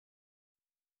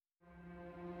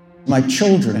My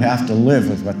children have to live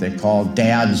with what they call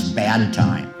Dad's bad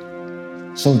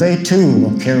time. So they too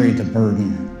will carry the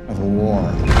burden of a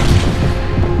war.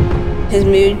 His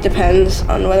mood depends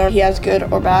on whether he has good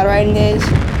or bad writing days.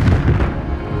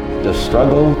 The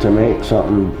struggle to make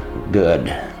something good.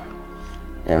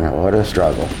 And what a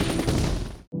struggle.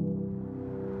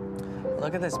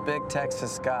 Look at this big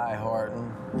Texas sky,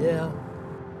 Horton. Yeah.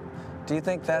 Do you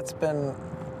think that's been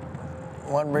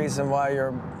one reason why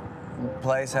your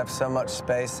plays have so much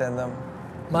space in them?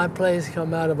 My plays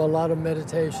come out of a lot of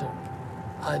meditation.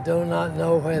 I do not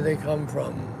know where they come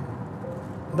from,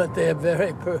 but they're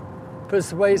very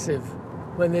persuasive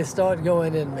when they start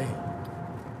going in me.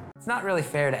 It's not really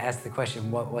fair to ask the question,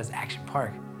 what was Action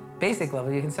Park? Basic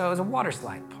level, you can say it was a water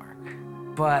slide park.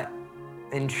 But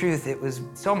in truth, it was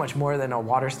so much more than a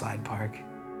water slide park.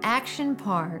 Action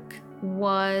Park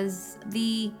was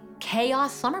the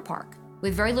chaos summer park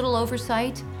with very little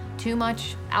oversight, too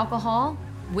much alcohol,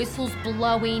 whistles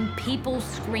blowing, people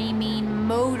screaming,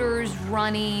 motors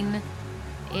running.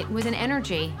 It was an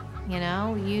energy, you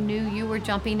know? You knew you were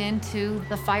jumping into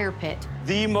the fire pit.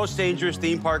 The most dangerous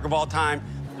theme park of all time.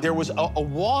 There was a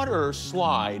water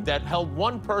slide that held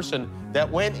one person that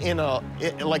went in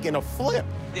a flip.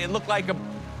 It looked like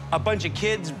a bunch of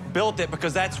kids built it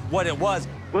because that's what it was.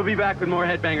 We'll be back with more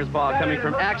Headbangers Ball coming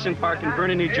from Action Park in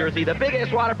Vernon, New Jersey, the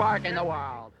biggest water park in the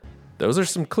world. Those are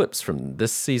some clips from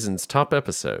this season's top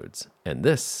episodes, and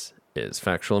this is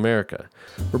Factual America.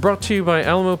 We're brought to you by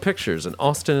Alamo Pictures, an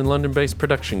Austin and London-based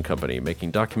production company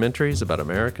making documentaries about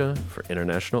America for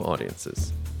international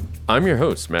audiences. I'm your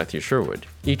host, Matthew Sherwood.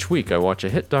 Each week I watch a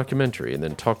hit documentary and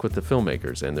then talk with the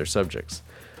filmmakers and their subjects.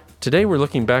 Today we're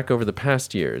looking back over the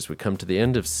past year as we come to the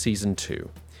end of Season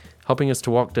 2. Helping us to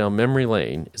walk down memory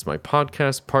lane is my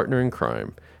podcast partner in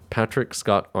crime, Patrick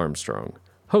Scott Armstrong,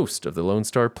 host of the Lone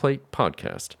Star Plate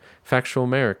podcast, Factual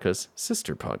America's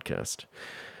sister podcast.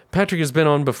 Patrick has been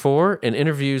on before and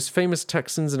interviews famous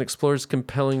Texans and explores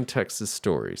compelling Texas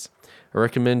stories. I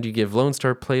recommend you give Lone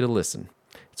Star Plate a listen.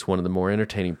 It's one of the more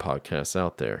entertaining podcasts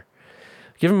out there.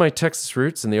 Given my Texas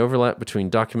roots and the overlap between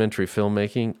documentary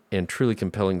filmmaking and truly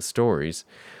compelling stories,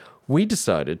 we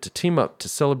decided to team up to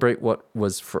celebrate what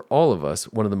was, for all of us,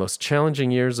 one of the most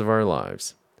challenging years of our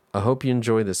lives. I hope you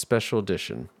enjoy this special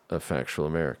edition of Factual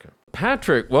America.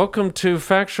 Patrick, welcome to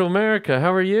Factual America.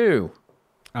 How are you?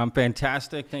 I'm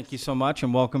fantastic. Thank you so much,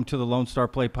 and welcome to the Lone Star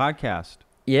Play podcast.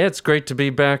 Yeah, it's great to be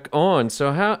back on.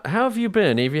 So how have you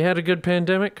been? Have you had a good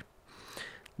pandemic?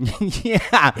 Yeah,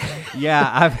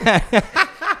 I've had...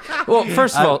 Well,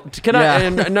 first of all, can I,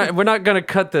 and we're not going to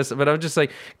cut this, but I'm just saying,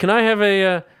 can I have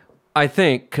a, I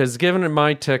think, because given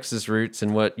my Texas roots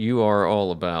and what you are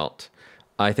all about,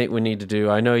 I think we need to do,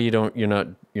 I know you're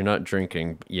not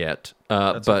drinking yet,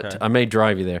 but okay. I may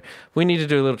drive you there. We need to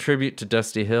do a little tribute to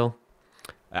Dusty Hill.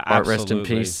 Art, rest in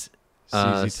peace.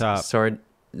 CZ Top.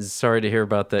 Sorry to hear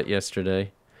about that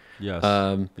yesterday.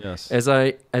 Yes. Yes.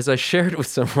 As I shared with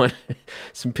someone,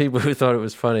 some people who thought it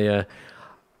was funny,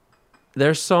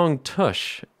 their song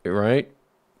Tush, right?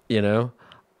 You know,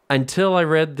 until I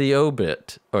read the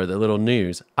obit or the little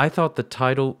news, I thought the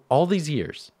title, all these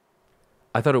years,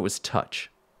 I thought it was Touch.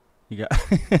 You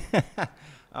got.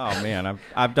 Oh man,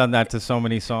 I've done that to so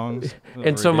many songs.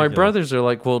 And so my brothers are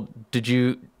like, well,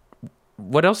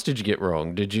 what else did you get wrong?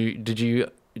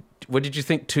 What did you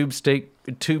think Tube Snake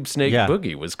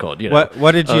Boogie was called? You know?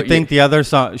 What did you think the other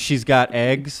song? She's Got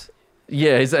Eggs.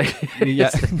 Yeah, exactly. Yeah.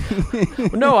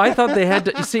 No, I thought they had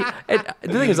to. You see, the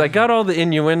thing is, I got all the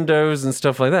innuendos and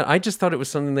stuff like that. I just thought it was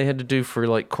something they had to do for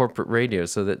like corporate radio,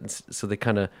 so they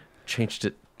kind of changed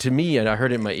it to me, and I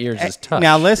heard it in my ears as Touch.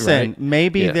 Now listen, right?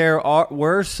 maybe there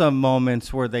were some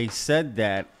moments where they said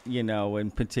that, you know,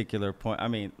 in particular point. I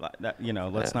mean, that, you know,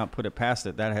 let's not put it past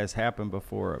it. That has happened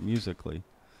before musically.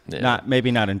 Yeah. Maybe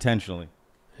not intentionally.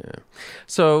 Yeah.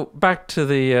 So back to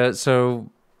the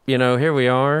here we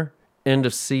are, end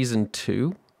of season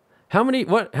 2. How many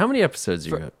episodes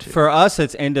are you up to? For us,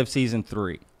 it's end of season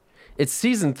 3. It's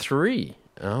season 3.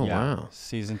 Oh yeah, wow.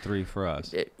 Season 3 for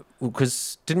us.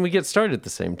 Because didn't we get started at the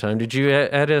same time? Did you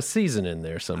add a season in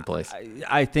there someplace?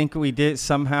 I think we did.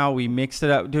 Somehow we mixed it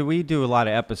up. We do a lot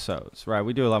of episodes, right?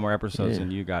 We do a lot more episodes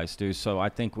than you guys do. So I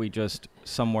think we just,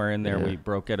 somewhere in there, we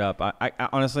broke it up. I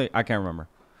honestly, I can't remember.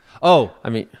 Oh,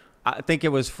 I think it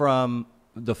was from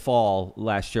the fall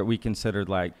last year. We considered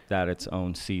like that its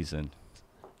own season.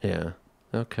 Yeah.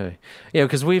 Okay. Yeah,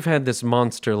 because we've had this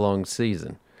monster long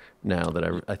season. now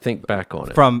that I think back on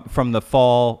it. From the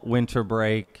fall, winter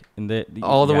break, and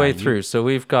all the way through. So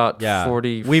we've got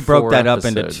 44 We broke that up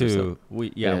into episodes or two.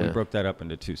 something. We broke that up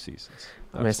into 2 seasons.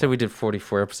 I mean, I said we did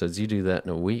 44 episodes. You do that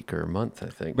in a week or a month, I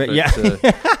think. But yeah.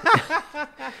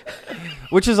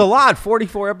 Which is a lot.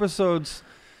 44 episodes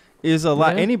is a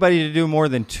lot. Yeah. Anybody to do more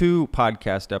than 2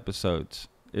 podcast episodes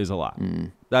is a lot.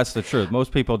 That's the truth.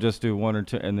 Most people just do 1 or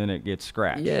 2 and then it gets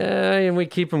scratched. Yeah, and we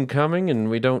keep them coming, and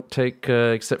we don't take,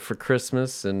 except for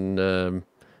Christmas and, in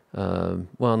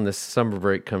this summer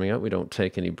break coming up, we don't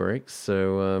take any breaks.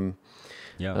 So,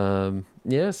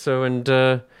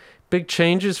 big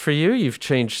changes for you. You've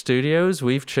changed studios.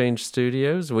 We've changed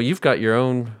studios. Well, you've got your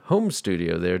own home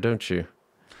studio there, don't you?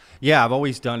 Yeah, I've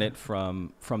always done it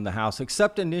from the house,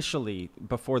 except initially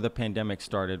before the pandemic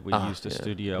started. We used a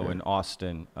studio in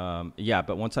Austin.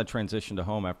 But once I transitioned to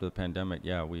home after the pandemic,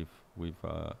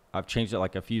 I've changed it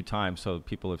like a few times, so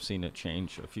people have seen it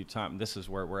change a few times. This is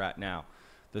where we're at now.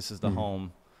 This is the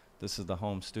home. This is the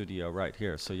home studio right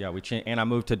here. So yeah, we changed, and I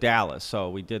moved to Dallas. So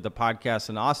we did the podcast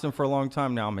in Austin for a long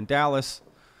time. Now I'm in Dallas.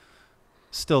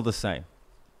 Still the same.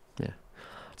 Yeah.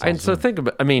 And so think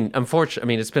about,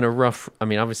 unfortunately, it's been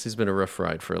obviously it's been a rough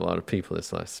ride for a lot of people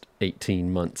this last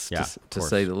 18 months, to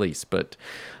say the least. But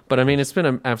it's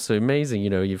been absolutely amazing.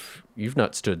 You've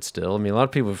not stood still. A lot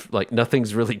of people have,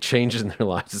 nothing's really changed in their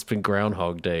lives. It's been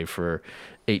Groundhog Day for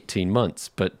 18 months.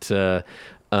 But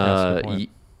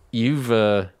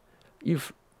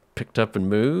you've picked up and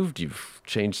moved. You've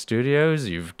changed studios.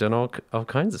 You've done all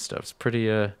kinds of stuff. It's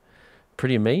pretty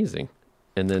amazing.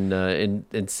 And then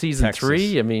in season Texas.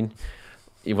 3,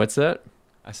 what's that?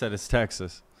 I said it's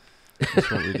Texas.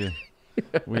 That's what we do.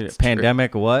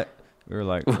 Pandemic, true. What? We were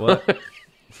like, what?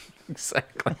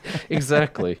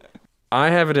 Exactly. I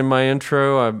have it in my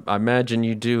intro. I imagine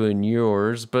you do in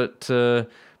yours. But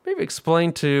maybe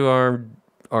explain to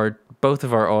our both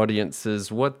of our audiences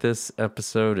what this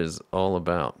episode is all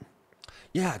about.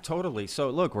 Yeah, totally. So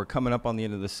look, we're coming up on the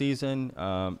end of the season.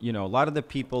 A lot of the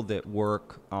people that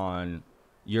work on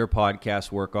your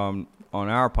podcast work on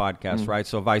our podcast, right?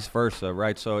 So vice versa,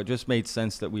 right? So it just made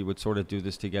sense that we would sort of do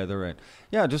this together, and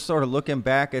just sort of looking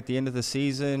back at the end of the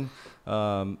season,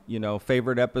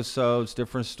 favorite episodes,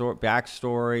 different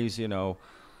backstories,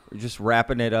 just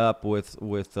wrapping it up with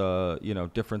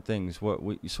different things. What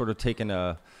we sort of taking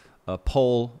a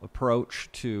poll approach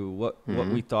to what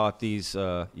we thought these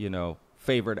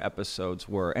favorite episodes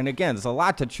were. And again, there's a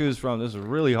lot to choose from. This is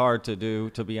really hard to do,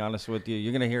 to be honest with you.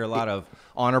 You're going to hear a lot of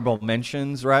honorable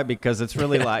mentions, right? Because it's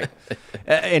really like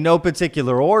in no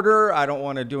particular order. I don't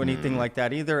want to do anything like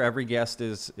that either. Every guest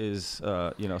is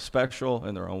special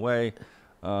in their own way.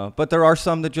 But there are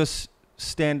some that just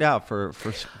stand out for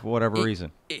whatever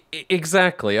reason.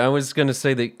 Exactly. I was going to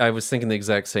say that I was thinking the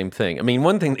exact same thing.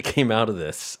 One thing that came out of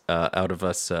this, out of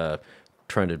us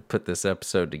trying to put this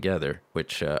episode together,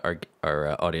 which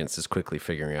our audience is quickly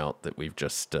figuring out that we've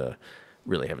just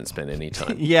really haven't spent any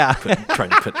time trying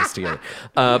to put this together.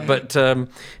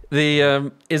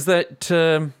 Is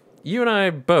that you and I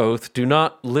both do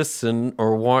not listen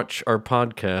or watch our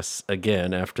podcasts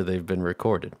again after they've been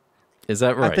recorded. Is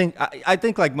that right? I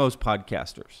think like most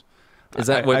podcasters. Is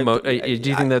that what? Do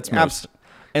you think that's most?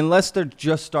 Unless they're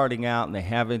just starting out and they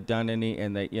haven't done any,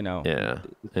 and they,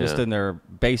 just in their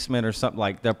basement or something,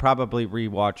 like they're probably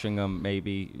rewatching them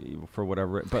maybe for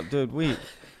whatever. But dude, we've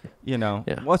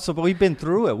been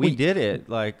through it. We did it.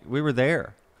 Like we were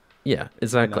there. Yeah,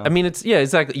 exactly.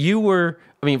 Exactly. You were.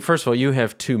 First of all, you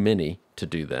have too many to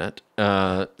do that.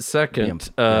 Second,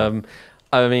 I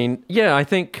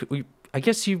think I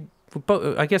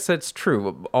guess that's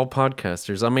true. All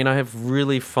podcasters. I have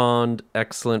really fond,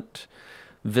 excellent,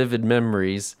 vivid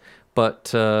memories,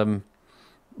 but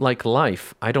like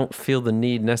life, I don't feel the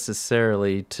need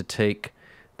necessarily to take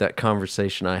that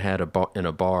conversation I had in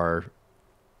a bar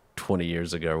 20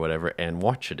 years ago or whatever and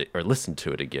watch it or listen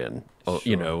to it again. Sure.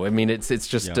 It's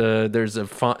just there's a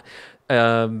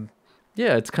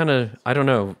it's kind of, I don't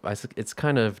know, it's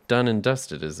kind of done and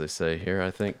dusted, as they say here.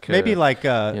 I think maybe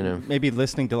maybe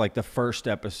listening to like the first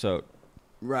episode,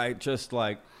 right? Just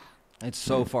like it's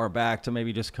so far back to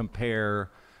maybe just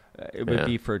compare. It would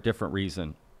be for a different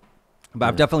reason. But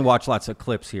I've definitely watched lots of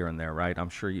clips here and there, right? I'm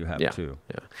sure you have too.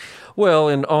 Yeah. Well,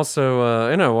 and also,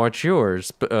 and I watch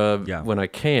yours when I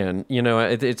can.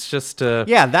 It's just.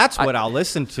 That's what I'll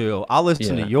listen to. I'll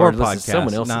listen to your podcast,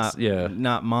 someone else's,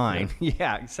 not mine.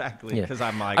 Yeah, exactly. Because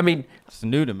I'm like, it's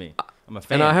new to me. I'm a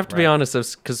fan. And I have to be honest,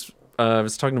 because I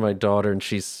was talking to my daughter, and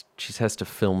she has to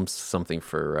film something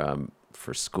for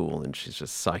school, and she's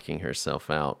just psyching herself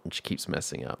out, and she keeps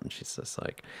messing up, and she's just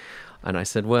like, and I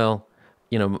said, well,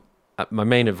 my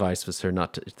main advice was her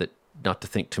not to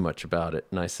think too much about it.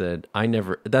 And I said,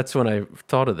 that's when I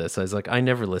thought of this. I was like, I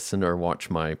never listen or watch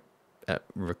my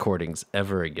recordings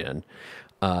ever again.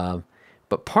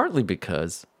 But partly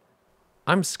because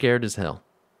I'm scared as hell.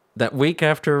 That week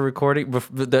after a recording,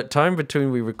 that time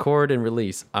between we record and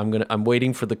release, I'm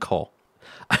waiting for the call.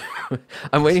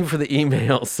 I'm waiting for the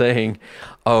email saying,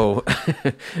 "Oh,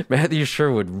 Matthew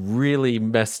Sherwood really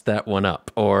messed that one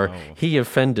up," or "He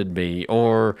offended me,"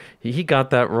 or "He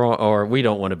got that wrong," or "We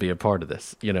don't want to be a part of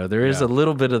this." There is a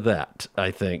little bit of that,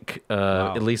 I think,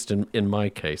 at least in my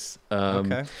case.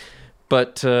 Okay.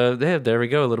 But there we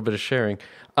go, a little bit of sharing.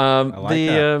 I like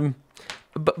that.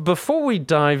 But before we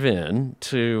dive in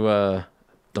to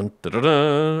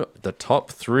the top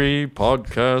 3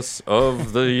 podcasts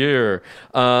of the year,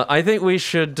 I think we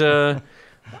should.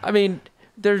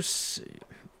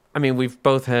 We've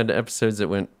both had episodes that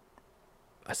went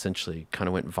essentially kind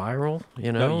of went viral.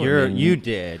 No, you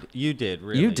did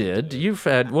really. You did. You've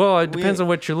had. Well, it depends on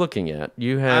what you're looking at.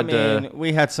 You had.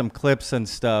 We had some clips and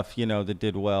stuff, that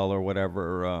did well or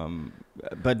whatever.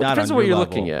 But not depends on what you're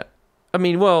looking at.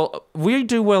 We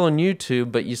do well on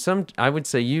YouTube, but I would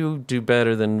say you do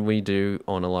better than we do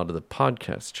on a lot of the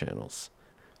podcast channels.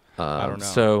 I don't know.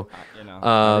 So,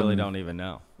 I really don't even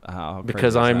know how.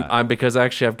 Because because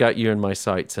actually I've got you in my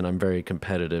sights and I'm very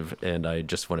competitive and I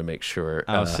just want to make sure.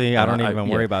 I don't even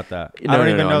worry about that. I don't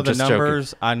even know the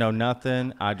numbers. Joking. I know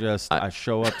nothing. I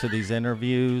show up to these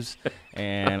interviews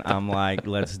and I'm like,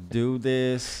 let's do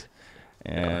this.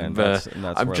 And that's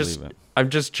where I leave it. I'm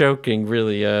just joking,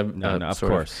 really. No, of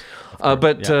course.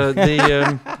 But no,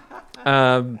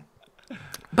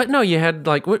 you had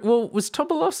was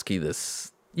Tobolowsky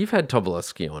this? You've had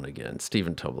Tobolowsky on again,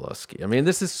 Stephen Tobolowsky. I mean,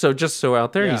 this is just so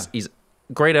out there. Yeah. He's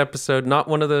great episode. Not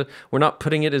one of we're not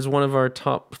putting it as one of our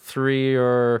top 3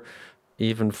 or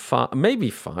even 5, maybe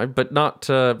 5, but not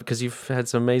because you've had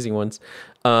some amazing ones.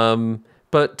 You've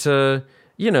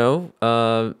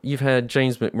had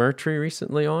James McMurtry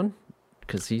recently on.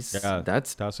 Because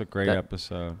that's a great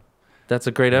episode. That's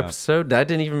a great episode. That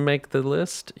didn't even make the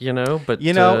list, But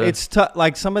it's tough.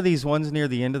 Like some of these ones near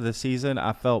the end of the season,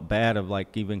 I felt bad of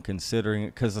even considering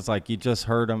it because it's like you just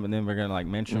heard them and then we're gonna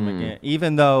mention them again.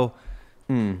 Even though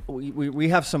we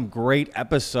have some great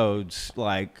episodes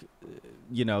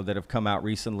that have come out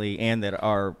recently and that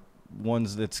are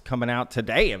ones that's coming out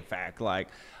today. In fact, that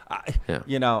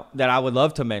I would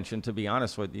love to mention. To be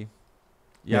honest with you.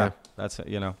 Yeah, that's it.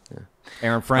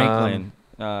 Aaron Franklin.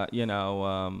 That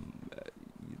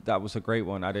was a great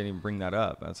one. I didn't even bring that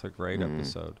up. That's a great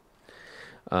episode.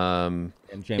 And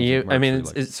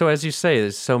James. So as you say,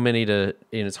 there's so many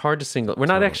it's hard to single. We're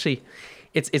not actually.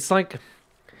 It's like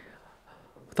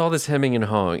with all this hemming and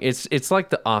hawing. It's like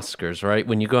the Oscars, right?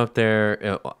 When you go up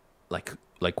there,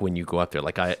 when you go up there,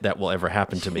 that will ever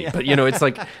happen to me. But it's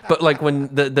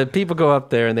when the people go up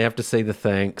there and they have to say the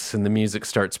thanks and the music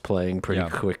starts playing pretty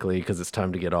quickly because it's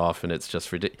time to get off and it's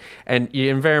just ridiculous. And you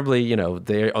invariably,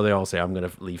 they all say, I'm going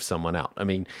to leave someone out. I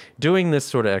mean, doing this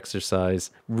sort of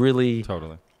exercise really,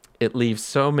 it leaves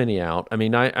so many out. I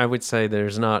mean, I would say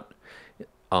there's not,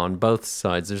 on both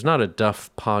sides, there's not a Duff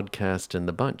podcast in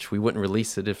the bunch. We wouldn't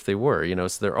release it if they were,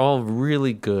 so they're all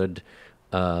really good.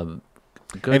 In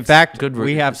fact,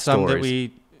 we have some that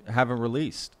we haven't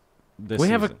released this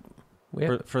season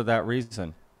for that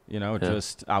reason.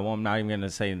 I'm not even going to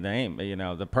say the name.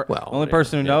 The only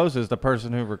person who knows is the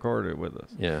person who recorded it with us.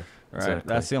 Yeah, right.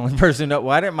 Exactly. That's the only person who knows.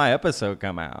 Why didn't my episode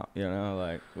come out?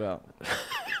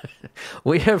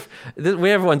 we have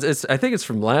ones. I think it's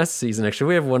from last season. Actually,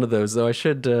 we have one of those though.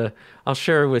 I'll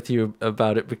share with you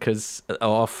about it because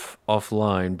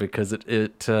offline because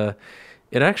it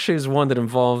actually is one that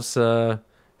involves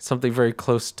something very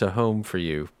close to home for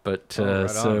you, but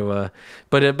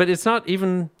but it's not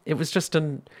even. It was just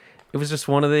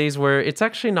one of these where it's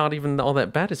actually not even all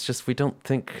that bad. It's just we don't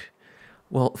think.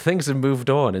 Well, things have moved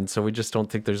on, and so we just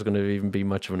don't think there's going to even be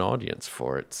much of an audience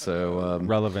for it. So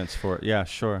relevance for it, yeah,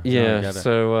 sure. Yeah. No,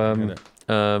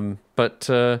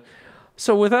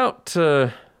 So without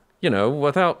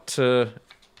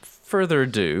further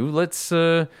ado, let's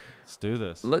do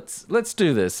this. Let's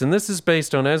do this. And this is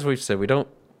based on, as we've said,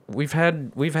 we've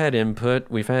had input.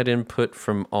 We've had input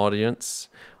from audience.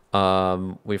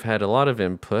 We've had a lot of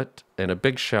input, and a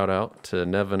big shout out to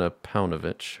Nevena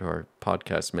Paunovic, our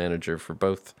podcast manager for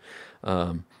both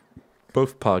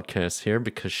podcasts here,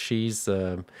 because she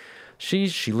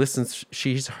listens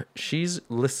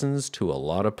to a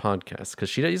lot of podcasts, because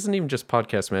she isn't even just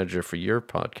podcast manager for your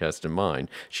podcast and mine.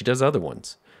 She does other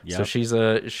ones. Yep. So she's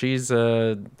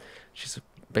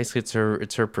basically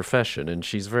it's her profession, and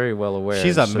she's very well aware.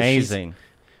 She's amazing.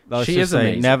 let's She just is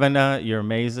say, amazing. Nevena, you're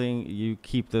amazing. You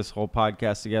keep this whole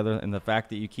podcast together, and the fact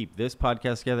that you keep this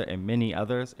podcast together and many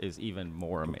others is even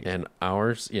more amazing. And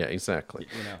ours, yeah, exactly.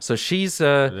 You know. So she's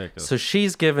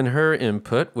Ridiculous. given her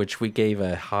input, which we gave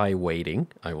a high weighting,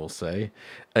 I will say,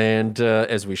 and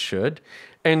as we should.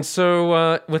 And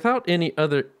so, without any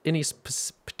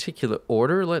particular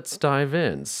order, let's dive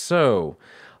in. So,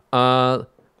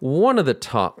 one of the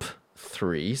top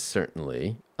 3,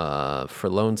 certainly, for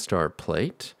Lone Star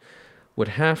Plate, would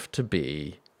have to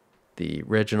be the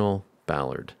Reginald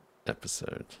Ballard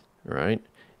episode, right?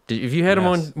 Have you had him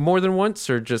on more than once,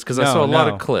 or just because I saw a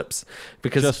lot of clips?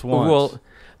 Because just once. Well,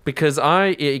 because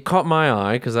it caught my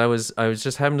eye because I was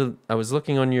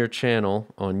looking on your channel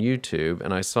on YouTube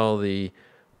and I saw the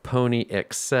Pony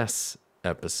Excess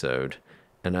episode,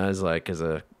 and I was like, as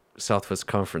a Southwest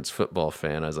Conference football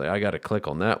fan, I was like, I got to click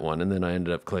on that one, and then I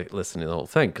ended up listening to the whole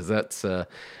thing because that's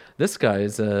this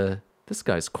guy's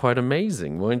quite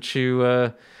amazing. Why don't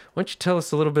you tell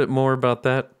us a little bit more about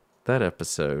that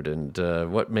episode and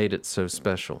what made it so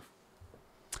special?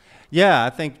 Yeah, I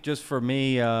think just for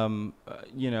me, and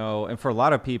for a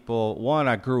lot of people, one,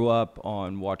 I grew up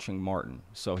on watching Martin.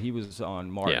 So he was on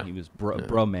Martin. Yeah. He was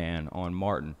bro man on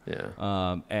Martin.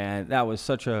 Yeah. And that was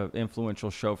such an influential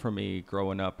show for me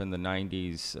growing up in the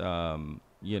 90s,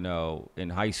 in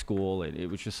high school. And it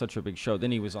was just such a big show.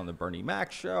 Then he was on the Bernie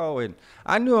Mac show. And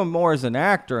I knew him more as an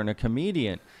actor and a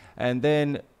comedian. And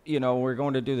then, we're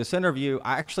going to do this interview.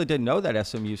 I actually didn't know that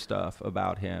SMU stuff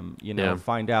about him,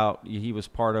 find out he was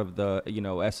part of the,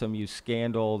 SMU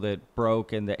scandal that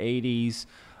broke in the 80s,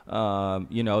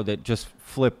 that just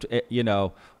flipped,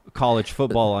 college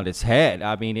football on its head.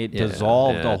 I mean, it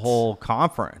dissolved the whole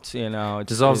conference,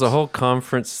 Dissolves the whole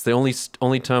conference. The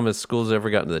only time a school's ever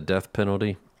gotten the death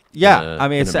penalty. Yeah, I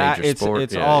mean,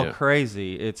 it's all yeah.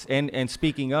 crazy. It's and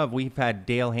speaking of, we've had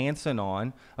Dale Hansen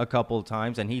on a couple of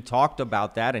times, and he talked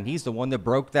about that, and he's the one that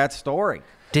broke that story.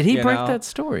 Did he break that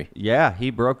story? Yeah, he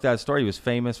broke that story. He was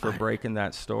famous for breaking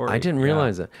that story. I didn't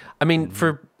realize that. I mean,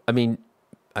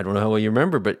 I don't know how well you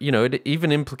remember, but it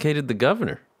even implicated the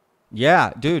governor.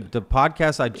 Yeah, dude, the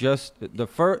podcast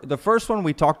the first one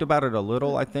we talked about it a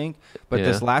little, I think, but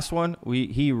this last one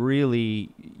he really,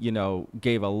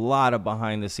 gave a lot of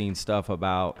behind the scenes stuff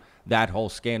about that whole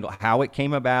scandal, how it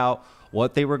came about,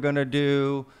 what they were going to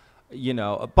do,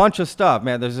 a bunch of stuff,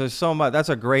 man. There's so much. That's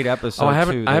a great episode. Oh, I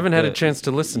haven't had a chance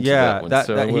to listen to that one,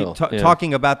 so I will.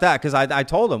 Talking about that, because I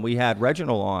told him we had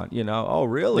Reginald on, oh,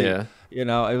 really? Yeah.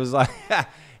 It was like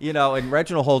and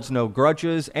Reginald holds no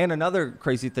grudges. And another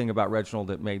crazy thing about Reginald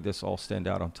that made this all stand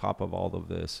out on top of all of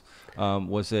this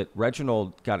was that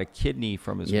Reginald got a kidney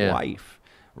from his wife,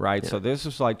 right? Yeah. So this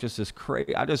was like just this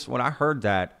crazy. when I heard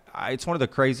that, it's one of the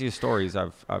craziest stories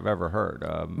I've ever heard.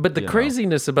 But the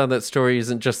craziness about that story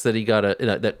isn't just that he got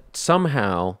that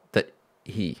somehow that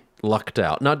he lucked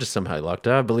out. Not just somehow he lucked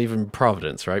out. I believe in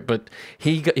providence, right? But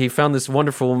he found this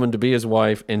wonderful woman to be his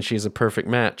wife, and she's a perfect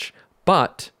match.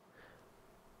 But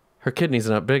her kidney's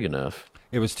not big enough.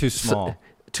 It was too small.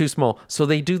 Too small. So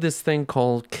they do this thing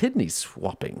called kidney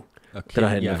swapping that I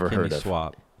had never heard of.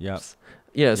 Swap. Yep.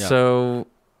 Yeah. So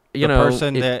the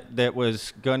person that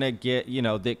was gonna get,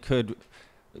 that could,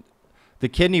 the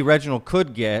kidney Reginald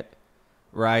could get,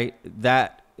 right?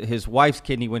 That his wife's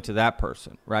kidney went to that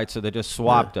person, right? So they just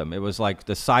swapped them. It was like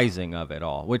the sizing of it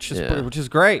all, which is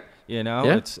great. It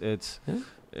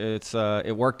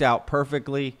worked out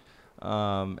perfectly.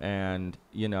 And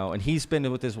he's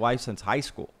been with his wife since high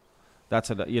school. That's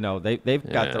they've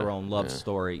got their own love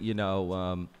story,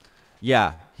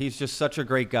 he's just such a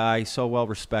great guy, so well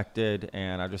respected.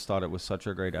 And I just thought it was such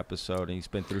a great episode, and he's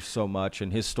been through so much,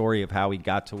 and his story of how he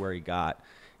got to where he got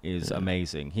is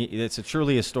amazing. It's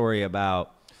truly a story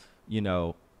about,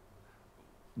 the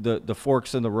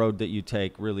forks in the road that you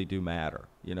take really do matter.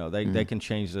 They can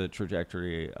change the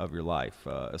trajectory of your life,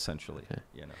 essentially,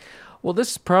 Well,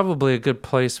 this is probably a good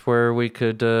place where we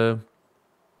could,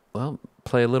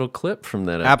 play a little clip from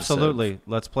that episode. Absolutely.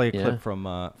 Let's play a clip from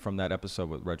that episode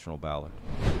with Reginald Ballard.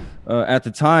 At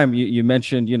the time, you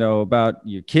mentioned, about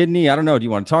your kidney. I don't know. Do you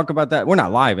want to talk about that? We're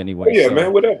not live anyway. Yeah, so,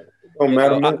 man, whatever. Don't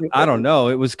matter. I don't know.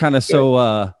 It was kind of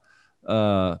so,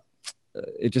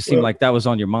 it just seemed like that was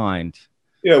on your mind.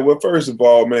 Yeah, well, first of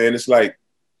all, man, it's like,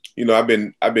 I've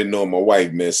been knowing my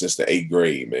wife, man, since the 8th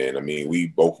grade, man. I mean, we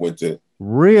both went to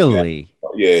Really?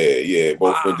 Yeah.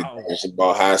 Both went to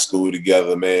basketball high school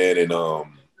together, man. And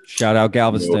shout out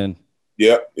Galveston.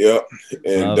 Yep.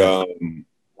 And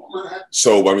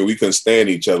so I mean, we couldn't stand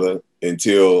each other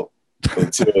until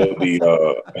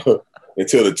the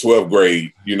until the 12th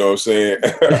grade. You know what I'm saying?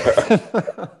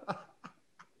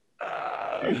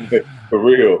 For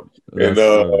real. And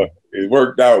it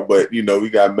worked out. But, you know, we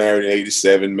got married in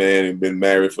 87, man, and been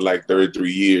married for like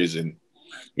 33 years. And,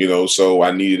 you know, so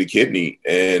I needed a kidney.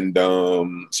 And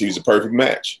she was a perfect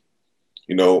match.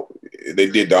 You know, they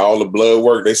did all the blood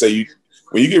work. They say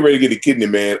when you get ready to get a kidney,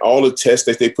 man, all the tests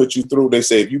that they put you through, they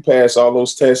say if you pass all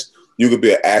those tests, you could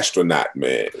be an astronaut,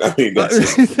 man. I mean,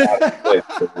 that's for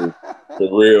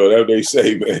real. That's what they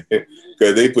say, man.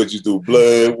 Because they put you through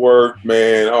blood work,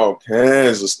 man, all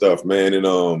kinds of stuff, man.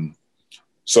 And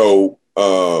so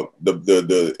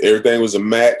the everything was a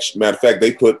match. Matter of fact,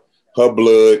 they put her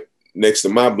blood next to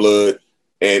my blood,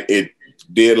 and it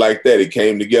did like that. It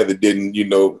came together, didn't, you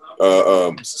know,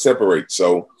 separate.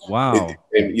 So wow.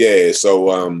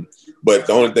 But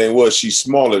the only thing was she's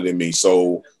smaller than me,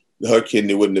 so her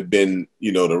kidney wouldn't have been,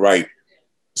 you know, the right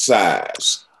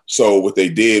size. So what they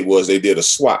did was they did a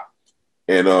swap,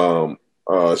 and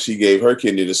she gave her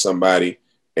kidney to somebody,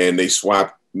 and they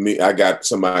swapped me. I got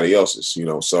somebody else's, you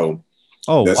know. So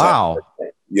wow,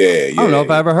 yeah. I don't know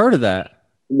if I ever heard of that.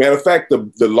 Matter of fact,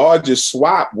 the largest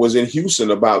swap was in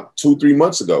Houston about 2-3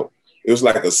 months ago. It was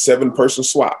like a 7-person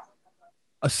swap.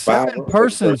 A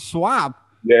 7-person swap?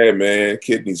 Yeah, man,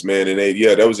 kidneys, man, and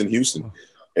that was in Houston.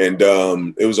 And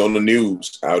it was on the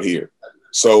news out here.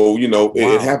 So, you know,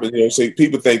 it happens, you know, so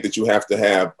people think that you have to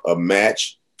have a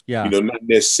match. Yeah. You know, not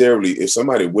necessarily. If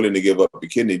somebody willing to give up a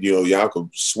kidney, you know, y'all could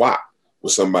swap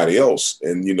with somebody else.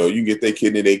 And, you know, you get their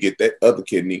kidney, they get that other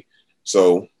kidney.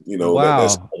 So, you know.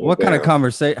 Wow. What kind of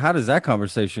conversation? How does that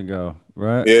conversation go?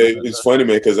 Right. Yeah, it's funny,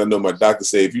 man, because I know my doctor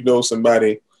said, if you know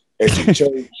somebody at your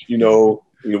church, you know,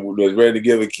 that's ready to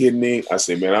give a kidney, I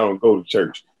say, man, I don't go to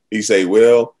church. He say,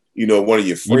 well, you know, one of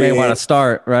your friends. You may want to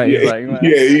start, right? Yeah,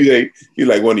 he's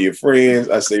like one of your friends.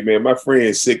 I say, man, my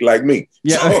friend's sick like me.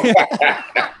 Yeah.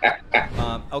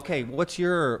 Okay, what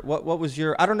was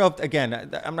your? I don't know if, again,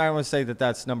 I'm not going to say that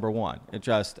that's number one. It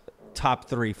just top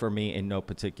 3 for me in no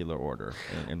particular order.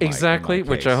 Exactly,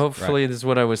 which I hopefully right? is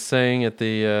what I was saying at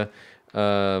the,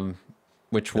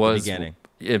 which was the beginning.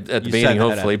 At the beginning,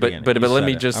 hopefully. But let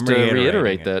me just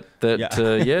reiterate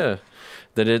that yeah.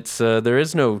 That it's there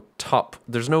is no top.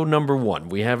 There's no number one.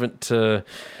 We haven't.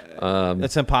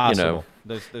 It's impossible. You know,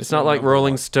 there's it's no not like number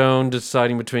Rolling one. Stone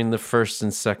deciding between the first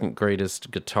and second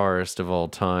greatest guitarist of all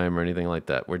time or anything like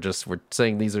that. We're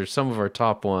saying these are some of our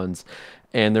top ones,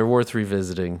 and they're worth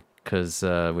revisiting because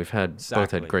we've had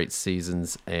both had great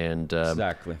seasons and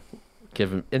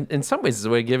given in some ways it's a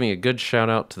way of giving a good shout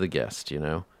out to the guest. You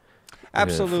know.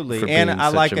 Absolutely, and I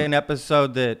like an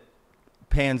episode that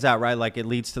pans out, right? Like it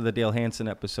leads to the Dale Hansen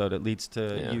episode. It leads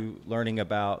to you learning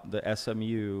about the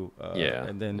SMU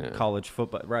and then college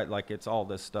football, right? Like it's all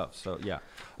this stuff. So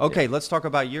okay, let's talk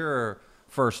about your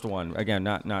first one. Again,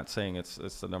 not saying it's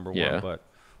the number one, but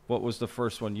what was the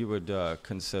first one you would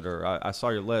consider? I saw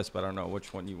your list, but I don't know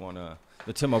which one you want to.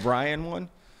 The Tim O'Brien one?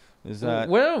 Is that?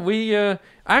 Well, we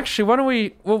actually why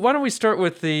don't we start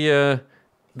with the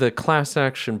Class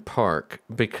Action Park,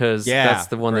 because that's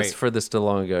the one that's furthest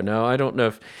along ago. Now, I don't know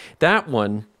if that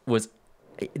one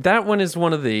is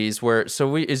one of these where,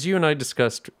 so as you and I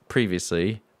discussed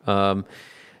previously,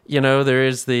 you know,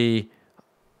 there's the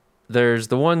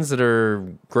ones that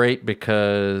are great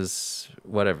because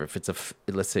whatever, if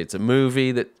let's say it's a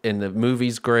movie and the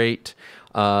movie's great,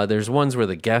 there's ones where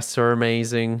the guests are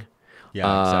amazing.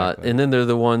 Yeah, exactly. And then there are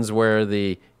the ones where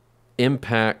the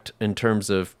impact in terms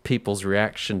of people's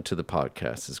reaction to the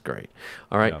podcast is great.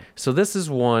 All right. Yeah. So this is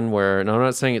one where, and I'm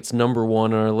not saying it's number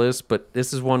one on our list, but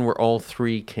this is one where all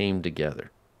 3 came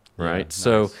together. Right.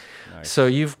 Yeah, so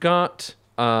you've got,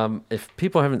 if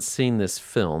people haven't seen this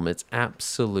film, it's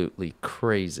absolutely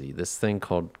crazy. This thing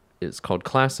it's called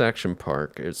Class Action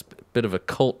Park. It's a bit of a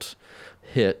cult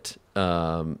hit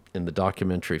in the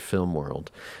documentary film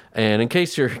world. And in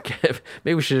case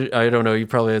maybe we should, I don't know, you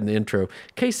probably had in the intro, in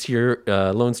case your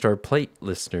Lone Star Plate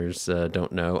listeners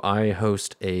don't know, I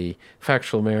host a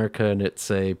Factual America, and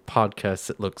it's a podcast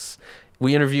that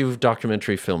we interview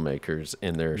documentary filmmakers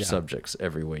and their subjects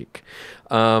every week.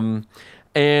 And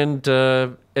with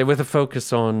a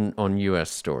focus on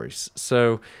U.S. stories.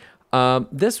 So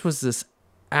this was this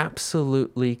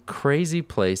absolutely crazy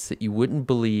place that you wouldn't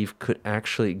believe could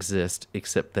actually exist,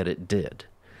 except that it did.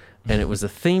 And it was a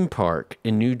theme park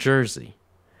in New Jersey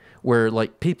where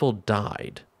like people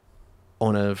died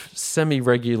on a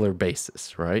semi-regular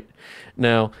basis, right?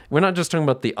 Now, we're not just talking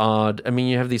about the odd. I mean,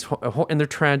 you have these, and they're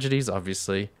tragedies,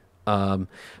 obviously.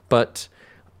 But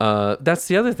that's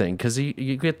the other thing, because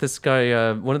you get this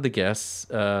guy, one of the guests,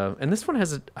 and this one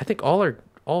has, I think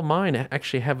all mine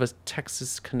actually have a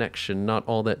Texas connection, not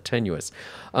all that tenuous.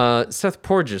 Seth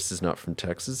Porges is not from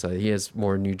Texas. He has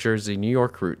more New Jersey, New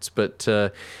York roots, but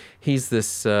he's this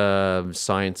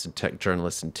science and tech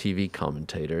journalist and TV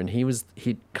commentator, and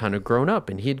he'd kind of grown up,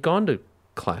 and he had gone to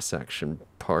Class Action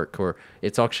Park, or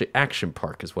it's actually Action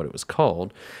Park is what it was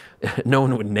called. No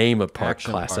one would name a park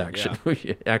Class Action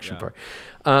Action Park.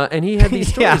 And he had these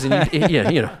stories, and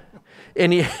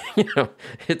and he,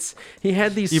 he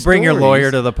had these. You bring your stories.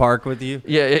 lawyer to the park with you.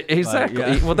 Yeah,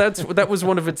 exactly. Well, that was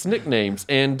one of its nicknames,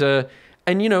 and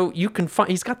you can find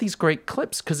he's got these great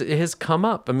clips because it has come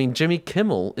up. I mean, Jimmy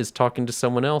Kimmel is talking to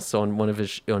someone else on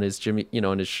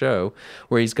his show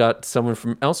where he's got someone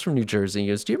from New Jersey. He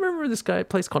goes, "Do you remember this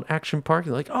place called Action Park?"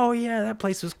 They're like, "Oh yeah, that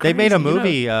place was crazy." They made a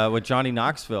movie with Johnny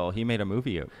Knoxville. He made a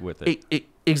movie with it.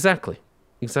 Exactly,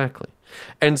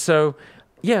 and so.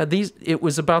 Yeah, it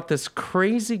was about this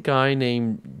crazy guy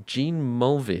named Gene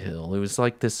Mulvihill. It was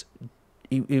like this.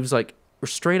 He was like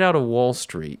straight out of Wall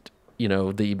Street.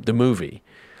 The movie.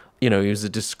 He was a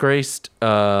disgraced,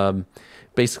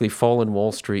 basically fallen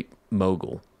Wall Street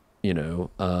mogul.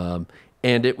 And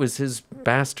it was his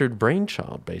bastard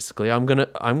brainchild. Basically, I'm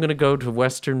gonna go to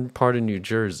western part of New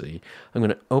Jersey. I'm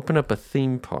gonna open up a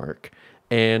theme park,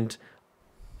 and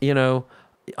I'll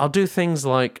do things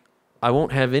like. I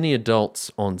won't have any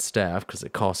adults on staff because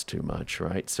it costs too much,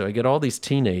 right? So I get all these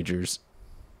teenagers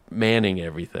manning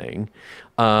everything,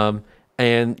 and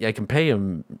I can pay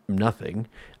them nothing.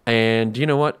 And you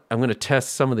know what? I'm going to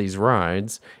test some of these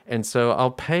rides, and so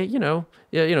I'll pay.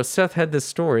 Seth had this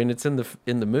story, and it's in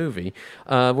the movie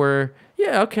where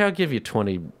I'll give you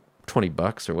 $20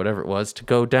 or whatever it was to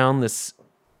go down this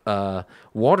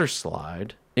water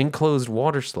slide, enclosed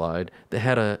water slide that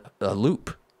had a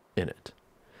loop in it.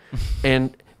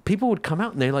 And people would come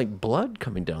out and they like blood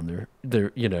coming down their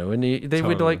and they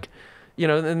would like,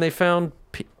 and they found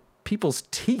people's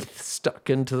teeth stuck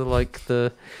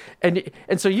into and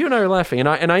so you and I are laughing, and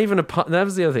I even that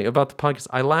was the other thing about the podcast.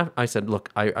 I laughed. I said, "Look,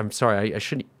 I'm sorry. I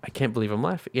can't believe I'm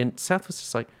laughing." And Seth was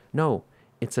just like, "No,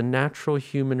 it's a natural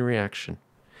human reaction."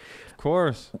 Of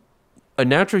course, a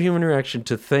natural human reaction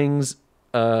to things.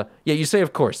 You say,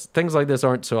 of course, things like this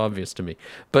aren't so obvious to me,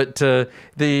 but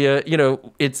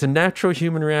it's a natural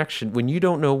human reaction when you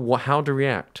don't know how to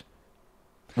react.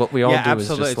 What we all do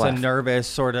absolutely. is just laugh. It's a nervous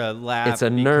sort of laugh. It's a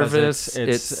nervous.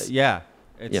 It's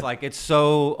like it's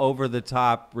so over the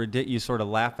top. You sort of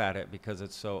laugh at it because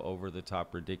it's so over the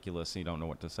top ridiculous. And you don't know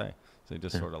what to say, so you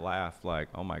just sort of laugh like,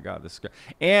 "Oh my God, this is good."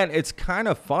 And it's kind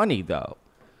of funny though,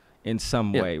 in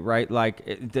some way, right? Like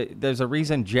there's a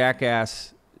reason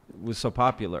Jackass was so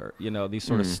popular, these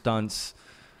sort of stunts,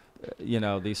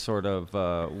 these sort of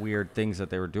weird things that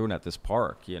they were doing at this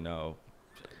park,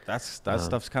 that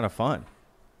stuff's kind of fun.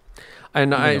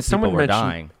 And someone mentioned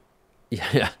dying.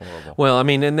 Yeah. Well, I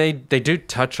mean, and they do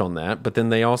touch on that, but then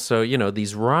they also,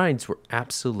 these rides were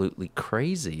absolutely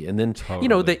crazy. And then,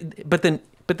 but then,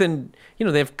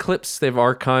 they have clips, they have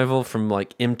archival from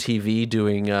like MTV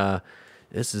doing,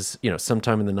 this is,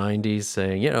 sometime in the 90s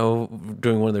saying,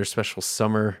 doing one of their special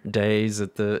summer days and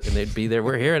they'd be there.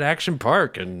 We're here at Action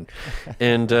Park and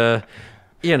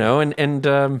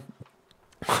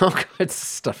all kinds of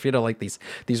stuff, like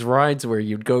these rides where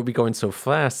you'd be going so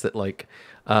fast that like,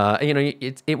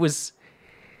 it was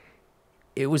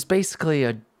basically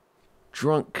a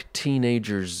drunk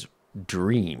teenager's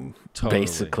dream,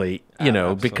 basically,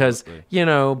 because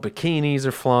bikinis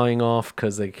are flying off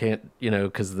because they can't,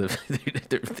 because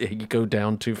you go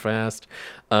down too fast.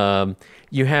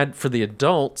 You had for the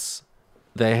adults,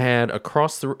 they had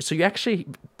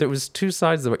there was two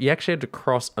sides of it. You actually had to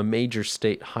cross a major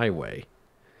state highway,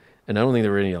 and I don't think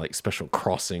there were any like special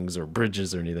crossings or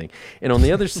bridges or anything. And on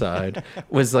the other side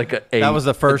was like that was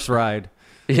the first ride.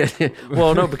 Yeah,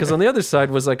 well, no, because on the other side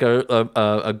was like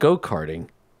a go-karting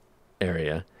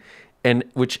area, and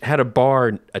which had a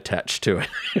bar attached to it.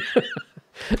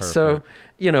 So,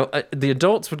 the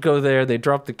adults would go there, they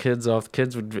drop the kids off, the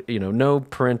kids would, no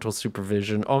parental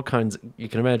supervision, all kinds, you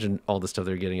can imagine all the stuff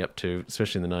they're getting up to,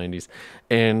 especially in the 90s.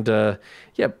 And,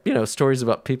 stories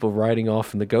about people riding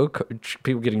off in the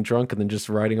people getting drunk and then just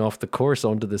riding off the course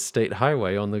onto the state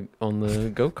highway on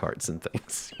the go-karts and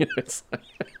things. It's like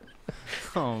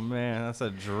oh man, that's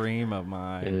a dream of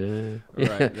mine.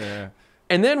 Right there.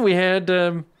 And then we had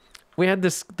the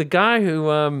guy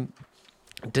who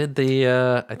did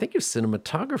I think he was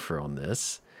cinematographer on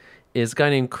this, is a guy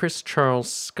named Chris Charles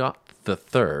Scott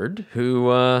III,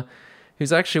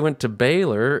 who's actually went to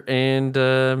Baylor,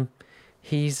 and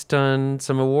he's done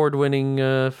some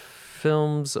award-winning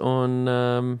films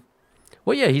on.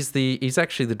 He's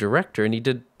actually the director, and he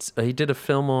did a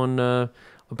film on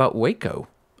about Waco,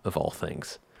 of all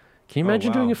things. Can you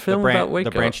imagine doing a film about Waco?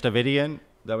 The Branch Davidian?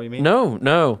 Is that what you mean?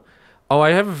 No. Oh,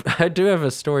 I do have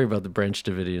a story about the Branch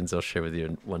Davidians I'll share with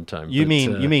you one time. You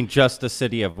mean just the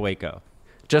city of Waco?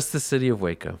 Just the city of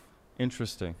Waco.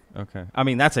 Interesting. Okay. I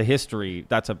mean, that's a history.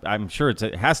 I'm sure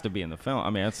it has to be in the film. I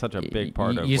mean, that's such a big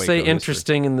part of You Waco say history.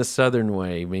 interesting in the Southern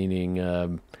way, meaning, yeah,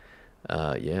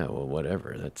 well,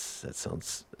 whatever. That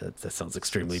sounds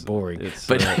extremely boring.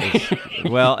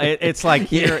 Well, it's like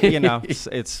here, you know,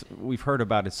 it's we've heard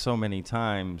about it so many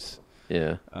times.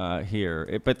 Yeah.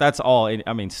 Here, but that's all.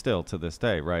 I mean, still to this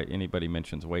day, right? Anybody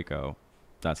mentions Waco,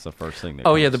 that's the first thing.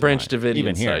 Oh yeah, the Branch Davidian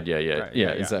even here. side. Yeah,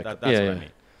 Right, exactly. That's what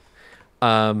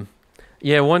I mean.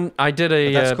 Yeah, I did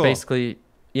a that's cool. basically.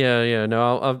 Yeah.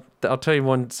 No, I'll tell you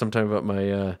one sometime about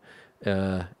my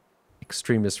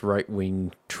extremist right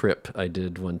wing trip I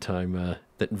did one time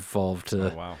that involved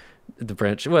the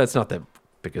Branch. Well, it's not that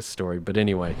big a story, but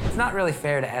anyway. It's not really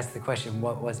fair to ask the question,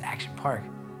 what was Action Park?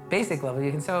 Basic level,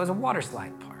 you can say it was a water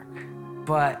slide park.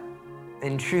 But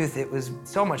in truth, it was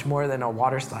so much more than a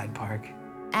water slide park.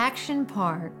 Action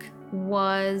Park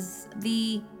was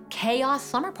the chaos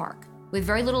summer park with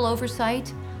very little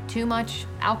oversight, too much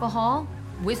alcohol,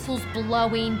 whistles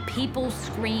blowing, people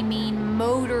screaming,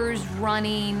 motors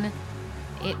running.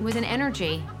 It was an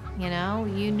energy, you know?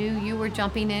 You knew you were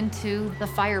jumping into the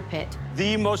fire pit.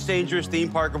 The most dangerous theme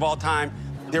park of all time.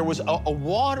 There was a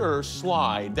water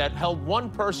slide that held one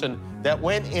person that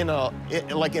went in a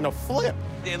flip.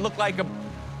 It looked like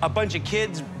a bunch of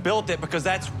kids built it because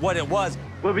that's what it was.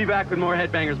 We'll be back with more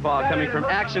Headbangers Ball coming from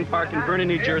Action Park in Vernon,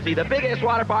 New Jersey, the biggest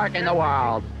water park in the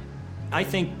world. I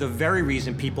think the very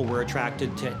reason people were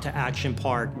attracted to Action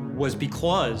Park was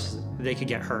because they could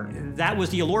get hurt. That was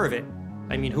the allure of it.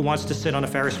 I mean, who wants to sit on a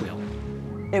Ferris wheel?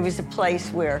 It was a place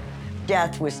where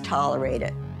death was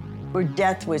tolerated, where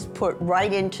death was put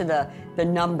right into the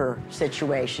number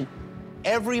situation.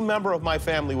 Every member of my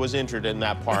family was injured in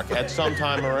that park at some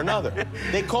time or another.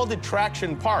 They called it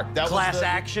Traction Park. That Class was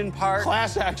Action Park?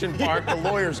 Class Action Park, the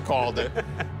lawyers called it.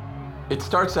 It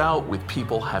starts out with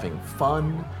people having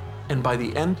fun, and by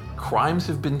the end, crimes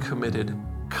have been committed,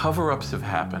 cover-ups have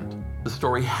happened. The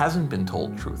story hasn't been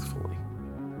told truthfully.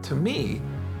 To me,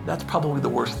 that's probably the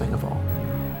worst thing of all.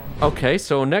 Okay,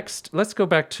 so next, let's go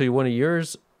back to one of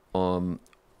yours on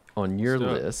your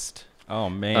list. Oh,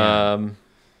 man.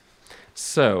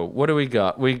 So, what do we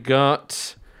got? We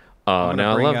got... Oh,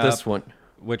 now I love this one.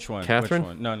 Which one? Catherine?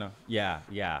 Which one? No.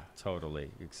 Yeah,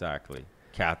 totally. Exactly.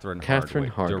 Catherine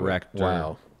Hardwicke. Director.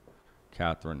 Wow.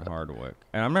 Catherine Hardwicke.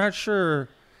 And I'm not sure...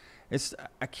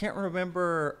 I can't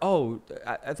remember... Oh,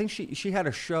 I think she had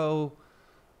a show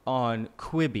on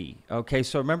Quibi. Okay,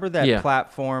 so remember that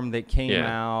platform that came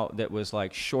out that was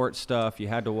like short stuff? You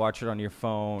had to watch it on your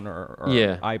phone or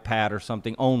iPad or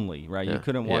something only, right? You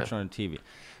couldn't watch it on TV.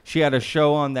 She had a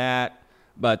show on that,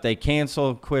 but they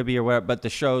canceled Quibi or whatever, but the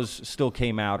shows still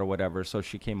came out or whatever, so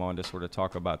she came on to sort of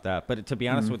talk about that. But to be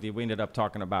honest with you, we ended up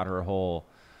talking about her whole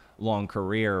long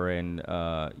career, and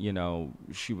you know,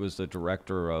 she was the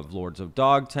director of Lords of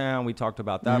Dogtown. We talked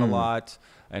about that a lot,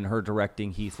 and her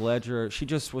directing Heath Ledger. She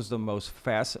just was the most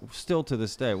still to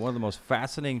this day, one of the most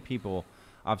fascinating people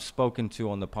I've spoken to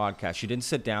on the podcast. She didn't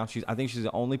sit down. I think she's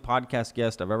the only podcast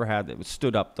guest I've ever had that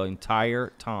stood up the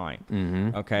entire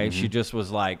time. Okay, she just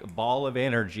was like a ball of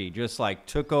energy, just like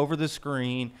took over the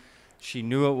screen. She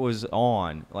knew it was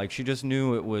on. Like she just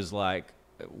knew it was like,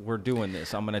 we're doing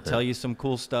this. I'm going to tell you some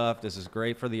cool stuff. This is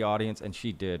great for the audience. And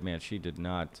she did, man. She did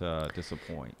not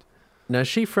disappoint. Now, is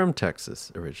she from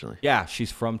Texas originally? Yeah,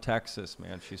 she's from Texas,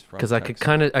 man. She's from Texas.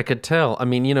 Because I could tell. I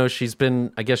mean, you know, she's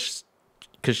been, I guess,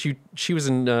 because she was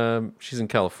in, she's in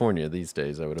California these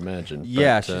days, I would imagine.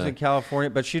 Yeah, she's in California,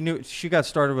 but she got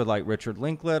started with like Richard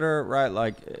Linklater, right?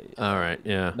 Like, all right,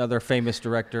 yeah, another famous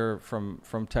director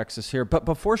from Texas here. But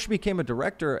before she became a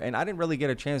director, and I didn't really get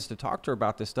a chance to talk to her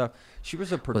about this stuff, she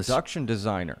was a production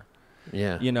designer.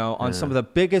 Yeah, you know, on some of the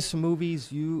biggest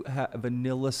movies, you have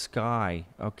Vanilla Sky.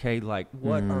 Okay, like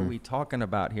what are we talking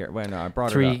about here? When I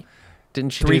brought it up.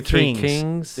 Didn't she do Three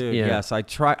Kings? Dude, yes, I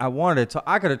tried. I wanted to.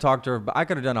 I could have talked to her, but I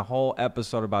could have done a whole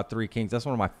episode about Three Kings. That's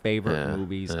one of my favorite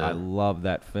movies. I love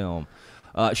that film.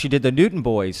 She did the Newton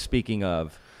Boys. Speaking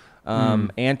of,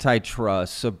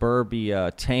 Antitrust,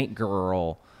 Suburbia, Tank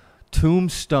Girl,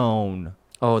 Tombstone.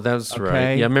 Oh, that's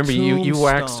right. Yeah, I remember you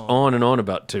waxed on and on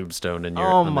about Tombstone. And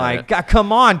oh my God,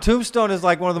 come on! Tombstone is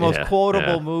like one of the most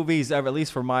quotable movies ever, at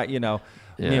least for my,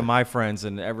 me and my friends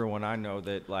and everyone I know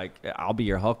that like, I'll be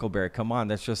your Huckleberry. Come on,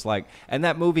 that's just like, and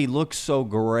that movie looks so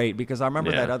great because I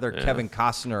remember that other Kevin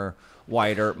Costner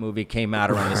Wyatt Earp movie came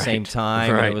out around the same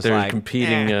time. Right, and it was they're like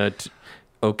competing.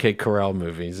 OK Corral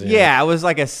movies. Yeah, it was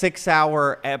like a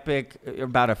 6-hour epic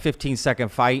about a 15-second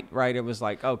fight, right? It was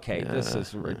like, okay, this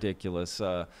is ridiculous.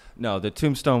 No, the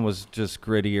Tombstone was just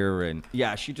grittier, and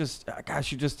yeah, she just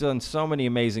done so many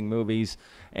amazing movies,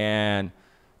 and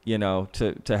you know,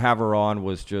 to have her on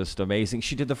was just amazing.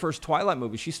 She did the first Twilight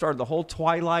movie. She started the whole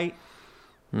Twilight.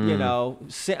 You know,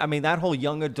 I mean, that whole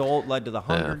young adult led to the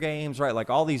Hunger Games, right? Like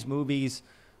all these movies,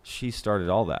 she started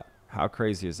all that. How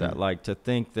crazy is that? Like to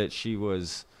think that she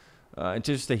was, and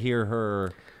just to hear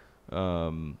her,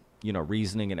 you know,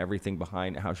 reasoning and everything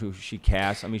behind how she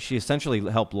cast. I mean, she essentially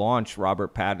helped launch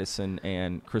Robert Pattinson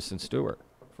and Kristen Stewart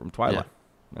from Twilight.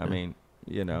 I mean,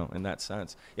 you know, in that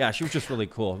sense. Yeah, she was just really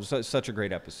cool. It was such a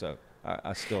great episode.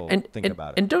 I still think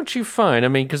about it. And don't you find, I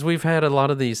mean, because we've had a lot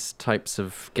of these types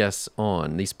of guests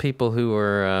on, these people who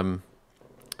are,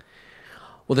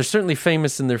 well, they're certainly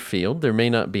famous in their field. There may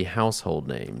not be household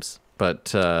names,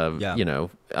 but, you know,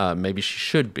 maybe she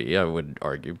should be, I would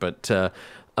argue. But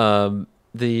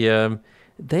they are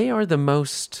the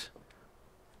most,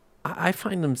 I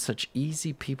find them such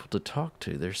easy people to talk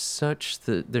to. They're such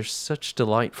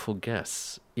delightful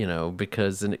guests, you know,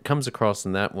 because, and it comes across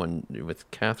in that one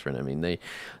with Catherine. I mean,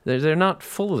 they're not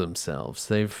full of themselves.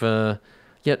 They've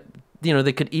yet, you know,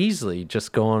 they could easily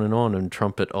just go on and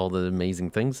trumpet all the amazing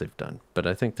things they've done. But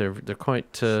I think they're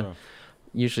quite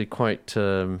usually quite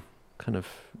kind of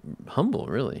humble,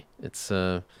 really. It's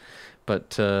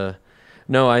but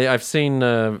no, I've seen.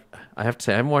 I have to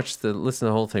say, I haven't listened to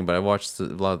the whole thing, but I watched a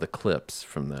lot of the clips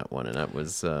from that one, and that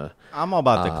was. I'm all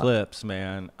about the clips,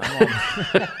 man.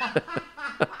 I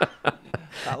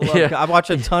watch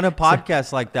a ton of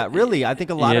podcasts like that. Really, I think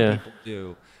a lot of people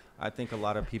do. I think a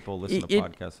lot of people listen to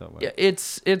podcasts that way. Yeah,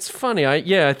 it's funny.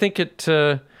 I think it.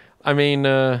 I mean,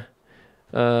 yeah,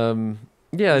 I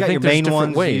think there's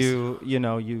different ways. You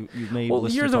know, you may. Well,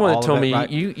 you're the one that told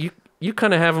me you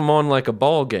kind of have them on like a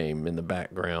ball game in the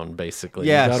background, basically.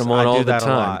 Yes, you got them on all the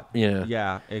time. A lot. Yeah,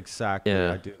 yeah, exactly.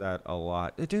 Yeah. I do that a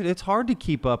lot, dude. It's hard to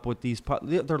keep up with these.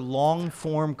 They're long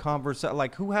form conversations.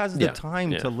 Like, who has the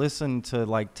time to listen to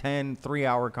like 10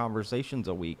 3-hour conversations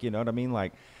a week? You know what I mean?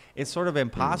 Like, it's sort of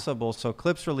impossible. So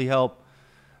clips really help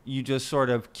you just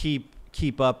sort of keep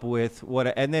up with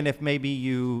what. And then if maybe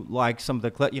you like some of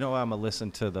the clip, you know, I'm gonna listen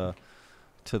to the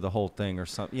whole thing or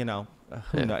something. You know.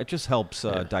 It just helps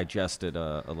digest it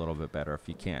a little bit better if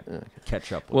you can't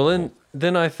catch up with well,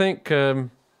 then I think that's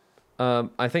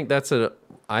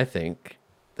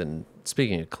then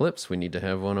speaking of clips, we need to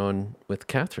have one on with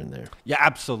Catherine there. Yeah,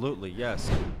 absolutely. Yes.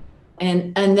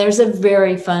 And there's a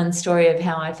very fun story of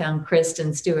how I found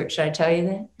Kristen Stewart. Should I tell you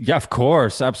that? Yeah, of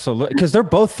course. Absolutely. Because they're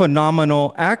both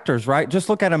phenomenal actors, right? Just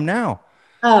look at them now.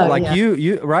 Oh, like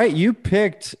yeah. You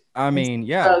picked, I mean,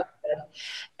 yeah. So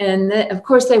and of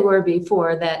course they were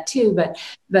before that too, but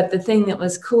the thing that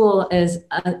was cool is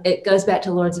it goes back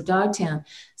to Lords of Dogtown.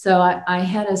 So I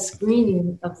had a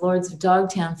screening of Lords of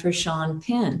Dogtown for Sean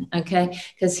Penn, okay,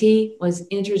 because he was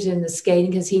interested in the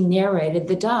skating because he narrated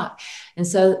the doc. And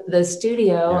so the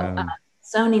studio,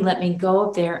 Sony let me go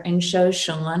up there and show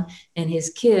Sean and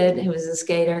his kid, who was a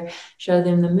skater, show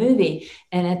them the movie.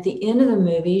 And at the end of the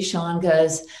movie, Sean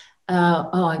goes,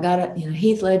 I got it. You know,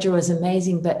 Heath Ledger was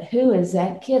amazing, but who is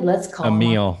that kid? Let's call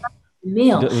Emil.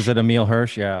 Emil. Was it Emil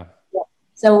Hirsch? Yeah.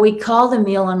 So we called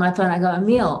Emil on my phone. I go,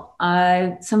 Emil,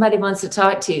 somebody wants to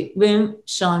talk to you. Boom,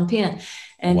 Sean Penn.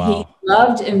 And he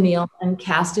loved Emil and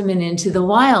cast him in Into the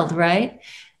Wild, right?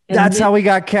 And that's how he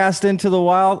got cast Into the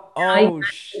Wild? Oh,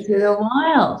 Into the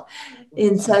Wild.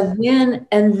 And so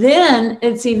then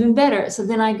it's even better. So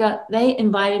then they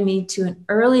invited me to an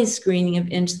early screening of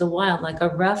Into the Wild, like a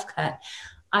rough cut.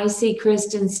 I see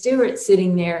Kristen Stewart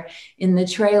sitting there in the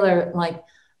trailer, like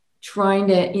trying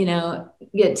to, you know,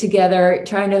 get together,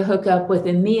 trying to hook up with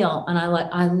Emil. And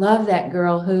I love that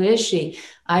girl. Who is she?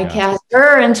 I cast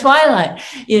her in Twilight,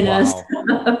 you know,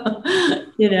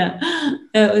 you know,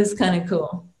 it was kind of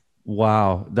cool.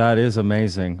 Wow, that is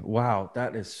amazing. Wow,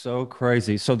 that is so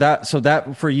crazy. So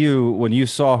that for you, when you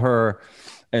saw her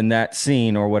in that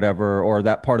scene or whatever, or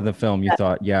that part of the film, you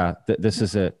thought, this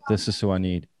is it. This is who I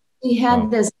need. She had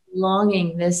this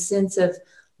longing, this sense of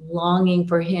longing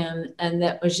for him, and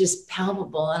that was just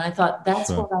palpable. And I thought that's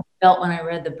what I felt when I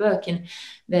read the book, and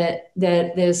that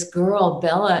this girl,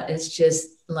 Bella, is just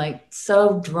like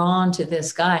so drawn to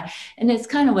this guy. And it's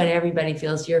kind of what everybody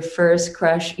feels. Your first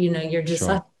crush, you know, you're just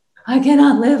like, I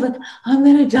cannot live with, I'm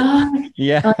going to die.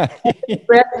 Yeah. Every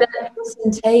breath that person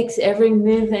takes, every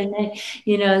move they make,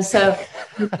 you know, so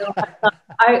you know,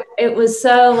 it was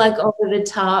so like over the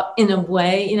top in a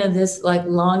way, you know, this like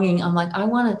longing. I'm like, I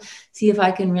want to see if I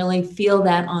can really feel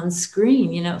that on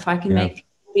screen, you know, if I can make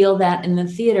feel that in the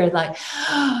theater, like,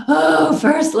 oh,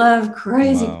 First Love,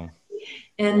 crazy. Wow.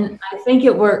 And I think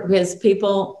it worked because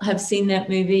people have seen that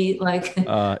movie like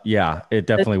Yeah, it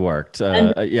definitely worked.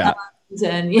 Yeah.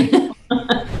 and yeah.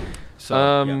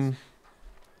 So, yes.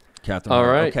 Catherine all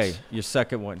Hahn. right. Okay, your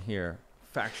second one here.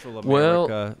 Factual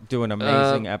America, doing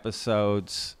amazing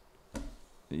episodes.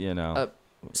 You know,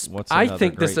 what's I another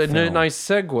think this great a film? nice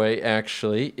segue,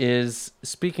 actually, is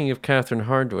speaking of Catherine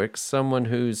Hardwicke, someone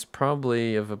who's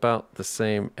probably of about the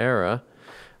same era,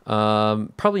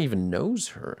 probably even knows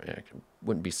her, I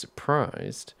wouldn't be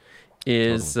surprised,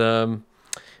 is the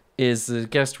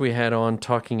guest we had on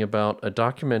talking about a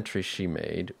documentary she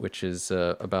made, which is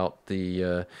about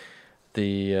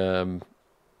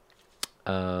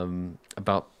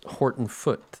about Horton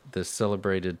Foote, the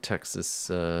celebrated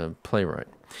Texas playwright.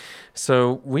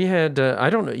 So we had, I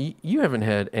don't know, you haven't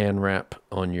had Ann Rapp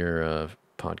on your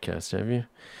podcast, have you?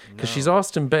 Because she's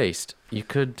Austin-based. You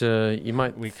could, you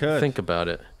might think about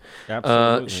it.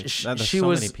 Absolutely. There's she so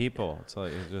was many people. It's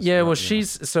like, it's just yeah. not, Well,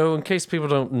 she's so. In case people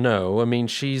don't know, I mean,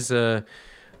 she's well,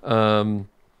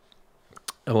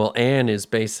 Anne is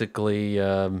basically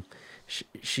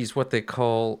she's what they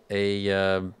call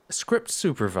a script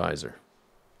supervisor,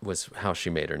 was how she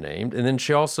made her name, and then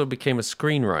she also became a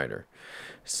screenwriter.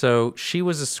 So she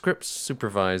was a script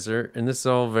supervisor, and this is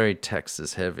all very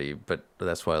Texas heavy, but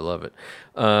that's why I love it.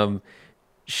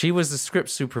 She was the script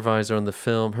supervisor on the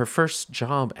film. Her first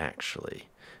job, actually,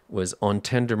 was on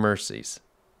Tender Mercies,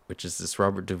 which is this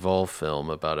Robert Duvall film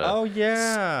about a... Oh,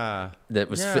 yeah. That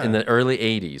was Yeah. in the early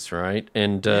 80s, right?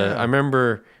 And Yeah. I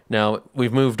remember... Now,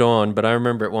 we've moved on, but I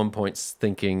remember at one point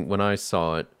thinking, when I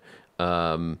saw it,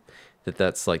 that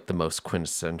that's like the most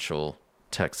quintessential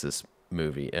Texas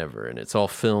movie ever. And it's all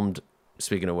filmed,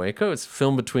 speaking of Waco, it's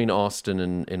filmed between Austin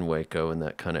and Waco in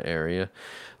that kind of area.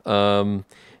 And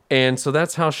so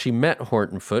that's how she met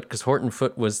Horton Foote, because Horton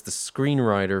Foote was the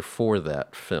screenwriter for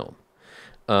that film.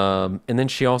 And then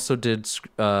she also did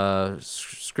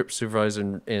script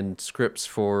supervisor and scripts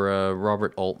for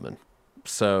Robert Altman.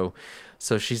 So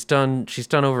she's done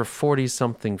over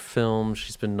 40-something films.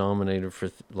 She's been nominated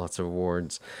for lots of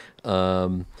awards.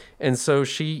 And so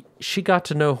she got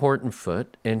to know Horton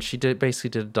Foote, and she basically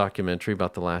did a documentary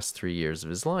about the last 3 years of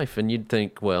his life. And you'd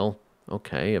think, well,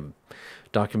 okay, a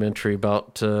documentary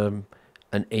about an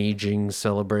aging,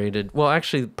 celebrated, well,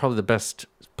 actually probably the best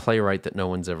playwright that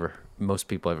most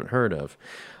people haven't heard of.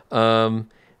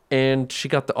 And she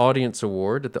got the Audience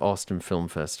Award at the Austin Film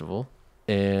Festival.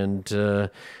 And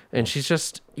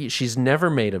she's never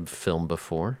made a film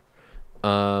before.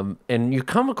 And you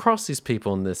come across these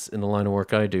people in the line of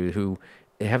work I do who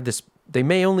have this. They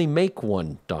may only make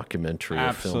one documentary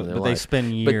or film in their but life, they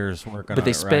spend years working but on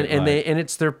they it, spend right? and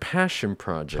it's their passion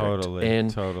project. Totally.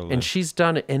 And she's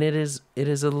done it, and it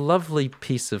is a lovely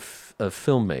piece of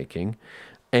filmmaking.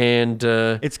 And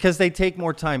it's because they take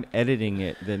more time editing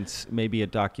it than maybe a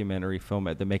documentary film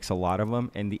that makes a lot of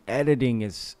them, and the editing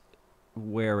is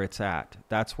where it's at.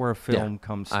 That's where a film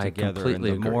comes together. I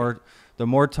completely and agree.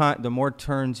 The more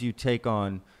turns you take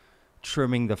on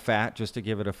trimming the fat, just to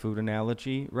give it a food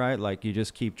analogy, right? Like you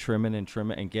just keep trimming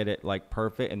and get it like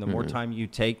perfect. And the more time you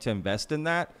take to invest in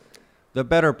that, the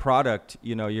better product,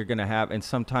 you're going to have. And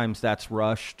sometimes that's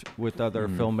rushed with other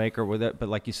filmmaker with it. But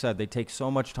like you said, they take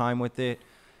so much time with it.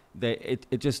 It's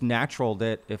just natural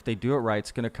that if they do it right,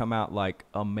 it's going to come out like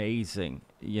amazing,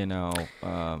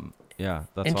 Yeah,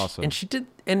 that's awesome. And she did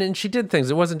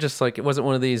things. It wasn't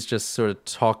one of these just sort of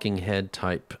talking head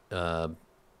type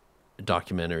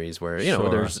documentaries where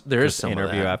there is some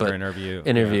interview of that, after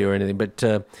interview or anything.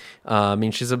 But I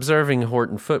mean, she's observing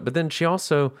Horton Foote, but then she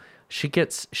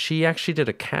actually did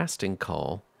a casting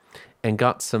call and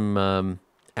got some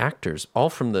actors, all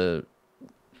from the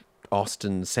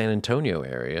Austin, San Antonio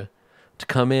area, to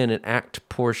come in and act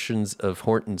portions of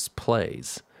Horton's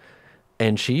plays.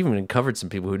 And she even uncovered some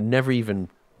people who'd never even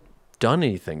done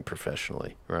anything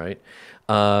professionally, right?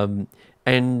 And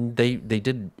they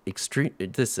did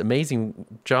this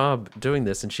amazing job doing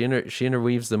this, and she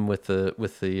interweaves them with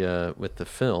the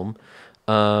film,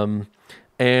 and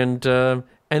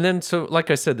then so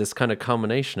like I said, this kind of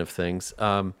combination of things.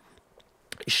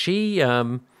 She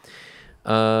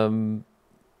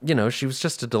she was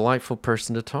just a delightful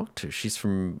person to talk to. She's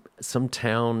from some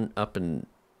town up in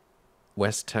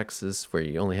West Texas where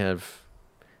you only have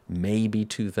maybe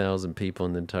 2,000 people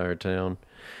in the entire town.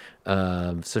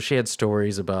 So she had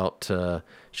stories about,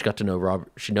 she got to know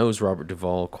she knows Robert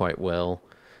Duvall quite well.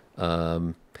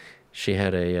 She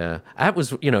had that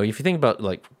was, if you think about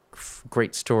like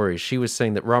great stories, she was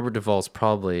saying that Robert Duvall's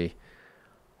probably,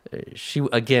 she,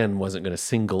 again, wasn't going to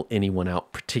single anyone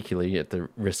out particularly at the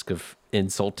risk of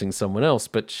insulting someone else,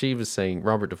 but she was saying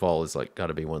Robert Duvall is like got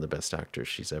to be one of the best actors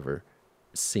she's ever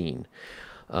seen.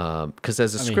 Because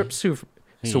as a script supervisor,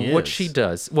 so what she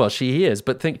does, well, she is,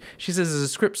 but she says as a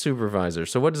script supervisor,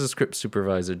 so what does a script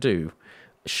supervisor do?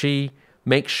 She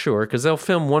makes sure, because they'll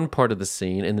film one part of the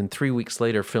scene and then 3 weeks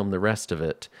later film the rest of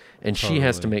it, and she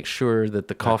has to make sure that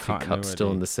the coffee cup's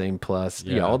still in the same place.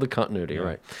 Yeah, all the continuity,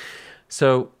 right.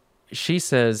 So she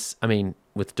says, I mean,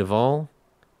 with Duvall,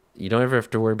 you don't ever have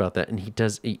to worry about that, and he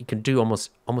can do almost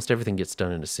everything gets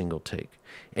done in a single take,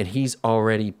 and he's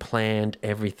already planned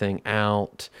everything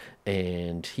out,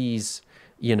 and he's,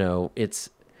 you know, it's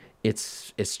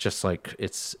just like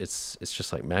it's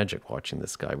just like magic watching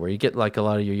this guy, where you get like a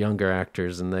lot of your younger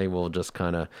actors and they will just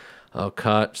kind of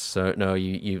cut. So no,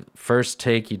 you first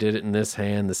take you did it in this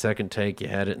hand, the second take you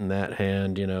had it in that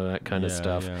hand, you know, that kind of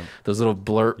stuff. Yeah. Those little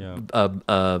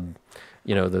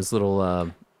you know, those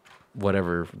little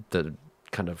whatever the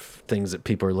kind of things that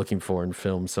people are looking for in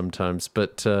film sometimes.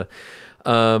 But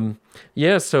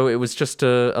yeah, so it was just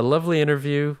a lovely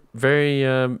interview. Very,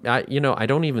 I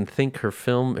don't even think her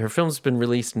film's been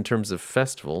released in terms of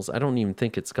festivals. I don't even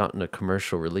think it's gotten a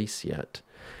commercial release yet.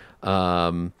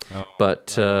 But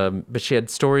she had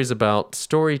stories about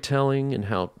storytelling and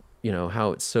how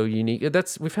it's so unique.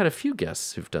 We've had a few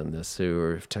guests who've done this, who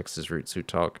are of Texas roots, who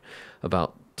talk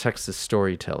about Texas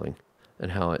storytelling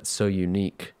and how it's so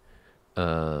unique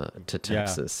to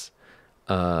Texas.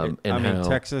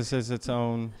 Texas is its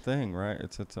own thing, right?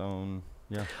 It's its own,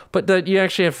 yeah. But that you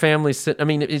actually have families I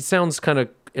mean, it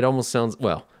almost sounds,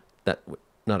 well, that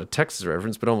not a Texas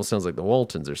reference, but almost sounds like the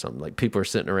Waltons or something. Like people are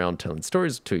sitting around telling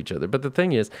stories to each other. But the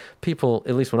thing is, people,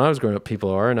 at least when I was growing up, people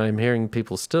are, and I'm hearing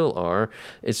people still are.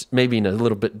 It's maybe in a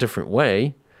little bit different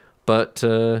way, but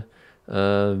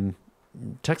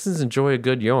Texans enjoy a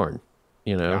good yarn,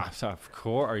 you know. Gosh, of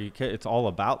course. Are you kidding? It's all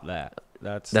about that.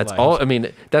 That's like, all. I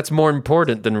mean, that's more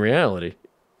important than reality.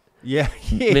 Yeah,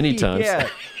 many times. Yeah,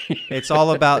 it's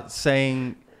all about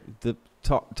saying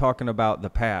talking about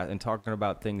the past and talking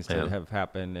about things that have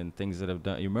happened and things that have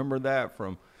done. You remember that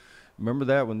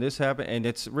when this happened, and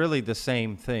it's really the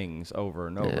same things over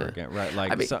and over again, right?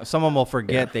 Like, I mean, someone will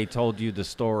forget they told you the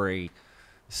story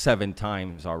 7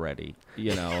 times already,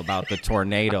 you know, about the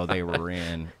tornado they were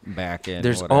in back in.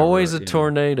 There's always a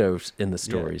tornado in the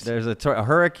stories. Yeah, there's a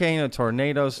hurricane, a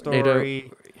tornado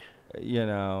story, you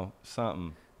know,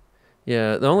 something.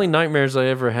 Yeah, the only nightmares I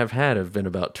ever have had have been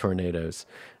about tornados.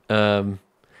 Dude,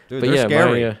 but they're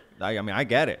scary. I mean, I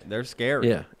get it. They're scary.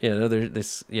 Yeah, no, they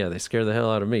scare the hell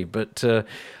out of me. But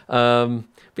yeah,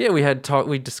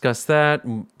 we discussed that,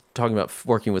 and talking about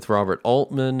working with Robert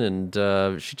Altman, and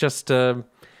it's just a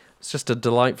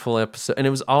delightful episode. And it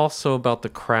was also about the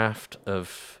craft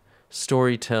of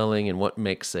storytelling and what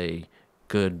makes a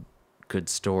good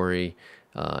story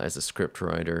as a script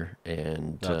writer.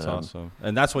 And that's awesome.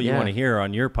 And that's what you want to hear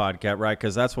on your podcast, right?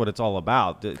 Because that's what it's all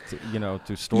about, you know,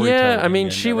 through storytelling. Yeah, I mean,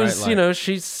 she was, you know,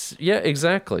 she's,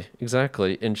 exactly.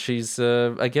 And she's,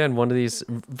 again, one of these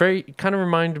very, kind of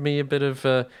reminded me a bit of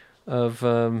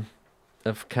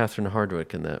Catherine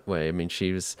Hardwicke in that way. I mean,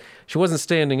 she wasn't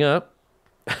standing up,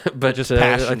 but just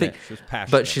passionate. I think,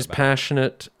 but she's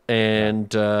passionate and,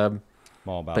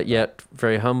 but yet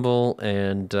very humble,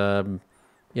 and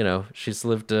you know, she's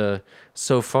lived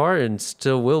so far and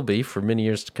still will be for many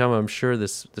years to come, I'm sure,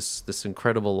 this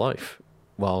incredible life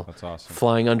while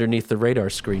flying underneath the radar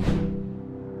screen.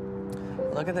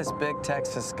 Look at this big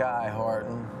Texas sky,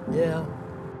 Horton. Yeah.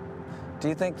 Do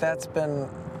you think that's been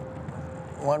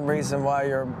one reason why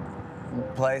your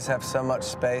plays have so much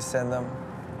space in them?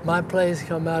 My plays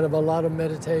come out of a lot of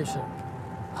meditation.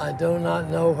 I do not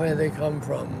know where they come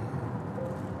from,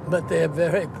 but they're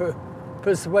very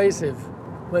persuasive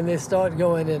when they start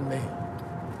going in me.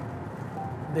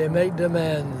 They make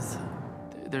demands.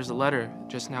 There's a letter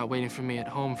just now waiting for me at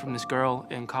home from this girl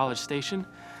in College Station.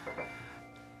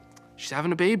 She's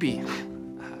having a baby.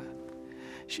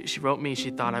 She wrote me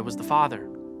she thought I was the father.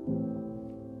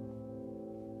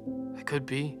 I could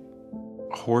be.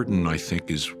 Horton, I think,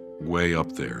 is way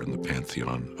up there in the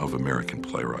pantheon of American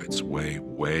playwrights. Way,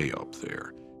 way up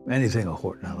there. Anything of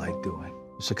Horton I like doing.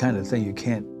 It's the kind of thing you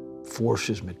can't force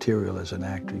his material as an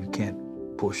actor. You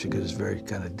can't push it because it's very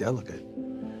kind of delicate.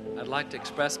 I'd like to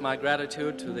express my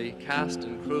gratitude to the cast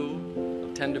and crew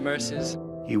of Tender Mercies.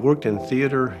 He worked in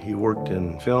theater, he worked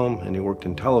in film, and he worked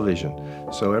in television.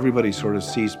 So everybody sort of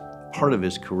sees part of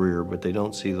his career, but they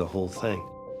don't see the whole thing.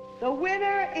 The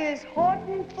winner is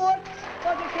Horton Foote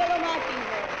for To Kill a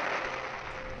Mockingbird.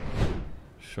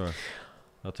 Sure.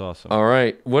 That's awesome. All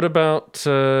right. What about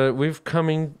we've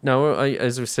coming now?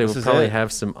 As we say, we'll probably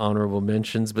have some honorable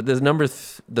mentions, but there's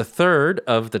the third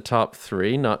of the top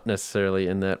 3, not necessarily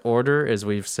in that order, as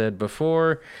we've said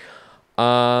before.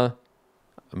 I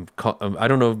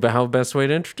don't know how best way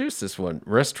to introduce this one.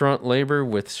 Restaurant Labor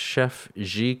with Chef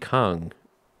Ji Kang.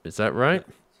 Is that right?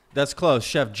 That's close.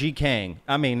 Chef Ji Kang.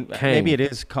 I mean, Kang. maybe it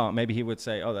is Kang. Maybe he would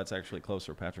say, "Oh, that's actually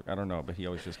closer, Patrick." I don't know, but he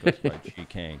always just goes by Ji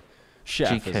Kang.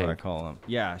 Chef is what I call him.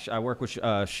 Yeah, I work with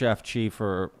Chef Chi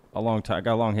for a long time. I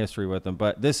got a long history with him.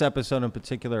 But this episode in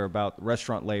particular about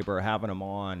restaurant labor, having him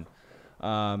on,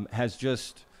 has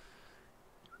just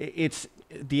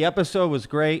the episode was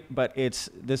great, but it's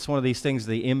one of these things,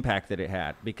 the impact that it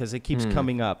had, because it keeps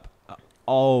coming up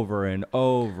over and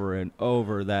over and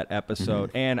over that episode.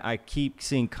 And I keep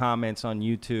seeing comments on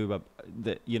YouTube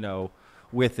that,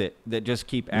 with it, that just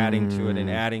keep adding to it and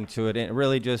adding to it. And it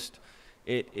really just,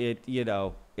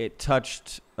 it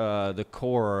touched the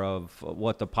core of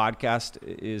what the podcast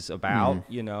is about,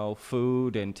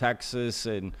 food and Texas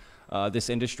and this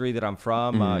industry that I'm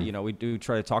from. We do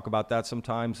try to talk about that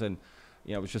sometimes. And,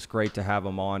 it was just great to have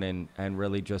him on and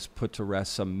really just put to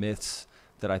rest some myths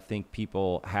that I think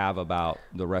people have about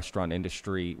the restaurant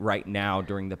industry right now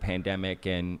during the pandemic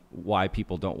and why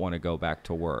people don't want to go back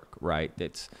to work, right?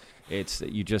 It's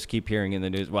you just keep hearing in the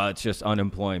news, well, it's just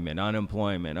unemployment.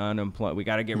 We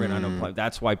got to get rid of unemployment.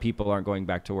 That's why people aren't going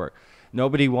back to work.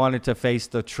 Nobody wanted to face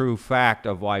the true fact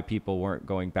of why people weren't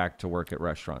going back to work at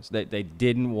restaurants. They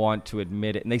didn't want to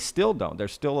admit it, and they still don't.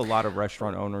 There's still a lot of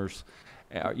restaurant owners,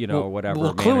 or whatever.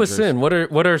 Well, clue us in. What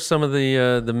are some of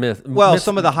the myths? Well,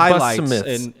 some of the highlights, some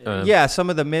myths. And some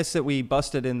of the myths that we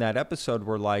busted in that episode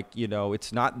were like,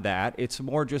 it's not that. It's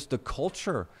more just the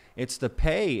culture. It's the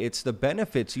pay. It's the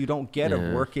benefits you don't get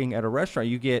of working at a restaurant.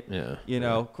 You get,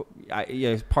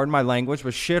 pardon my language,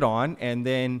 but shit on, and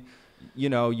then,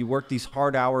 you work these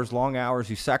hard hours, long hours.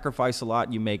 You sacrifice a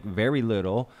lot. You make very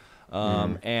little,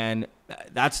 and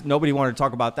that's nobody wanted to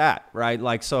talk about that, right?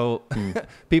 Like, so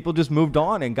people just moved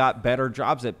on and got better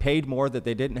jobs that paid more, that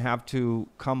they didn't have to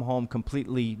come home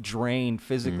completely drained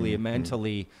physically and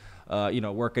mentally,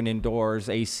 working indoors,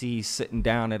 AC, sitting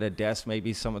down at a desk.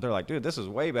 Maybe they're like, dude, this is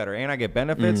way better. And I get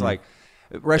benefits. Like,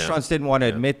 restaurants didn't want to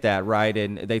admit that, right?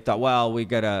 And they thought, well,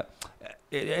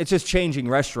 it's just changing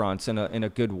restaurants in a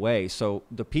good way. So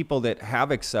the people that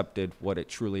have accepted what it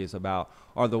truly is about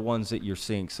are the ones that you're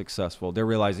seeing successful. They're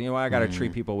realizing, I got to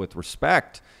treat people with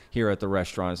respect here at the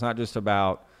restaurant. It's not just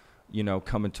about,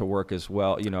 coming to work as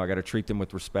well. I got to treat them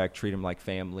with respect, treat them like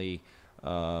family,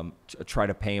 try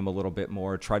to pay them a little bit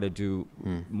more, try to do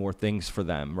more things for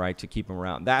them, right, to keep them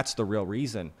around. That's the real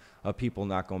reason of people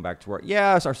not going back to work.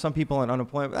 Yes, are some people in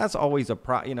unemployment? That's always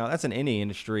that's in any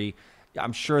industry.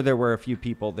 I'm sure there were a few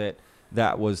people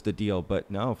that was the deal,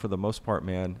 but no, for the most part,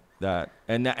 man,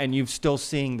 and you've still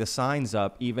seeing the signs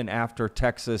up even after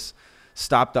Texas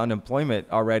stopped unemployment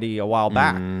already a while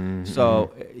back.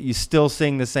 So you're still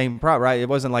seeing the same problem, right? It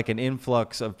wasn't like an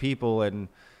influx of people and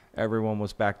everyone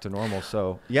was back to normal.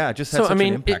 So yeah, it just had such an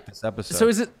impact, this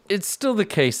episode. So it's still the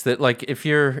case that, like,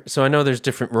 so I know there's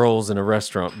different roles in a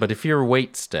restaurant, but if you're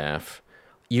wait staff,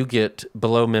 you get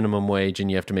below minimum wage and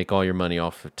you have to make all your money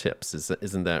off of tips.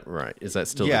 Isn't that right? Is that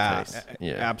still the case?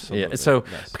 Yeah, absolutely. Yeah. So,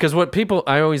 because what people,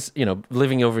 I always,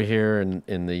 living over here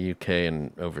in the UK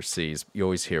and overseas, you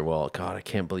always hear, well, God, I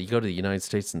can't believe, you go to the United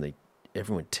States and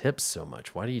everyone tips so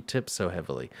much. Why do you tip so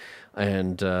heavily?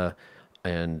 And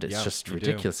it's just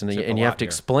ridiculous. And you have to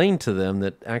explain to them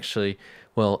that actually,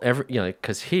 well,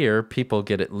 because here people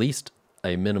get at least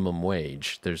a minimum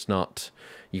wage.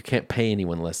 You can't pay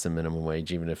anyone less than minimum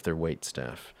wage, even if they're wait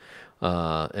staff,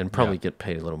 and probably get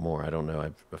paid a little more. I don't know.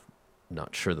 I'm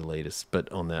not sure the latest, but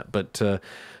on that. But,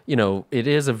 it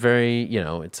is a very,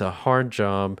 it's a hard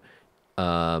job.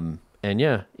 And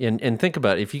think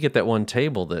about it. If you get that one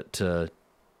table that,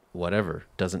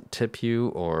 doesn't tip you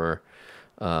or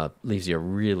leaves you a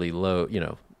really low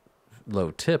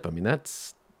tip, I mean,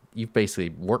 you've basically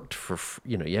worked for,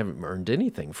 you haven't earned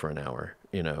anything for an hour,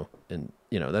 and,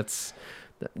 that's...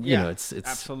 it's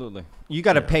absolutely. You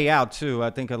got to pay out too. I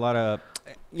think a lot of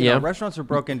restaurants are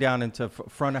broken down into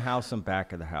front of house and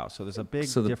back of the house. So there's a big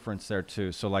difference there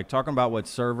too. So like talking about what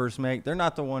servers make, they're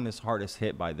not the one that's hardest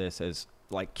hit by this as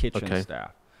like kitchen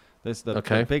staff.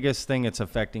 The biggest thing it's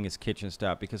affecting is kitchen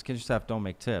staff, because kitchen staff don't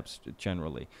make tips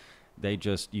generally.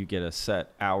 You get a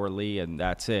set hourly and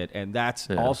that's it. And that's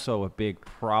also a big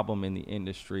problem in the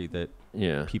industry that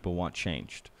people want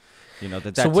changed.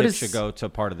 That tip should go to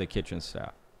part of the kitchen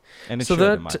staff. And it should,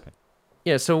 in my opinion.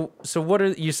 Yeah. So what are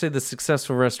you say the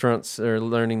successful restaurants are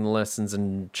learning the lessons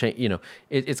and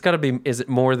it's got to be. Is it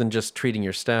more than just treating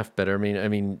your staff better? I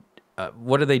mean,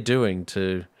 what are they doing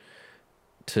to?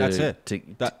 That's it.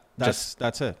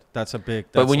 That's it. That's a big.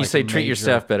 But when you like say a treat your major-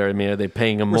 staff better, I mean, are they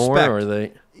paying them more, Respect. or are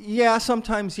they? Yeah,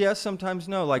 sometimes yes, sometimes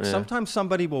no. Like Yeah. sometimes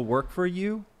somebody will work for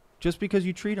you just because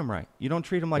you treat them right. You don't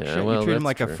treat them like Yeah, shit. well, You treat them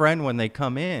that's like true. a friend when they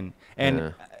come in. And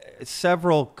Yeah.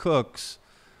 several cooks,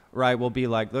 right, will be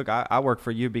like, look, I work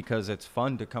for you because it's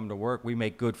fun to come to work. We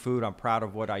make good food. I'm proud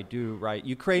of what I do, right?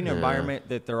 You create an Yeah. environment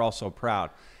that they're also proud.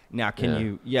 Now,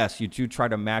 Yeah. you do try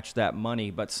to match that money,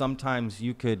 but sometimes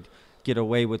you could get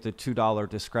away with the $2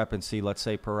 discrepancy, let's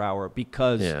say, per hour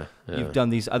because Yeah. you've done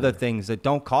these other things that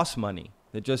don't cost money.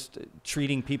 They're just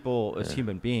treating people as Yeah.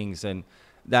 human beings. And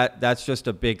that's just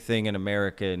a big thing in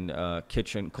American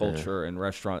kitchen culture and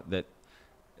restaurant, that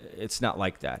it's not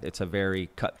like that. It's a very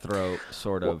cutthroat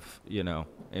sort of,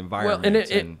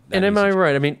 environment. And am I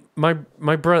right? I mean,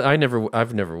 my brother,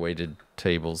 I've never waited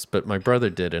tables, but my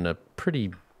brother did in a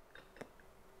pretty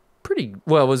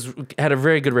well, had a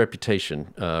very good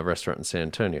reputation restaurant in San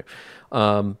Antonio.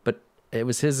 But it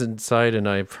was his insight, and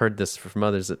I've heard this from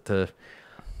others, that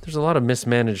there's a lot of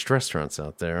mismanaged restaurants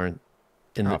out there, and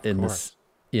this,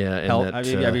 yeah. And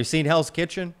have you seen Hell's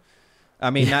Kitchen? I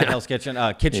mean, not Hell's Kitchen,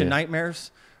 Kitchen Yeah.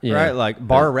 Nightmares, Yeah. right? Like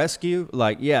Bar Rescue.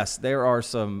 Like, yes, there are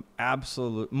some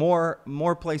absolute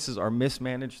more places are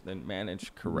mismanaged than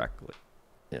managed correctly.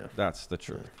 Yeah, that's the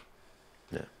truth.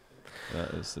 Yeah, that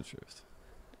is the truth.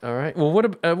 All right. Well,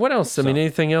 what else? I mean,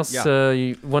 anything else? Yeah.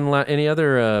 Any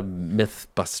other myth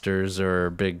busters or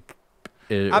big?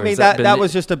 I mean, that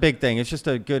was just a big thing. It's just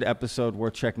a good episode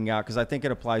worth checking out because I think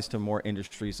it applies to more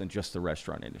industries than just the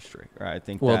restaurant industry. Right? I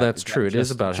think. Well, that's true. It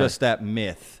is about just that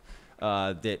myth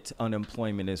that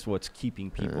unemployment is what's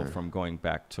keeping people from going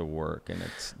back to work, and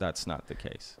that's not the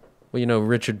case. Well,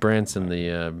 Richard Branson,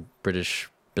 the British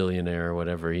billionaire or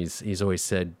whatever, he's always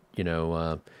said,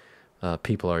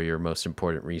 people are your most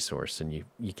important resource, and you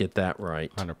get that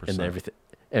right, 100%. and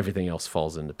everything else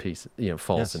falls into piece,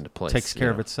 falls into place. Takes care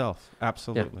of itself.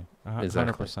 Absolutely. Yeah,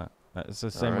 100%. It's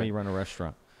the same way right. you run a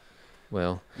restaurant.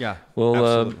 Well, yeah.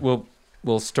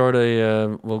 We'll start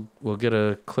we'll get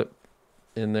a clip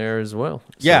in there as well.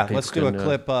 So Yeah, people let's do a can,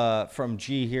 clip from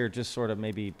G here, just sort of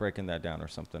maybe breaking that down or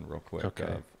something real quick.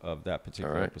 Okay. Of that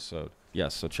particular All right. episode.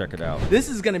 Yes, so check it out. This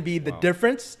is going to be the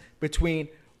difference between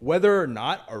whether or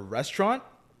not a restaurant,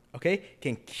 okay,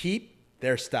 can keep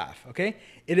their staff, okay?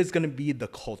 It is going to be the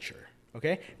culture,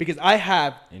 okay? Because I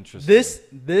have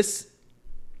this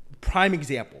prime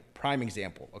example,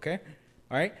 okay?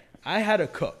 All right? I had a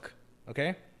cook,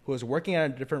 okay, who was working at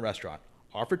a different restaurant,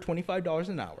 offered $25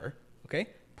 an hour, okay,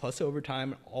 plus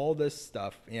overtime, all this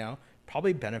stuff,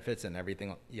 probably benefits and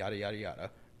everything, yada, yada, yada,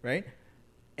 right?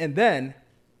 And then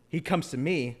he comes to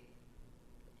me,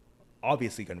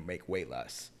 obviously going to make way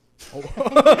less.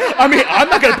 I mean, I'm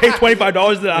not going to pay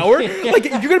 $25 an hour. Like,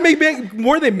 you're going to make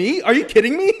more than me? Are you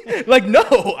kidding me? Like, no,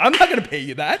 I'm not going to pay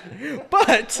you that.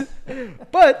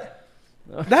 But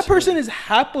that person is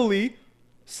happily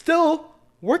still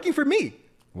working for me.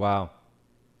 Wow.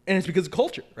 And it's because of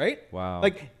culture, right? Wow.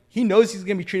 Like, he knows he's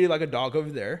going to be treated like a dog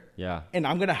over there. Yeah. And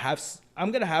I'm going to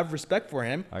have respect for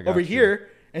him I got over you. here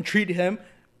and treat him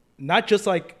not just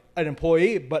like an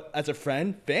employee, but as a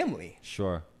friend, family.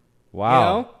 Sure.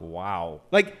 Wow. You know? Wow.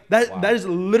 Like that Wow. that is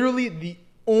literally the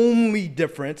only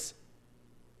difference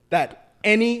that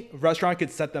any restaurant could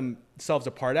set themselves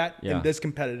apart at Yeah. in this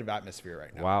competitive atmosphere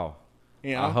right now. Wow.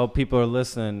 You know? I hope people are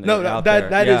listening. No, out that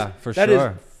there. is Yeah, for that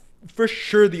sure. is for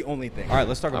sure the only thing. All right,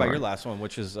 let's talk about All your right. last one,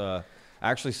 which is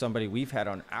actually somebody we've had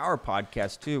on our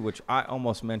podcast too, which I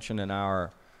almost mentioned in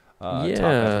our top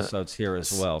episodes here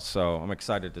as well. So I'm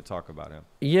excited to talk about him.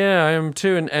 Yeah, I am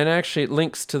too, and actually it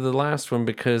links to the last one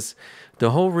because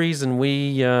the whole reason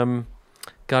we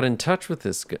got in touch with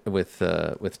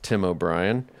with Tim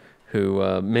O'Brien,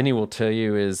 who many will tell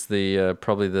you is maybe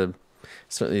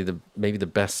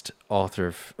the best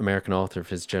American author of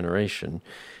his generation,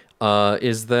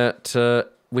 is that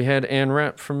we had Ann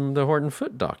Rapp from the Horton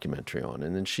Foote documentary on,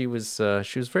 and then she was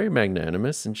very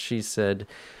magnanimous, and she said,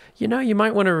 you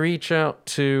might want to reach out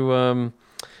to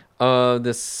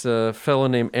this fellow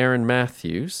named Aaron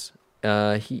Matthews.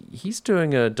 He's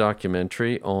doing a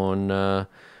documentary on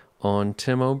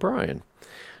Tim O'Brien.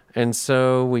 And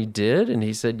so we did, and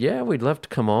he said, yeah, we'd love to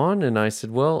come on. And I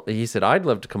said, he said, I'd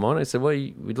love to come on. I said, well,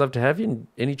 we'd love to have you. And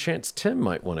any chance Tim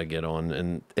might want to get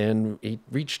on? And he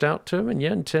reached out to him,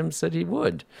 and Tim said he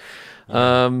would.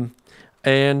 Yeah.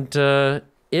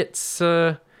 It's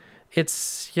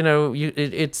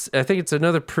I think it's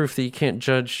another proof that you can't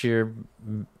judge your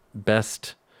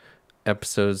best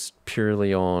episodes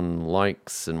purely on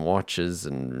likes and watches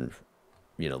and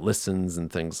listens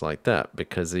and things like that,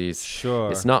 because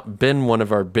it's not been one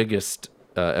of our biggest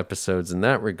episodes in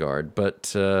that regard.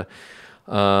 But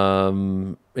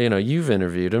you've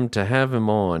interviewed him. To have him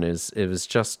on it was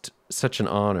just such an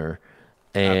honor.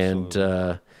 And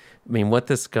I mean, what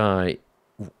this guy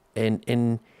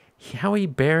and how he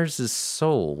bears his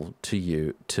soul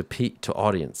to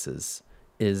audiences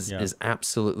is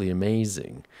absolutely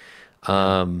amazing.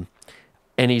 And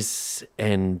as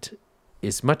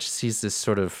much as he's this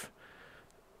sort of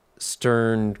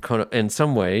stern, in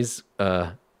some ways,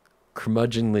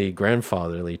 curmudgeonly,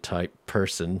 grandfatherly type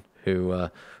person who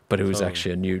was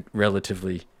actually a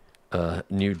relatively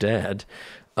new dad.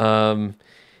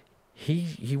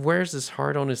 He wears his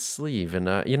heart on his sleeve, and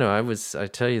I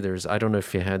tell you, I don't know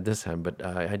if you had this happen, but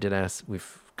I did ask.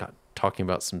 We've got talking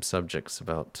about some subjects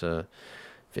about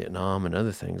Vietnam and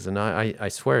other things, and I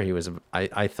swear he was.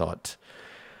 I thought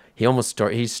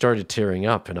he started tearing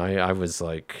up, and I was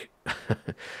like.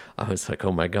 I was like,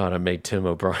 oh my God, I made Tim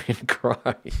O'Brien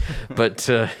cry. But,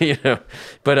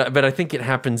 but I think it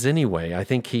happens anyway. I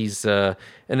think he's, and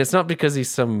it's not because he's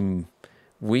some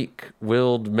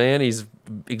weak-willed man. He's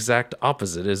exact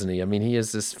opposite, isn't he? I mean, he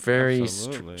is this very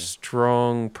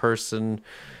strong person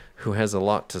who has a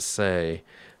lot to say.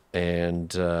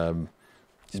 And, I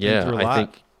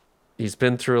think he's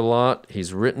been through a lot.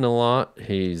 He's written a lot.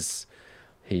 He's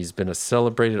been a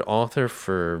celebrated author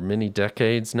for many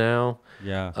decades now.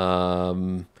 Yeah.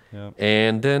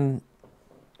 And then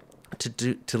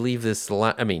to leave this, he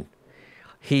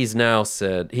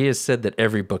has said that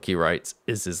every book he writes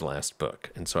is his last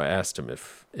book. And so I asked him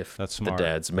if that's the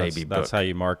dad's maybe book. That's how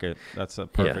you market. That's a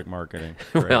perfect marketing.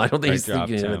 Well, I don't think he's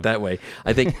thinking of it that way.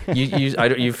 I think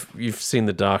you've seen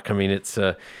the doc. I mean,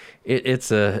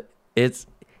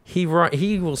 he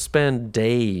will spend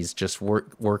days just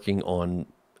working on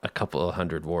a couple of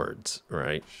 100 words,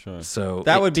 right? Sure. So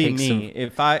that would be me.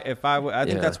 I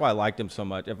think that's why I liked him so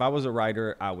much. If I was a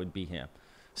writer, I would be him.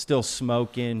 Still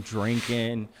smoking,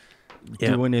 drinking,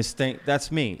 doing his thing.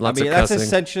 That's me. Lots of that's cussing.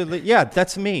 essentially,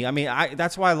 that's me. I mean,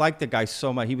 that's why I like the guy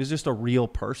so much. He was just a real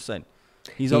person.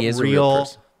 He is a real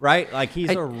person. Right? Like he's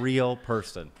a real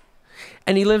person.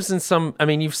 And he lives in some,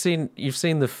 you've seen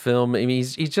the film. I mean,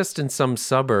 he's just in some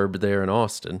suburb there in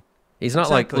Austin. He's not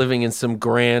like living in some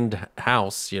grand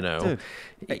house, Dude,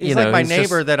 he's like my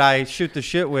neighbor that I shoot the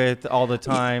shit with all the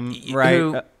time,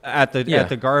 right? At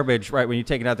the garbage, right? When you're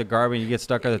taking out the garbage, you get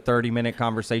stuck at a 30-minute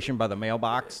conversation by the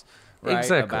mailbox, right?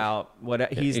 Exactly. About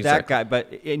what he's that guy,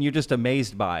 and you're just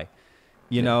amazed by,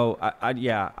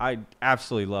 I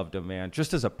absolutely loved him, man.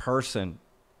 Just as a person,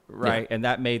 right? And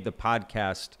that made the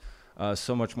podcast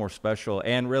so much more special,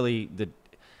 and really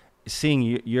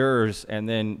seeing yours and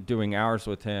then doing ours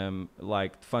with him,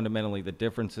 like fundamentally the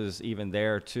differences even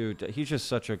there too. He's just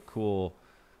such a cool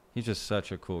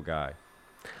guy.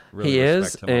 Really he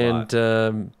is, and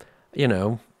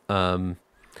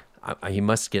he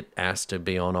must get asked to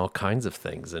be on all kinds of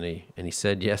things, and he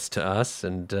said yes to us,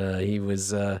 and he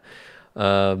was. You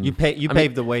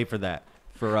paved the way for that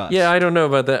for us. Yeah, I don't know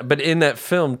about that, but in that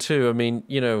film too, I mean,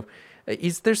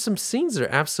 there's some scenes that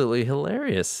are absolutely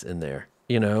hilarious in there.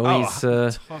 He's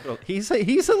hilarious.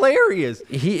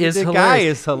 He is. The guy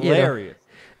is hilarious.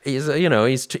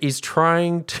 He's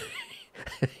trying to.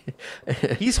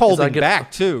 He's holding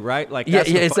back too, right? Like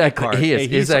exactly. Part. He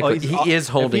is exactly. He is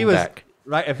holding back.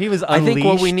 Right. If he was unleashed, I think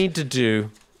what we need to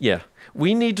do,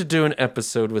 we need to do an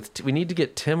episode we need to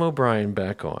get Tim O'Brien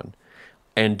back on,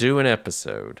 and do an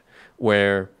episode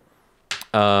where,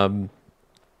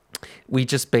 we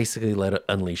just basically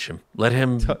unleash him. Let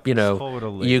him,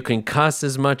 Totally. You can cuss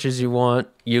as much as you want.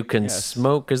 You can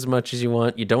smoke as much as you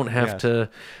want. You don't have to,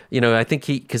 I think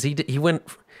he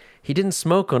didn't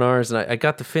smoke on ours, and I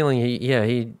got the feeling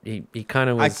he kind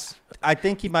of was. I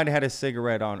think he might have had a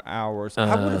cigarette on ours.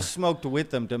 I would have smoked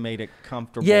with him to make it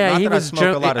comfortable. Yeah, Not he that was I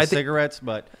smoke a lot of cigarettes,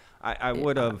 but I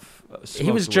would have.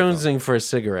 He was jonesing for a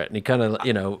cigarette, and he kind of,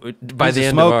 by the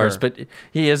end of ours, but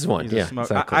he is one.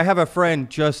 Exactly. I have a friend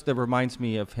that reminds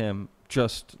me of him,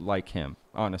 just like him,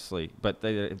 honestly. But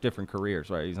they have different careers,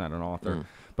 right? He's not an author,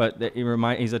 but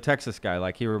he's a Texas guy.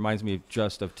 Like he reminds me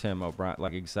just of Tim O'Brien,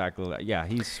 like exactly. Like, yeah,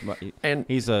 he's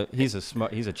a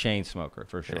chain smoker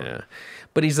for sure. Yeah,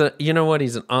 but he's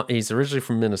he's originally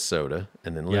from Minnesota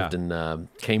and then lived in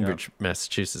Cambridge,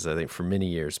 Massachusetts, I think, for many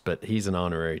years. But he's an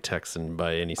honorary Texan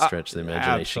by any stretch of the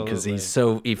imagination, because he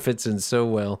fits in so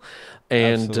well.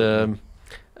 And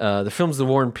the film's The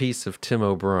War and Peace of Tim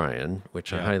O'Brien,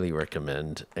 which I highly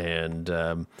recommend. And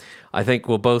I think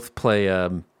we'll both play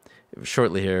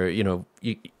shortly here. You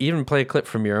even play a clip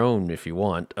from your own if you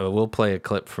want. We'll play a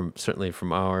clip certainly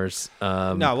from ours.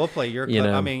 No, we'll play your clip.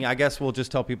 know. I mean, I guess we'll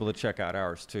just tell people to check out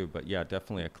ours too. But yeah,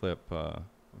 definitely a clip.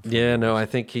 Yeah, no, I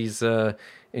think he's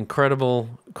incredible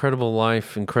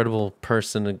life, incredible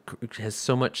person, has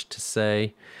so much to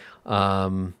say.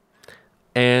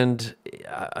 And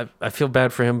I feel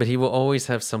bad for him, but he will always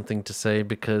have something to say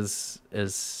because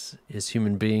as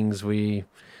human beings, we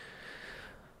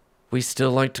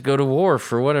still like to go to war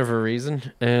for whatever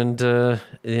reason. And,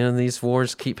 these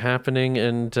wars keep happening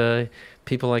and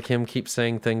people like him keep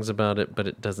saying things about it, but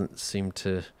it doesn't seem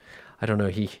to, I don't know,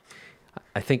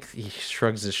 I think he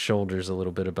shrugs his shoulders a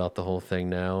little bit about the whole thing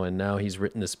now, and now he's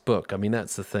written this book. I mean,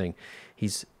 that's the thing.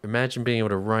 Imagine being able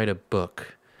to write a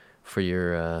book for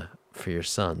your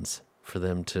sons, for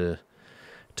them to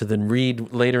then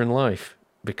read later in life,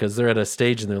 because they're at a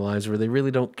stage in their lives where they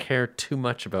really don't care too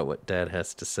much about what dad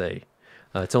has to say.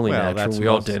 It's only natural. We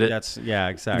all did it. Exactly.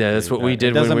 Yeah, that's what we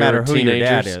did. It doesn't when we matter were who teenagers. your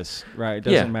dad is, right? It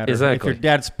doesn't matter. Exactly. If your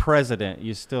dad's president,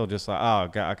 you still just like, oh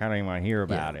God, I kind of want to hear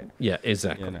about it. Yeah,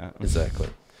 exactly. Exactly.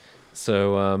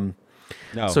 So,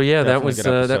 No, so yeah, that definitely was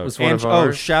good that was episode. one And, of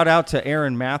ours. shout out to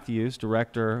Aaron Matthews,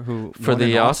 director, who For won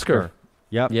the an Oscar.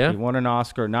 Yep. Yeah. He won an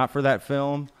Oscar, not for that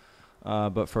film,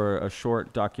 but for a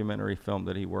short documentary film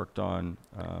that he worked on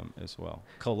as well.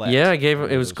 Colette. Yeah, I gave him.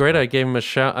 It was great. I gave him a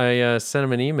shout. I sent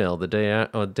him an email the day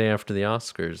after the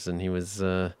Oscars, and he was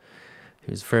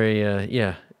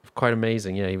very quite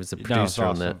amazing. Yeah, he was the producer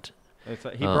on that.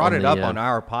 He brought it up on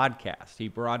our podcast. He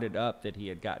brought it up that he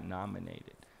had gotten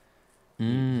nominated.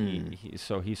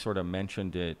 So he sort of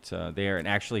mentioned it there, and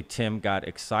actually Tim got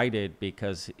excited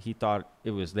because he thought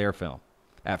it was their film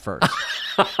at first.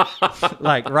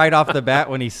 Like right off the bat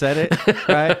when he said it,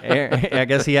 right? I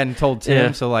guess he hadn't told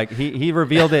Tim, so like he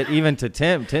revealed it even to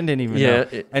Tim. Tim didn't even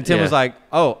know, and Tim was like,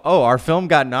 "Oh, our film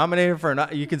got nominated for an."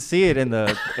 You can see it in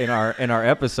our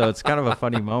episode. It's kind of a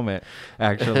funny moment,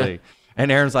 actually. And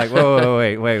Aaron's like, whoa,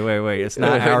 wait. It's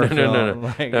not our film. No.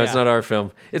 Like, It's not our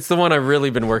film. It's the one I've really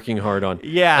been working hard on.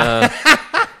 Yeah.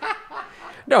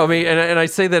 No, I mean, and I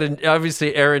say that, and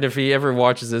obviously, Aaron, if he ever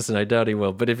watches this, and I doubt he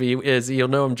will, but if he is, he'll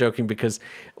know I'm joking, because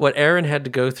what Aaron had to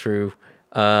go through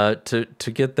to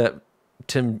get that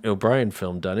Tim O'Brien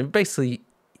film done, and basically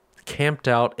camped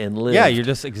out and lived. Yeah, you're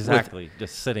just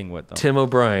just sitting with them. Tim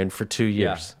O'Brien for 2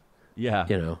 years. Yeah.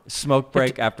 You know, smoke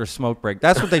break after smoke break.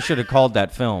 That's what they should have called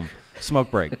that film.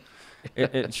 Smoke break.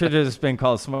 It should have just been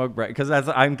called Smoke Break, because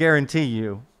I guarantee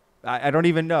you, I don't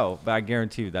even know, but I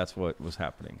guarantee you that's what was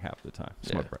happening half the time.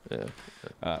 Smoke break.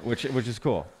 Yeah. Which is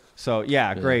cool. So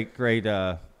great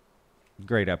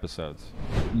episodes.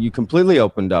 You completely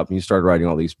opened up and you started writing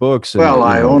all these books. And, well,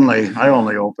 I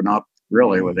only open up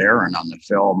really with Aaron on the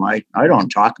film. I don't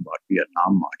talk about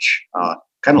Vietnam much.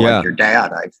 Kind of like your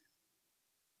dad.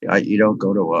 You don't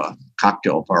go to a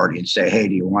cocktail party and say, "Hey,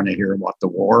 do you want to hear about the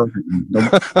war?"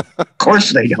 Of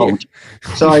course they don't.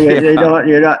 So you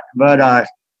don't. But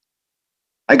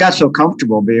I got so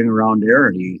comfortable being around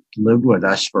Aaron. He lived with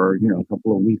us for a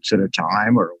couple of weeks at a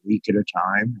time or a week at a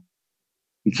time.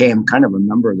 Became kind of a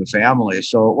member of the family.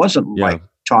 So it wasn't like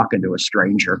talking to a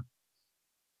stranger.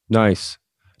 Nice.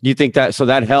 Do you think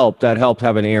that helped? That helped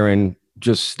having Aaron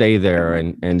just stay there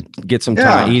and get some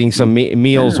time eating some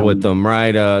meals with them,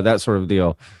 right? That sort of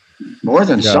deal. More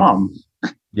than some.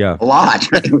 Yeah. A lot.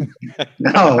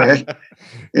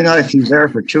 If he's there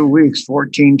for 2 weeks,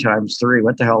 14 times 3,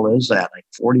 what the hell is that? Like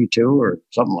 42 or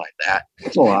something like that.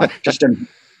 It's a lot.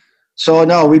 So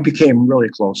no, we became really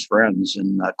close friends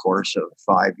in the course of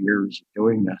 5 years of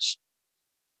doing this.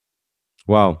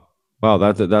 Wow.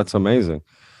 That's amazing.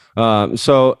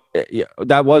 So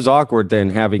that was awkward then,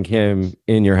 having him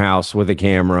in your house with a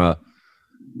camera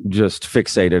just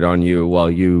fixated on you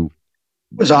while you.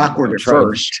 It was awkward at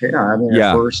first. Yeah. I mean,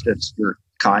 at first you're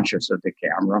conscious of the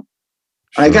camera.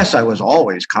 Sure. I guess I was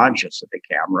always conscious of the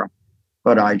camera,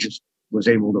 but I just was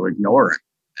able to ignore it,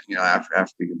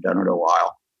 after you've done it a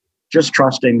while. Just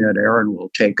trusting that Aaron will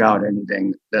take out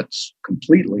anything that's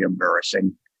completely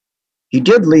embarrassing. He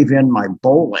did leave in my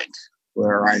bowling,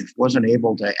 where I wasn't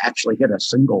able to actually hit a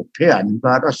single pin.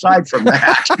 But aside from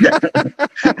that,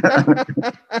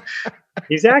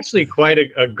 he's actually quite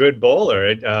a good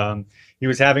bowler. He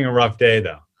was having a rough day,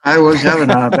 though. I was having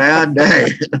a bad day.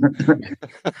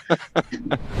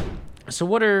 So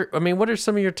what are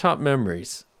some of your top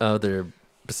memories out there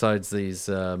besides these?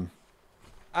 I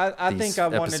think I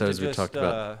wanted to just, talked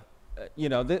about.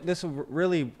 This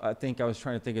really, I think I was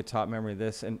trying to think of top memory of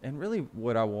this, and really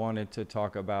what I wanted to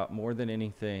talk about more than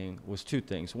anything was two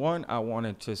things. One, I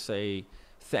wanted to say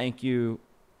thank you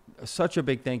such a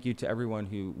big thank you to everyone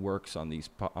who works on these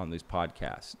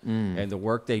podcasts and the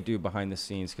work they do behind the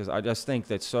scenes, because I just think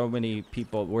that so many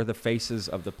people, we're the faces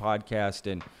of the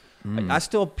podcast, and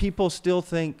people still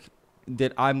think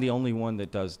that I'm the only one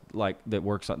that does that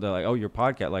works on. They're like, oh, your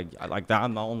podcast, like that.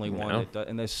 I'm the only one that does,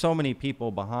 and there's so many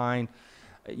people behind,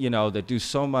 that do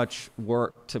so much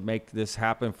work to make this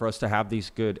happen, for us to have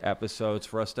these good episodes,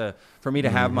 for me to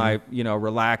have my,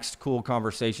 relaxed, cool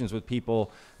conversations with people.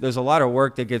 There's a lot of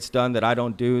work that gets done that I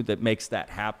don't do that makes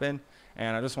that happen.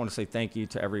 And I just want to say thank you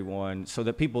to everyone, so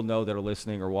that people know that are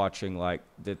listening or watching,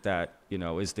 that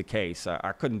is the case.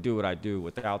 I couldn't do what I do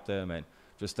without them. And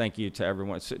just thank you to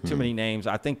everyone. Too many names.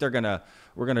 I think we're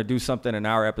gonna do something in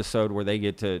our episode where they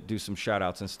get to do some shout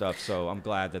outs and stuff. So I'm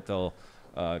glad that they'll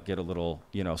get a little,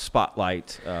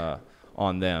 spotlight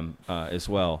on them as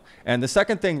well. And the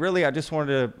second thing, really, I just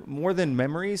wanted to, more than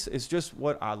memories, is just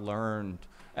what I learned,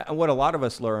 and what a lot of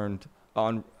us learned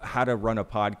on how to run a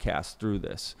podcast through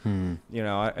this.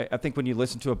 I think when you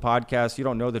listen to a podcast, you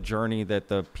don't know the journey that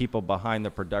the people behind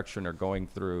the production are going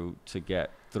through to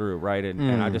get through, right?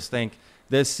 And I just think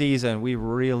this season we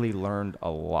really learned a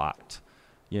lot.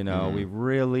 We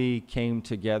really came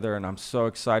together, and I'm so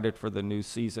excited for the new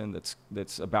season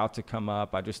that's about to come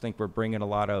up. I just think we're bringing a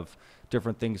lot of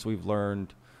different things we've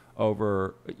learned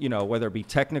over, whether it be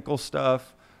technical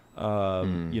stuff,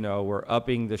 we're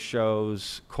upping the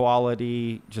show's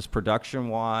quality, just production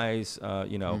wise,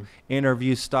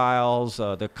 interview styles,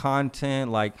 the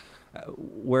content,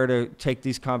 where to take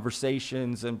these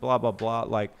conversations and blah, blah,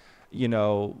 blah.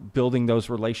 Building those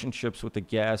relationships with the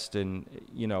guest and,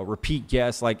 repeat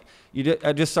guests. I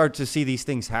just start to see these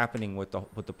things happening with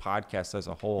the podcast as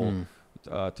a whole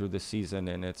through this season.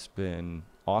 And it's been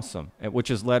awesome, which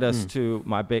has led us to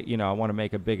my big, I want to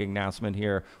make a big announcement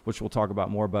here, which we'll talk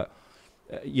about more, but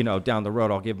down the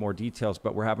road, I'll give more details,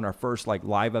 but we're having our first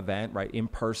live event, right, in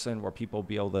person, where people will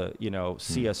be able to,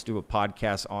 see us do a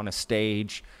podcast on a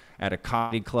stage at a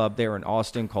comedy club there in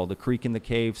Austin called The Creek in the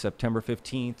Cave, September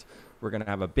 15th. We're going to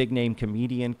have a big name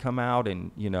comedian come out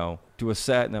and, do a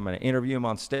set, and I'm going to interview him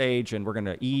on stage, and we're going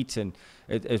to eat, and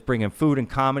it's bringing food and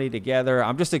comedy together.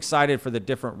 I'm just excited for the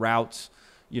different routes,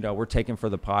 we're taking for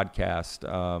the podcast,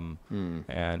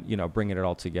 and, bringing it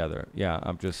all together. Yeah.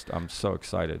 I'm so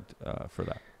excited for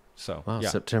that. So, wow, yeah.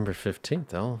 September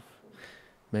 15th.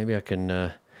 Maybe I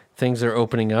can, things are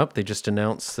opening up. They just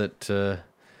announced that,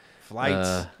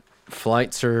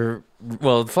 flights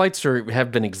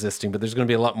have been existing, but there's going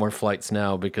to be a lot more flights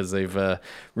now because they've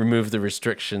removed the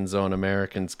restrictions on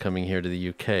Americans coming here to the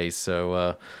UK.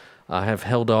 So I have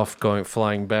held off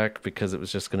flying back because it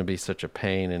was just going to be such a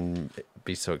pain and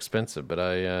be so expensive. But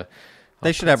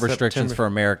they should have restrictions for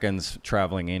Americans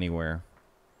traveling anywhere.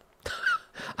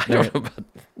 I don't know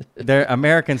about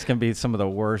Americans can be some of the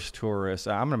worst tourists.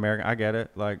 I'm an American. I get it.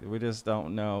 We just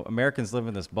don't know. Americans live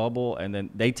in this bubble, and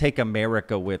then they take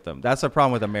America with them. That's the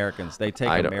problem with Americans. They take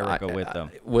America with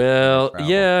them.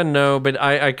 But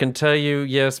I can tell you,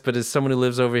 yes, but as someone who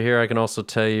lives over here, I can also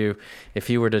tell you, if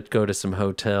you were to go to some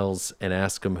hotels and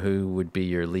ask them who would be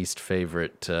your least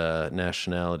favorite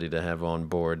nationality to have on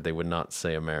board, they would not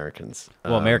say Americans.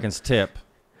 Well, Americans tip.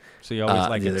 So you always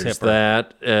like a tipper. There's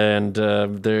that, and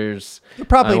there's... They're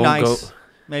probably nice.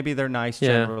 Maybe they're nice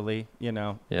generally,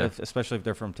 Yeah. Especially if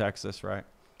they're from Texas, right?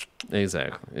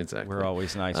 Exactly. We're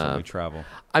always nice when we travel.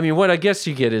 I mean, what I guess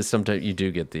you get is sometimes you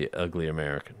do get the ugly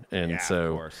American. And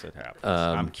so, of course it happens.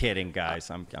 I'm kidding,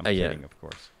 guys. I'm kidding, of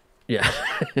course. Yeah.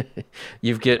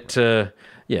 You get...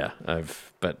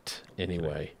 but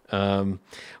anyway. Well,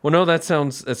 no, that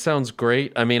sounds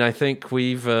great. I mean, I think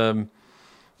we've...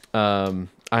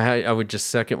 I would just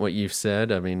second what you've said.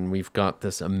 I mean, we've got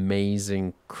this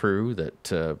amazing crew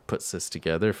that puts this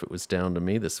together. If it was down to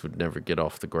me, this would never get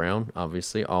off the ground.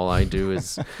 Obviously, all I do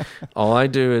is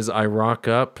I rock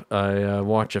up, I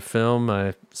watch a film,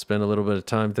 I spend a little bit of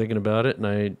time thinking about it, and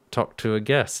I talk to a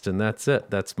guest, and that's it.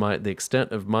 That's the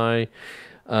extent of my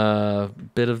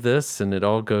bit of this, and it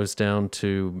all goes down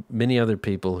to many other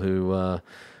people who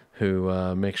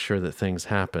make sure that things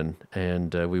happen,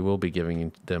 and we will be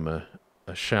giving them a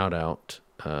shout out,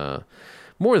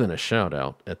 more than a shout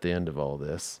out at the end of all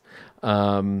this,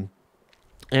 and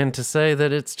to say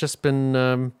that it's just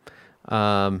been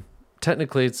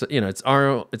technically it's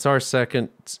our second,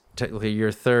 technically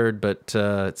your third, but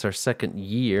it's our second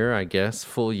year, I guess,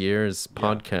 full year as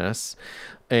podcasts,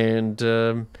 and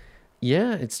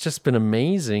it's just been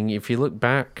amazing. If you look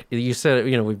back, you said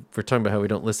we're talking about how we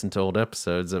don't listen to old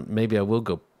episodes. Maybe I will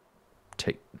go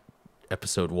take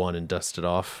episode 1 and dust it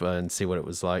off and see what it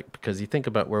was like, because you think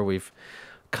about where we've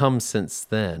come since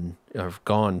then, or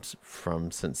gone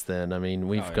from since then. I mean,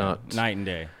 we've got night and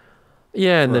day.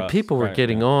 Yeah, and for the us, people were right,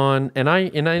 getting yeah. on, and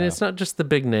it's not just the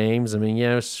big names. I mean,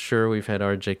 yeah, sure, we've had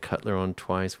R.J. Cutler on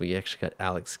twice. We actually got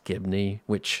Alex Gibney,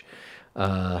 which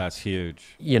that's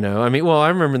huge. You know, I mean, well, I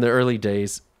remember in the early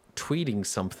days tweeting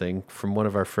something from one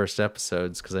of our first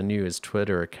episodes because I knew his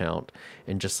Twitter account,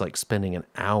 and just like spending an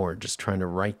hour just trying to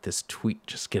write this tweet,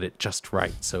 just get it just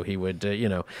right, so he would,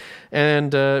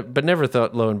 and but never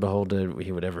thought, lo and behold,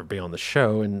 he would ever be on the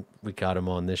show, and we got him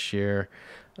on this year.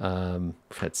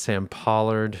 We've had Sam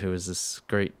Pollard, who is this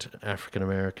great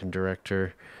African-American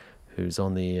director who's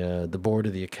on the board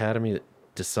of the Academy that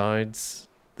decides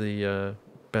the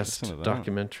best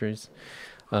documentaries.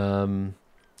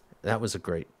 That was a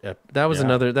great that was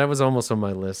another, that was almost on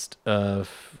my list.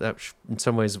 That in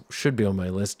some ways should be on my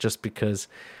list just because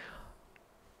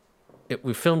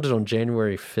we filmed it on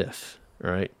January 5th,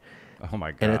 right? Oh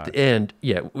my God. And at the end,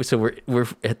 so we're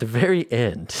at the very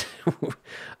end.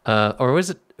 Or was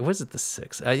it the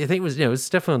 6th? I think it was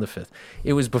definitely on the 5th.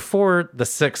 It was before the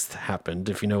 6th happened,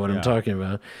 if you know what I'm talking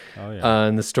about. Oh yeah.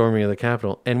 And the storming of the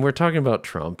Capitol. And we're talking about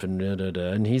Trump and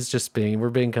and he's just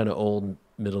we're being kind of old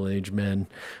middle-aged men,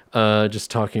 just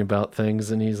talking about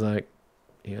things, and he goes,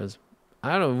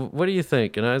 I don't, what do you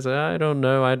think? And I was like, I don't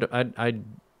know. I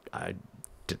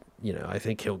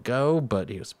think he'll go, but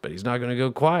he's not going to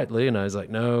go quietly. And I was like,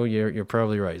 no, you're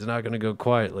probably right. He's not going to go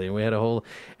quietly. And we had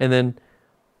and then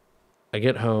I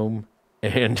get home,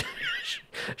 and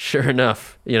sure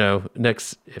enough, I can't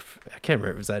remember,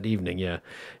 it was that evening. Yeah.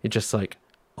 It's just like,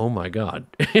 oh my God.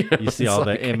 You see all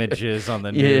the images on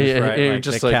the news, right? Like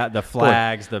just the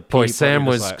flags, the people. Boy, Sam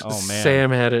was, like, oh man.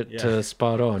 Sam had it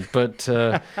spot on. But,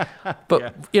 and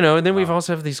then we've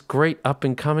also have these great up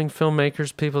and coming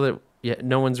filmmakers, people that,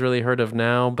 no one's really heard of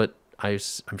now, but I'm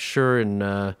sure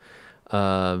in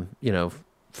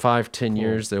 5-10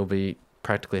 years they'll be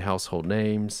practically household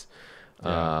names.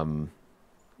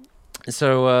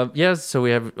 So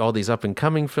we have all these up and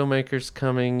coming filmmakers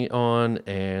coming on,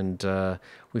 and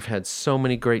we've had so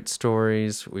many great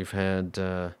stories. We've had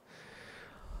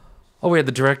we had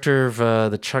the director of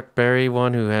the Chuck Berry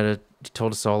one who he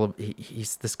told us all of,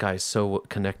 this guy is so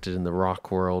connected in the rock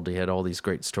world. He had all these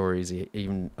great stories,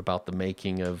 even about the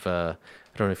making of, I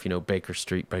don't know if you know Baker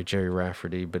Street by Jerry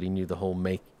Rafferty, but he knew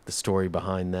the story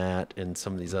behind that and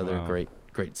some of these other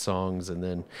great songs. And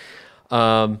then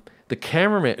the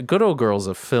cameraman, Good Old Girl's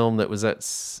a film that was at,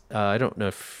 I don't know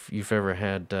if you've ever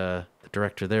had the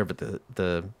director there, but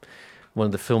the one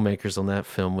of the filmmakers on that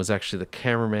film was actually the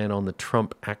cameraman on the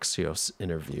Trump Axios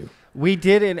interview. We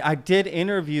did it. I did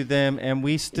interview them, and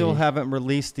we still haven't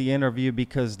released the interview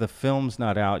because the film's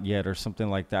not out yet or something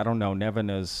like that. I don't know. Nevin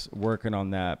is working on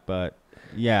that, but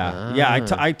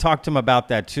I talked to him about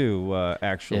that too,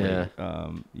 actually. That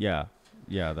was.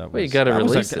 Well, you got to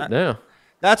release it now.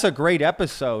 That's a great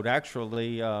episode,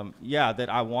 actually. That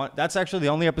I want. That's actually the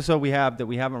only episode we have that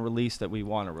we haven't released that we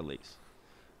want to release.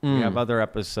 We have other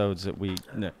episodes that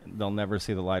they'll never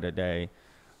see the light of day.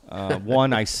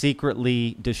 One I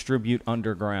secretly distribute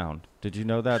underground. Did you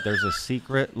know that? There's a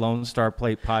secret Lone Star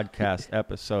Plate podcast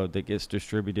episode that gets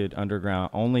distributed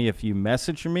underground. Only if you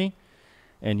message me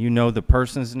and you know the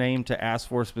person's name to ask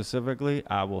for specifically,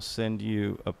 I will send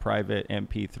you a private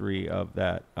MP3 of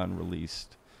that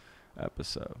unreleased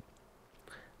episode.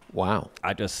 Wow.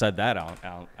 I just said that out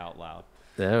loud.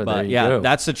 There but you go.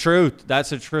 That's the truth. That's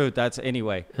the truth. That's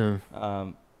anyway.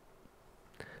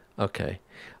 Okay.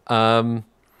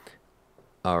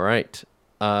 All right.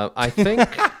 I think.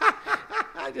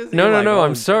 No.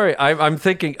 I'm sorry. I'm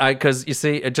thinking because you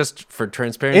see, just for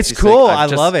transparency, it's cool. I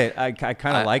love it. I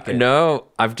kind of like it. No,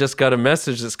 I've just got a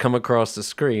message that's come across the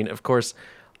screen. Of course,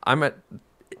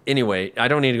 Anyway, I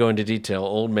don't need to go into detail,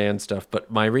 old man stuff,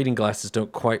 but my reading glasses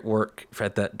don't quite work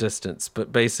at that distance.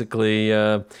 But basically,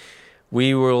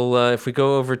 we will, if we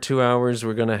go over 2 hours,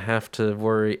 we're going to have to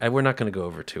worry. We're not going to go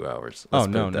over 2 hours. Let's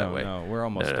put it that way. No. We're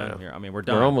almost done here. I mean, we're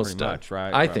done. We're almost done. Much,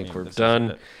 right? I think we're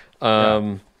done.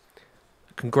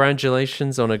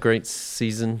 Congratulations on a great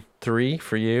season 3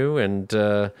 for you. And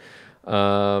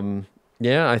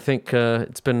I think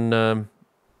it's been,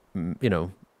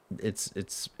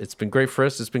 it's been great for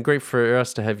us. It's been great for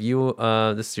us to have you.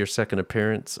 This is your second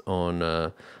appearance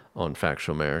on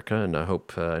Factual America, and I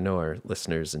hope I know our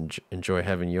listeners enjoy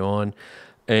having you on.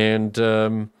 And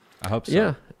I hope so.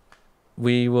 Yeah,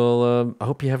 we will. I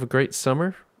hope you have a great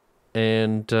summer,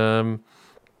 and then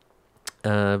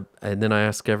I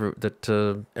ask everyone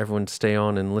to stay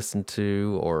on and listen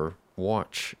to or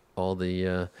watch all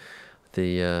the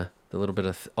little bit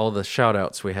of all the shout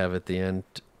outs we have at the end,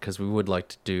 because we would like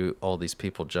to do all these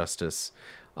people justice.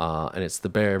 And it's the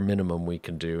bare minimum we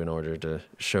can do in order to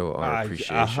show our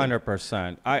appreciation.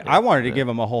 100%. I wanted to give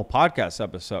him a whole podcast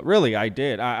episode. Really, I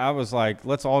did. I was like,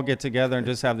 let's all get together and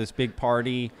just have this big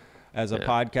party as a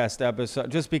podcast episode.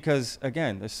 Just because,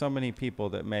 again, there's so many people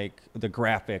that make the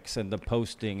graphics and the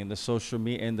posting and the social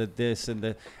media and the this and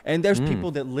the, and there's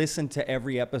people that listen to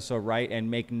every episode, right,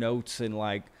 and make notes and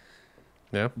like,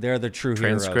 they're the true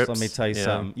heroes. Let me tell you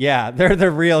something. Yeah, they're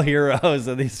the real heroes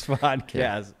of these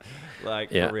podcasts.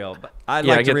 Like, for real. But I'd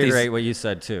like to reiterate what you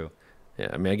said too.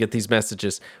 Yeah, I mean, I get these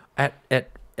messages at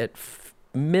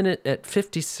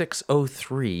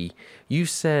 56:03. You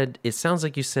said, it sounds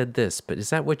like you said this, but is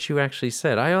that what you actually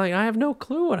said? I have no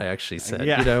clue what I actually said.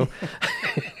 You know.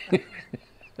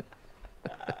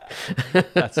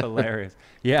 That's hilarious.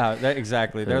 Yeah,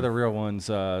 exactly. They're the real ones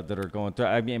that are going through.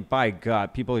 I mean, by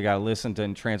God, people got to listen to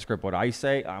and transcript what I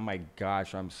say. Oh my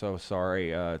gosh, I'm so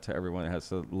sorry to everyone that has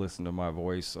to listen to my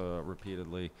voice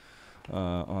repeatedly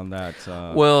on that.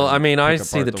 Well, I mean, I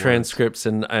see the transcripts,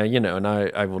 and you know, and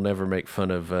I will never make fun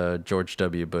of George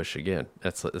W. Bush again.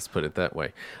 Let's put it that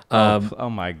way. Oh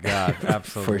my God,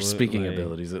 absolutely. For speaking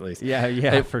abilities, at least.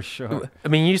 Yeah, for sure. I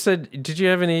mean, you said, did you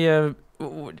have any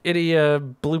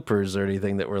bloopers or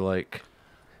anything that were like?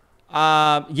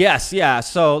 Yes, yeah.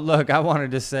 So look, I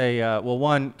wanted to say, well,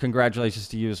 one, congratulations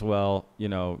to you as well. You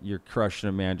know, you're crushing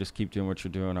it, man. Just keep doing what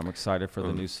you're doing. I'm excited for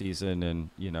the new season, and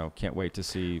you know, can't wait to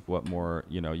see what more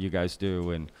you guys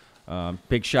do. And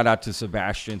big shout out to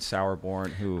Sebastian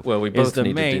Sauerborn, who we both is the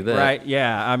need main, to do that. right?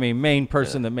 Yeah, I mean, main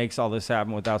person that makes all this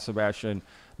happen. Without Sebastian,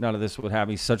 none of this would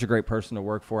happen. He's such a great person to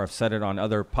work for. I've said it on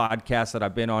other podcasts that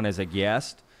I've been on as a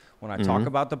guest when I talk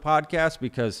about the podcast,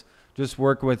 because just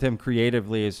working with him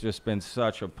creatively has just been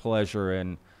such a pleasure.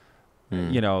 And,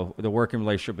 you know, the working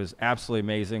relationship is absolutely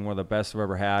amazing. One of the best I've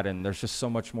ever had. And there's just so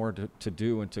much more to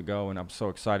do and to go. And I'm so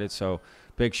excited. So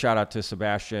big shout out to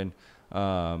Sebastian,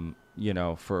 you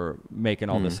know, for making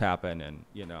all this happen. And,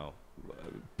 you know,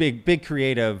 big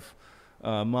creative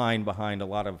mind behind a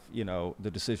lot of, you know,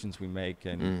 the decisions we make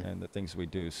and the things we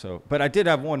do. So, but I did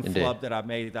have one flub that I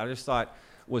made that I just thought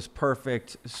was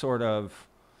perfect, sort of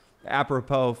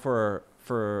apropos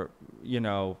for you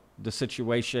know, the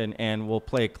situation, and we'll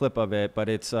play a clip of it. But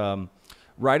it's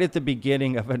right at the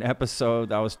beginning of an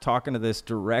episode. I was talking to this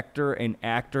director and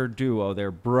actor duo.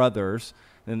 They're brothers,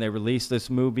 and they released this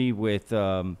movie with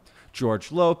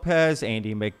George Lopez,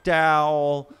 Andy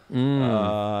McDowell.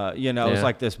 You know, it was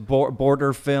like this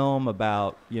border film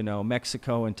about, you know,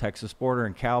 Mexico and Texas border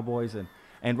and cowboys,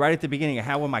 and right at the beginning,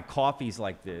 how when my coffee's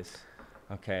like this,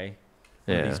 okay.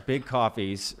 These big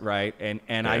coffees, right?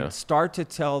 And I start to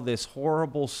tell this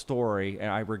horrible story, and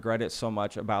I regret it so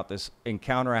much, about this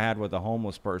encounter I had with a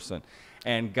homeless person.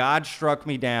 And God struck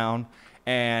me down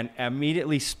and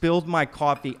immediately spilled my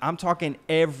coffee. I'm talking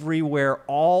everywhere,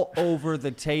 all over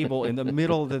the table in the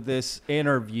middle of this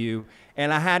interview.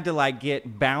 And I had to like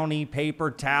get Bounty paper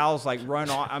towels, like run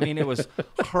on. I mean, it was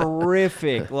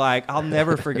horrific. Like, I'll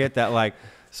never forget that. Like,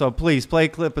 so please play a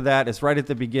clip of that. It's right at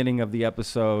the beginning of the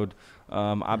episode.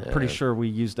 I'm pretty sure we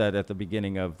used that at the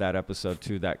beginning of that episode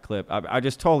too, that clip. I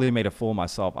just totally made a fool of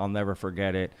myself. I'll never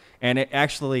forget it. And it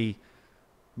actually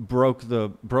broke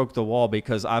the wall,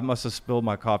 because I must have spilled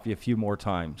my coffee a few more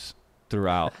times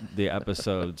throughout the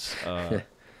episodes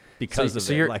because of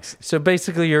it. So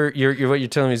basically, you're what you're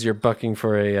telling me is you're bucking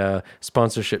for a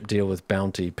sponsorship deal with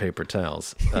Bounty paper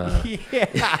towels.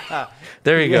 Yeah.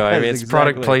 There you go. I mean, it's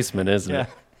product placement, isn't it?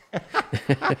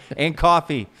 And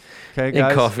coffee. Okay, guys.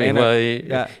 And coffee.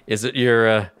 And is it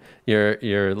your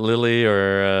Lily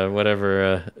or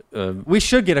whatever? We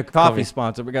should get a coffee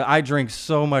sponsor, because I drink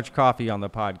so much coffee on the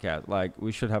podcast. Like,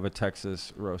 we should have a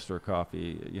Texas roaster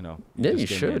coffee. You know. Yeah, you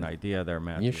should. should. An idea there,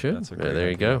 Matt. You should. That's a great there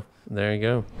you idea. go. There you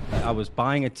go. I was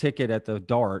buying a ticket at the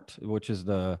DART, which is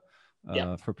the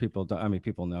for people. I mean,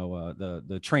 people know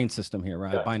the train system here,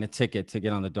 right? Buying a ticket to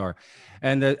get on the DART,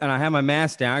 and I had my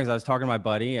mask down because I was talking to my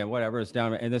buddy and whatever. It's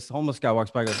down, and this homeless guy walks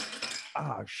by and goes,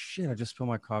 "Oh shit! I just spilled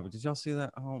my coffee. Did y'all see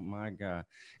that? Oh my God!"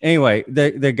 Anyway,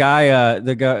 the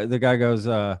guy goes,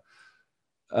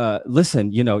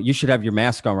 "Listen, you know, you should have your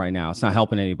mask on right now. It's not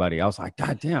helping anybody." I was like,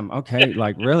 "God damn, okay,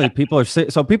 like really? People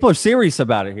are people are serious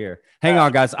about it here. Hang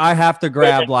on, guys, I have to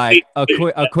grab like a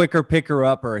quicker picker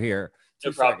upper here.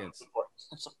 2 seconds."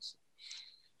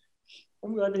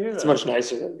 I'm glad to hear that. It's much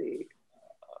nicer than the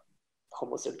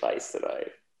homeless advice that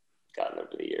I've gotten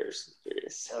over the years.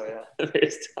 Various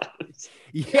times.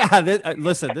 Yeah,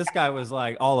 listen, this guy was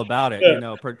like all about it, you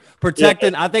know,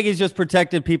 protecting. I think he's just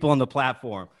protecting people on the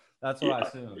platform. That's what I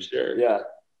assume. For sure. Yeah.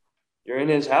 You're in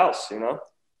his house, you know?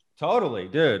 Totally,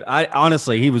 dude. I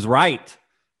honestly, he was right.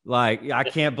 Like, I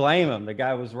can't blame him. The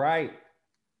guy was right.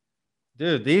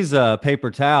 Dude, these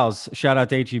paper towels, shout out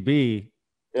to HEB.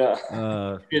 Yeah.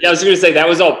 Uh, I was going to say that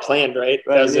was all planned, right?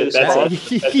 That was it.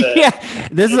 Yeah,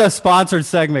 this is a sponsored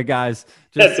segment, guys.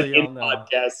 Just That's so an y'all know.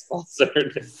 podcast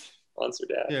sponsored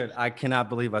ad. Dude, I cannot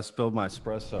believe I spilled my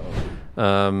espresso.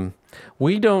 I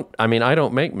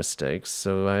don't make mistakes,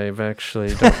 so I've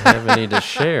actually don't have any to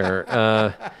share.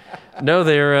 No,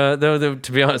 they're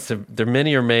to be honest,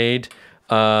 many are made.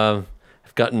 I've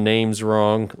gotten names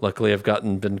wrong. Luckily, I've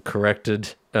been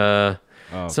corrected. God,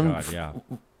 yeah.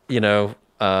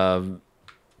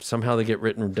 Somehow they get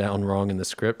written down wrong in the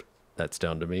script. That's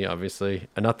down to me, obviously.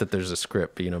 Not that there's a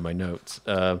script, but my notes.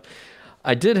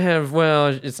 I did have. Well,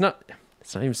 it's not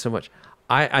even so much.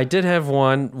 I did have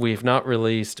one we've not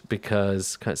released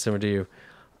because kind of similar to you.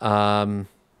 We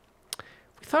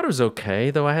thought it was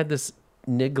okay, though I had this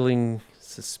niggling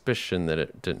suspicion that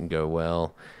it didn't go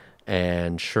well,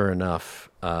 and sure enough,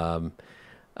 the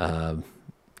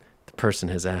person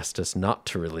has asked us not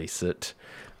to release it.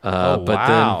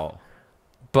 Wow.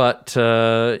 But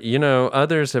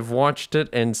others have watched it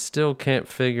and still can't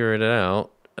figure it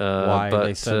out. Why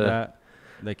they said that?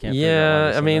 They can't. Yeah, figure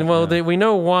out why they said that? we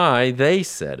know why they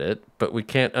said it, but we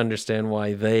can't understand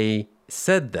why they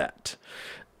said that.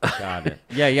 Got it.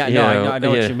 Yeah. No, I know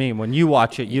what you mean. When you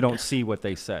watch it, you don't see what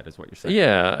they said. Is what you're saying?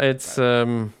 Yeah, it's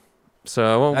so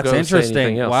I won't That's go interesting. say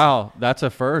anything else. Wow, that's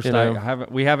a first.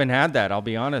 We haven't had that. I'll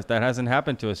be honest. That hasn't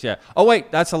happened to us yet. Oh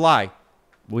wait, that's a lie.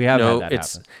 We have had that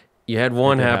happen. You had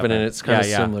one It did happen, and happen. it's kind of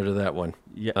similar to that one.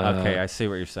 Yeah. Okay, I see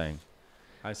what you're saying.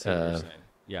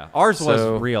 Yeah, ours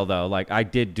was real though. Like I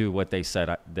did do what they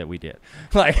said that we did.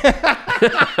 Like,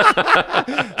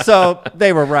 so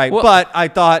they were right. Well, but I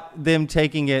thought them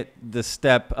taking it the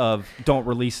step of don't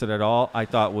release it at all, I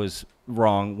thought was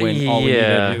wrong. When all we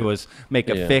needed to do was make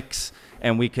a fix,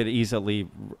 and we could easily,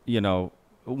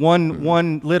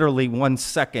 literally 1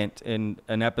 second in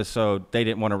an episode, they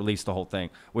didn't want to release the whole thing,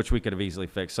 which we could have easily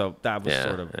fixed. So that was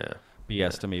sort of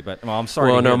BS to me. But I'm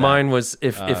sorry. Well, to hear no, mine that. was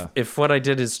if what I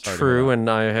did is true, and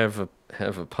I have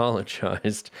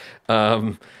apologized,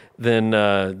 then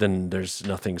there's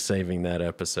nothing saving that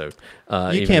episode.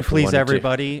 You can't please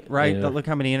everybody, right? Yeah. Look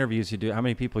how many interviews you do, how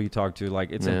many people you talk to.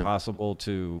 Like it's impossible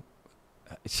to.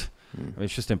 It's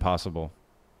just impossible.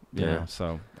 You know,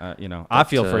 so I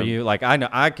feel for you. Like I know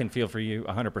I can feel for you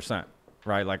 100%.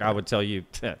 Right? Like I would tell you,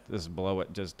 just blow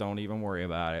it. Just don't even worry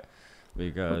about it,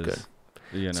 because. Okay.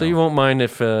 So you won't mind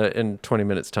if in 20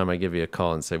 minutes time I give you a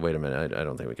call and say, wait a minute, I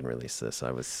don't think we can release this.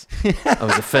 I was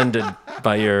offended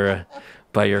by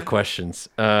your questions.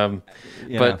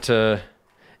 But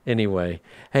anyway,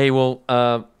 hey, well,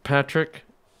 Patrick,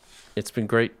 it's been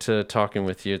great talking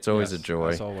with you. It's always a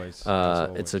joy. As always.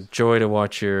 It's a joy to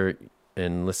watch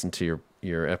and listen to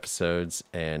your episodes,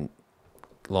 and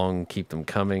keep them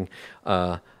coming.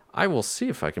 I will see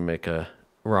if I can make a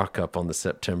rock up on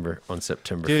September Dude,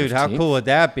 15th. how cool would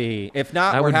that be? If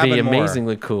not, that we're would be having more.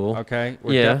 amazingly cool. Okay,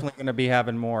 we're definitely going to be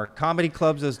having more. Comedy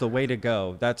clubs is the way to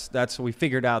go. That's we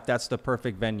figured out. That's the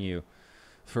perfect venue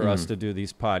for us to do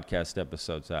these podcast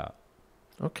episodes out.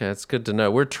 Okay, that's good to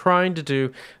know. We're trying to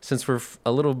do, since we're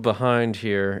a little behind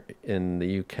here in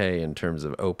the UK in terms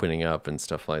of opening up and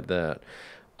stuff like that.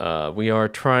 We are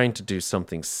trying to do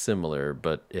something similar,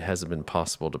 but it hasn't been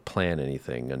possible to plan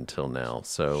anything until now.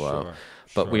 So,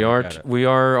 but we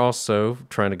are also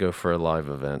trying to go for a live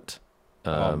event.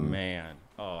 Oh man!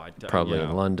 Probably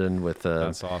in London with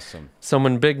that's awesome.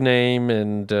 Someone big name,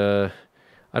 and I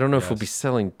don't know if we'll be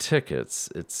selling tickets.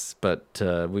 But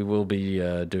we will be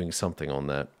doing something on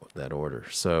that order.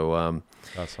 So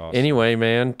that's awesome. Anyway,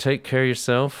 man, take care of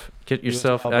yourself. Get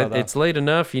yourself. It's late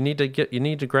enough. You need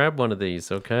to grab one of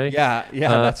these. Okay. Yeah,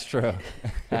 that's true.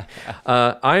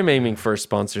 I'm aiming for a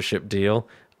sponsorship deal.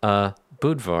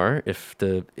 Budvar, if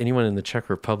anyone in the Czech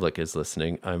Republic is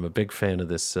listening, I'm a big fan of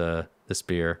this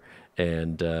beer,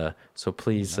 and so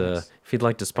please, if you'd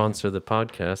like to sponsor the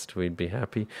podcast, we'd be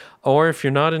happy. Or if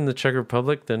you're not in the Czech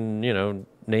Republic, then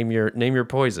name your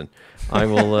poison. I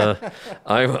will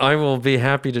I will be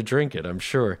happy to drink it, I'm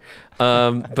sure.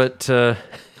 But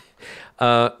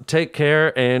take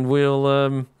care, and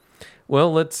we'll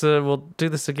do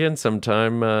this again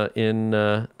sometime in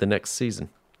the next season.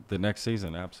 The next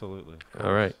season, absolutely.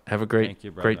 All right. Have a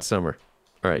great summer.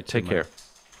 All right. Take care.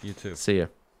 You too. See ya.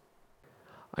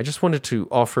 I just wanted to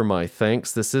offer my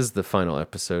thanks. This is the final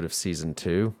episode of Season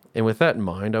 2. And with that in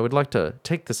mind, I would like to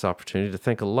take this opportunity to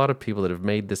thank a lot of people that have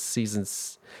made this season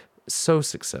so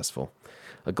successful.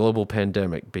 A global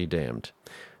pandemic be damned.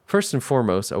 First and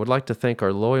foremost, I would like to thank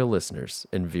our loyal listeners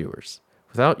and viewers.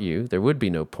 Without you, there would be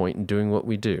no point in doing what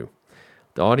we do.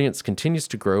 The audience continues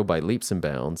to grow by leaps and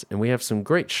bounds, and we have some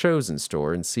great shows in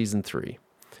store in Season 3.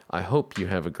 I hope you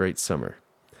have a great summer.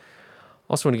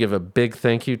 Also want to give a big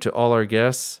thank you to all our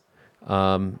guests.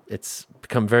 It's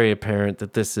become very apparent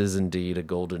that this is indeed a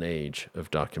golden age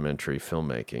of documentary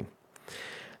filmmaking.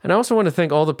 And I also want to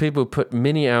thank all the people who put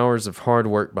many hours of hard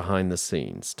work behind the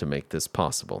scenes to make this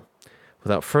possible.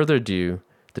 Without further ado,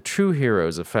 the true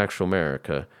heroes of Factual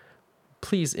America,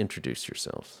 please introduce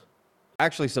yourselves.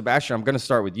 Actually, Sebastian, I'm going to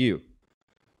start with you.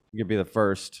 You'll be the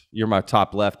first. You're my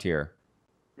top left here.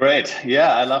 Great.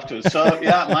 Yeah, I love to. So,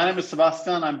 yeah, my name is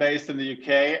Sebastian. I'm based in the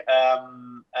UK.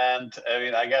 And I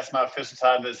mean, I guess my official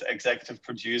title is executive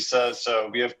producer. So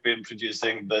we have been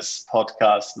producing this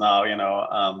podcast now,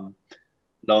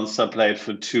 Lone Star Plate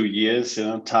for 2 years.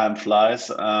 Time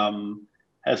flies.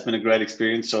 Has been a great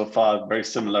experience so far. Very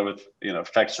similar with,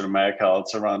 Factual America,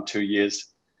 also around 2 years.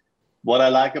 What I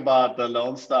like about the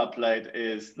Lone Star Plate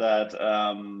is that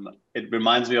it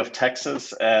reminds me of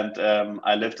Texas, and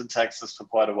I lived in Texas for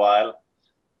quite a while.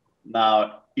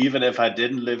 Now, even if I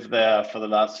didn't live there for the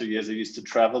last 2 years, I used to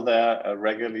travel there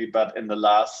regularly, but in the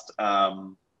last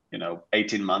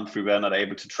 18 months, we were not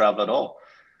able to travel at all.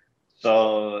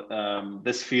 So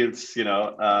this feels,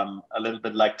 a little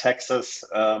bit like Texas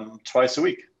twice a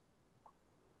week.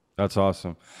 That's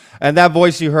awesome. And that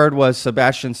voice you heard was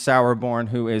Sebastian Sauerborn,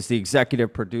 who is the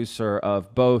executive producer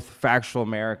of both Factual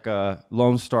America,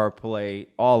 Lone Star Plate,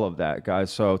 all of that,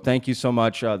 guys. So thank you so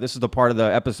much. This is the part of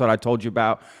the episode I told you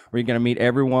about where you're going to meet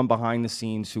everyone behind the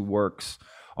scenes who works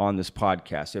on this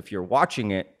podcast. If you're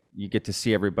watching it, you get to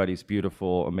see everybody's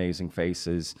beautiful, amazing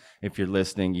faces. If you're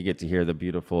listening, you get to hear the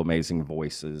beautiful, amazing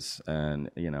voices and,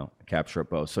 capture it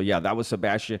both. So yeah, that was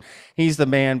Sebastian. He's the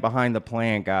man behind the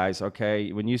plan, guys.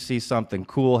 Okay. When you see something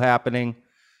cool happening,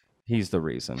 he's the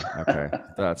reason. Okay.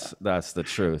 That's the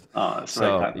truth.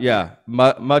 So yeah,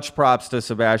 much props to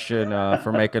Sebastian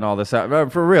for making all this happen.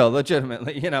 For real,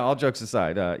 legitimately, all jokes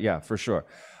aside. Yeah, for sure.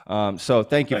 So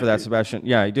thank you for that, Sebastian.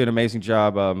 Yeah, you did an amazing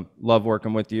job. Love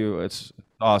working with you. It's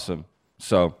awesome.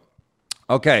 So,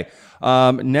 okay.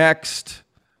 Next,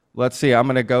 let's see. I'm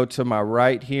going to go to my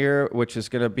right here, which is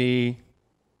going to be,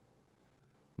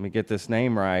 let me get this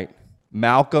name right.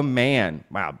 Malcolm Mann.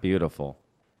 Wow, beautiful.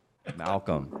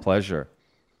 Malcolm, pleasure.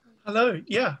 Hello.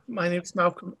 Yeah, my name is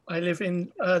Malcolm. I live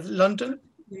in London,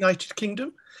 United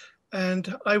Kingdom,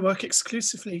 and I work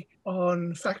exclusively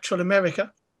on Factual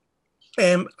America.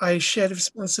 I share the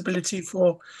responsibility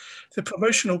for the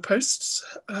promotional posts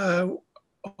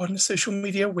on social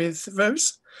media with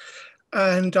Rose,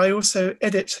 and I also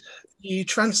edit the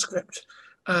transcript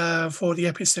for the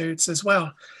episodes as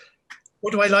well.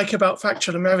 What do I like about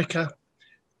Factual America?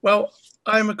 Well,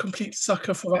 I'm a complete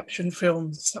sucker for action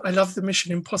films. I love the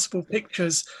Mission Impossible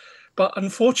pictures, but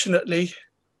unfortunately,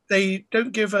 they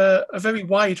don't give a very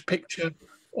wide picture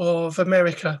of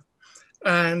America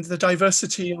and the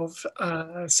diversity of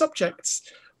subjects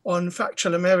on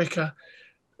Factual America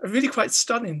are really quite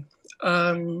stunning.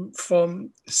 From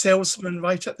salesman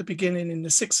right at the beginning in the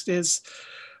 60s,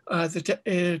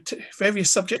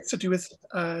 various subjects to do with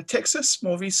Texas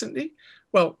more recently,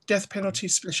 well, death penalty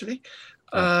especially,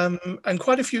 and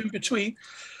quite a few in between.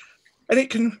 And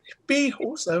it can be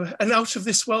also an out of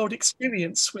this world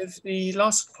experience with the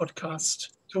last podcast,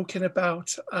 talking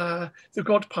about the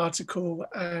God particle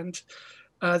and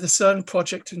the CERN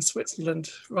project in Switzerland,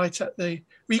 right at the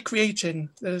recreating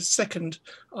the second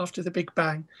after the Big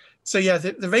Bang. So yeah,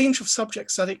 the range of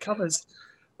subjects that it covers.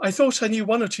 I thought I knew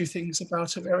one or two things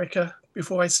about America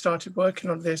before I started working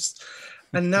on this,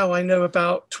 and now I know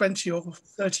about 20 or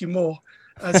 30 more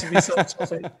as a result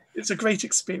of it. It's a great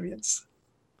experience.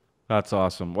 That's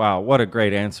awesome. Wow, what a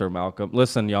great answer, Malcolm.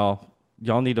 Listen, y'all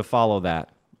need to follow that,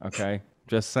 okay?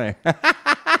 Just saying.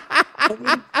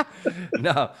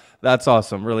 No, that's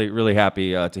awesome. Really, really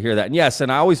happy to hear that. And yes,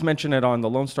 and I always mention it on the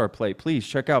Lone Star Plate. Please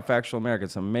check out Factual America.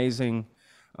 It's an amazing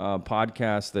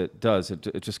podcast that does.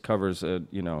 It just covers a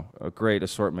great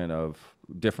assortment of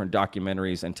different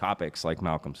documentaries and topics, like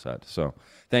Malcolm said. So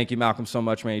thank you, Malcolm, so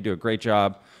much, man. You do a great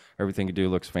job. Everything you do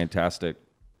looks fantastic.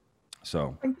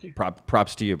 So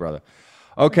props to you, brother.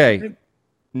 Okay.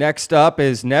 Next up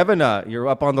is Nevena. You're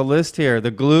up on the list here.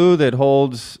 The glue that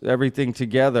holds everything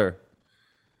together.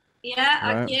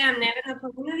 Yeah, Right. okay, I'm Nevena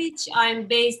Pavlovic. I'm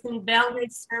based in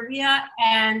Belgrade, Serbia,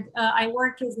 and I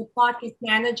work as a podcast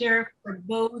manager for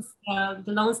both the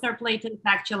Lone Star Plate and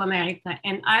Factual America.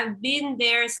 And I've been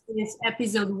there since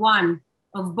episode 1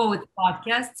 of both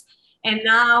podcasts. And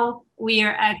now we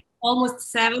are at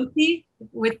almost 70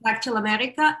 with Factual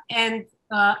America and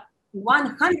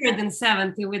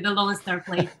 170 with the Lone Star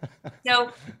Plate.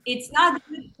 So it's not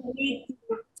good for me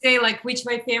to say like which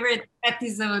my favorite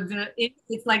episode is.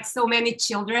 It's like so many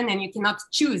children and you cannot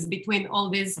choose between all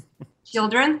these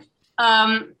children.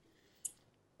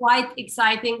 Quite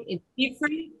exciting. It's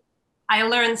different. I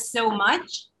learned so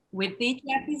much with each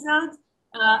episode,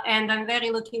 and I'm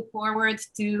very looking forward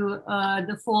to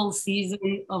the fall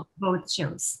season of both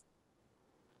shows.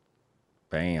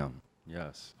 Bam.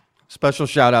 Yes. Special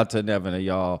shout out to Nevena,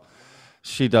 y'all.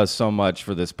 She does so much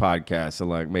for this podcast and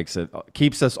like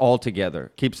keeps us all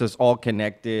together, keeps us all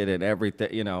connected and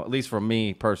everything, you know, at least for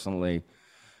me personally.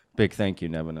 Big thank you,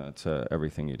 Nevena, to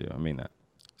everything you do. I mean that.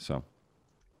 So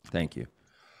thank you.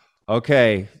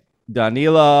 Okay.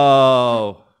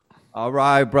 Danilo. All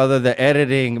right, brother. The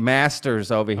editing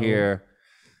masters over here.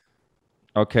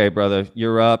 Okay, brother.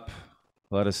 You're up.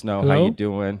 Let us know how you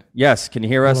doing. Yes. Can you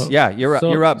hear us? Yeah,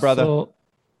 you're up, brother.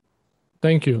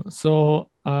 Thank you. So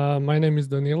my name is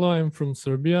Danilo. I'm from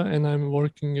Serbia, and I'm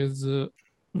working as a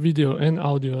video and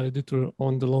audio editor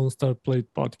on the Lone Star Plate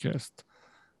podcast.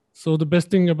 So the best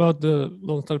thing about the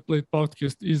Lone Star Plate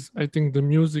podcast is, I think, the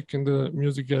music and the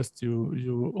music guests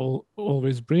you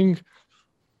always bring,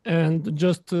 and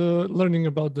just learning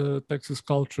about the Texas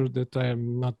culture that I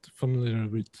am not familiar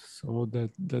with. So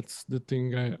that's the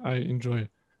thing I enjoy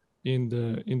in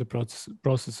the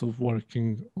process of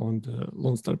working on the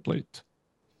Lone Star Plate.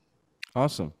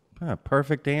 Awesome. Yeah,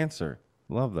 perfect answer.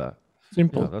 Love that.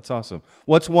 Simple. Yeah, that's awesome.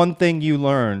 What's one thing you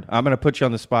learned? I'm going to put you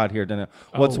on the spot here, Dana.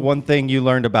 What's one thing you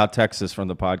learned about Texas from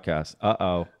the podcast?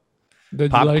 Uh-oh.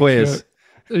 Pop quiz.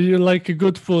 You like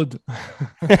good food.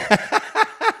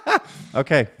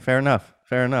 Okay, fair enough.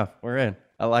 Fair enough. We're in.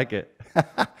 I like it.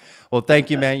 Well, thank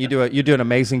you, man. You do an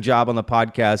amazing job on the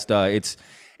podcast.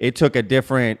 It took a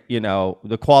different,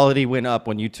 the quality went up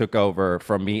when you took over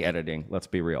from me editing. Let's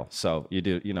be real. So you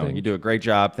do a great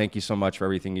job. Thank you so much for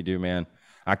everything you do, man.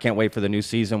 I can't wait for the new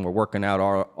season. We're working out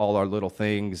all our little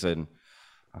things, and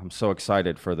I'm so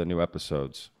excited for the new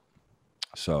episodes.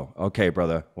 So, okay,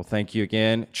 brother. Well, thank you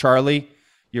again. Charlie,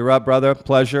 you're up, brother.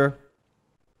 Pleasure.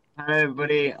 Hello,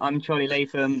 everybody. I'm Charlie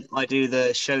Latham. I do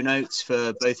the show notes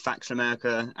for both Factual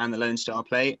America and the Lone Star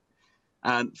Plate.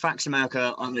 Factual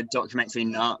America, I'm a documentary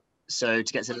nut. So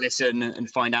to get to listen and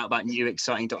find out about new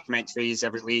exciting documentaries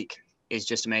every week is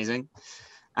just amazing.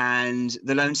 And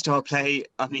the Lone Star Plate,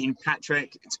 I mean,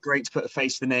 Patrick, it's great to put a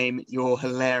face to the name. You're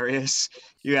hilarious.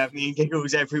 You have me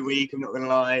giggles every week, I'm not going to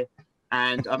lie.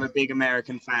 And I'm a big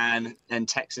American fan, and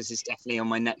Texas is definitely on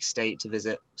my next state to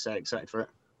visit. So excited for it.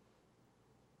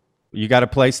 You got a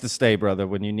place to stay, brother,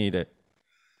 when you need it.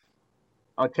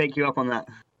 I'll take you up on that.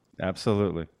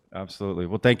 Absolutely. Absolutely.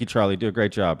 Well, thank you, Charlie. Do a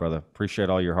great job, brother. Appreciate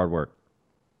all your hard work.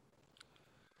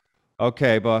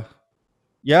 Okay, but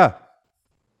yeah.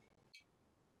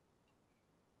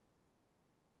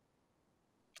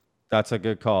 That's a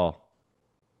good call.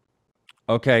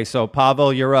 Okay, so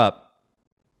Pavel, you're up.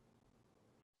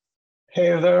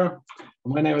 Hey there.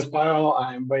 My name is Pavel.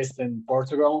 I'm based in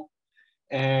Portugal.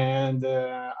 And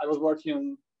I was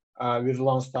working with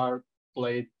Lone Star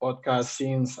Plate podcast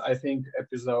since, I think,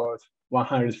 episode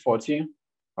 140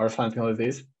 or something like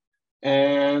this.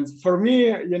 And for me,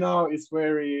 it's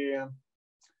very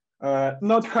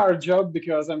not hard job,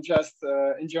 because I'm just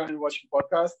enjoying watching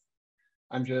podcasts.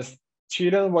 I'm just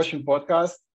chilling, watching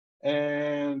podcasts,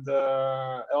 and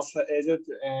also edit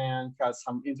and cut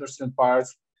some interesting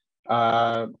parts.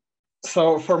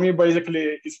 So for me,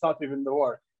 basically, it's not even the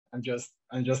work. I'm just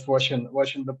watching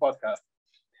the podcast,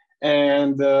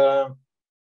 and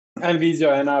I'm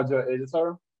video and audio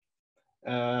editor.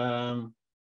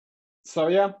 So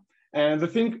yeah, and the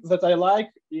thing that I like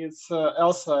is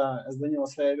also, as Daniel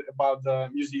said, about the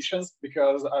musicians,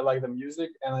 because I like the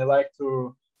music and I like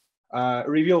to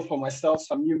reveal for myself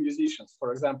some new musicians.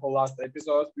 For example, last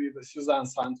episode with Suzanne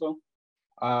Santo,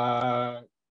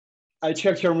 I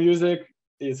checked her music.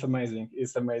 It's amazing.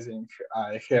 It's amazing.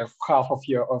 I have half of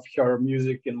her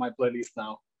music in my playlist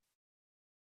now.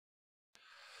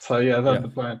 So yeah, that's the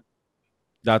plan.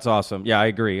 That's awesome. Yeah, I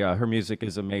agree. Her music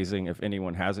is amazing. If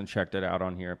anyone hasn't checked it out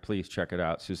on here, please check it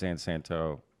out. Suzanne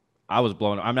Santo. I was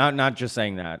blown. I'm not just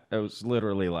saying that. It was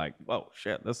literally like, whoa,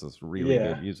 shit, this is really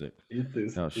good music. It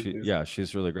is. No,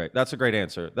 she's really great. That's a great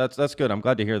answer. That's good. I'm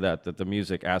glad to hear that the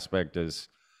music aspect is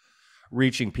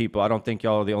reaching people. I don't think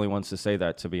y'all are the only ones to say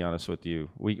that, to be honest with you.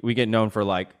 We get known for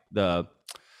like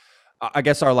I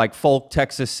guess our like folk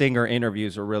Texas singer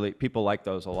interviews are really, people like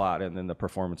those a lot, and then the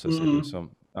performances they do. So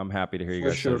I'm happy to hear you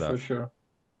guys say that. For sure.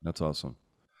 That's awesome.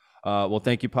 Well,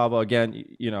 thank you, Pablo. Again,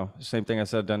 same thing I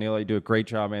said, Danilo, you do a great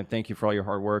job, man. Thank you for all your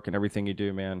hard work and everything you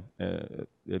do, man.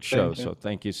 It shows. So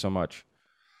thank you so much.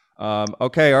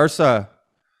 Okay, Ursa,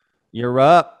 you're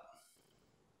up.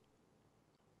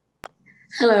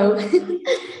 Hello.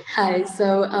 Hi.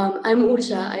 So I'm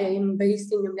Urša. I am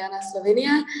based in Ljubljana,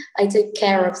 Slovenia. I take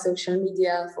care of social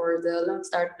media for the Lone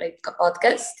Star Plate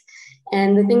podcast.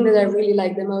 And the thing that I really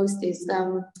like the most is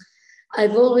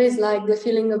I've always liked the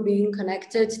feeling of being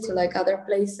connected to like other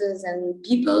places and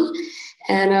people.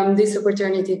 And this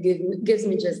opportunity gives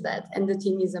me just that. And the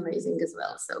team is amazing as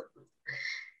well. So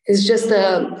it's just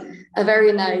a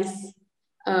very nice,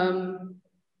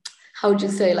 how would you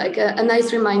say, like a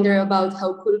nice reminder about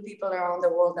how cool people around the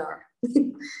world are.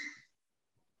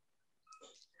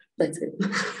 That's it.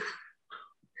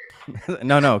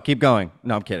 No, keep going.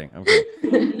 No, I'm kidding.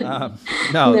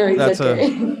 No,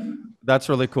 that's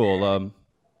really cool.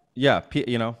 Yeah,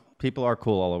 people are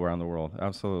cool all around the world.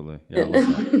 Absolutely. Yeah,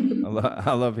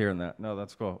 I love hearing that. No,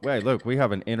 that's cool. Wait, look, we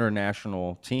have an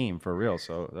international team for real.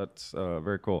 So that's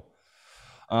very cool.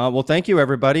 Well, thank you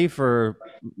everybody for,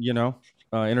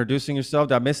 introducing yourself.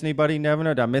 Did I miss anybody,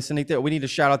 Nevena? Did I miss anything? We need to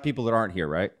shout out people that aren't here,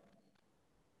 right?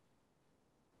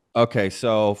 Okay,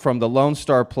 so from the Lone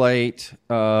Star Plate,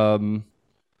 Caroline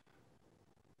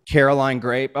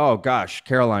Grape. Oh gosh,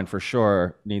 Caroline for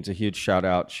sure needs a huge shout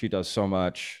out. She does so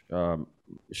much.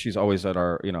 She's always at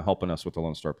our, helping us with the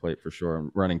Lone Star Plate for sure,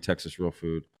 and running Texas Real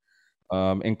Food.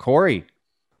 And Corey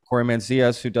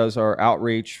Mancias, who does our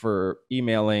outreach for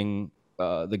emailing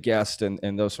the guest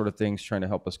and those sort of things, trying to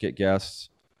help us get guests.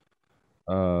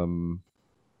 From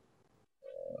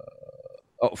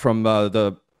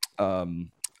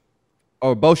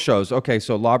both shows. Okay,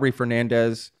 so Labri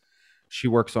Fernandez, she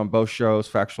works on both shows,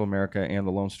 Factual America and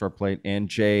the Lone Star Plate, and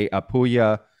Jay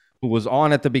Apuya, who was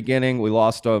on at the beginning. We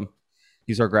lost him.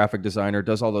 He's our graphic designer,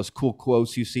 does all those cool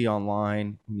quotes you see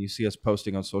online. When you see us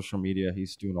posting on social media,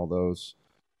 he's doing all those.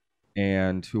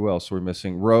 And who else are we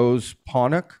missing? Rose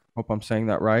Ponick, hope I'm saying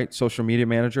that right, social media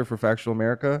manager for Factual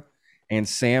America, and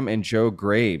Sam and Joe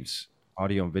Graves,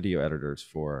 audio and video editors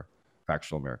for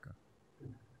Factual America.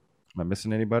 Am I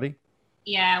missing anybody?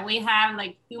 Yeah, we have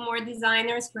like 2 more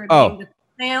designers for doing the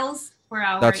sales for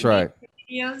our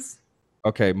videos.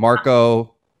 Okay,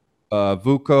 Marco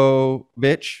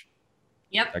Vukovic.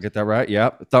 Yep. I get that right?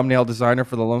 Yep. Thumbnail designer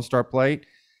for the Lone Star Plate.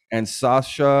 And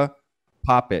Sasha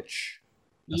Popic.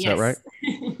 Is that right?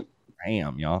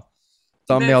 Damn, y'all.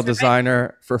 Thumbnail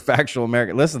designer for Factual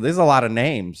America. Listen, there's a lot of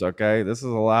names, okay? This is a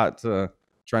lot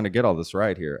trying to get all this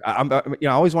right here. I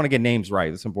always want to get names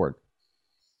right. It's important.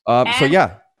 So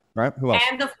yeah, right? Who else?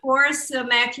 And of course,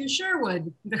 Matthew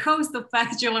Sherwood, the host of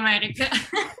Factual America.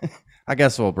 I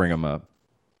guess we'll bring him up.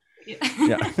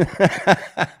 Yeah.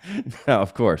 No,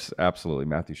 of course. Absolutely.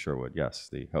 Matthew Sherwood. Yes.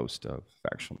 The host of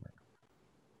Factual America.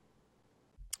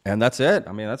 And that's it.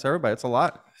 I mean, that's everybody. It's a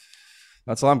lot.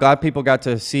 That's a lot. I'm glad people got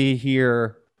to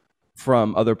hear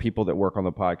from other people that work on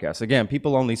the podcast. Again,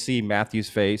 people only see Matthew's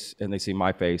face and they see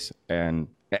my face, and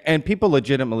people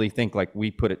legitimately think like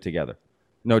we put it together.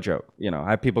 No joke. I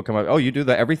have people come up, oh, you do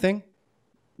everything?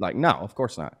 Like, no, of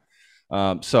course not.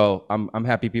 So I'm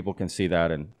happy people can see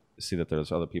that and see that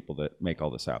there's other people that make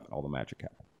all this happen, all the magic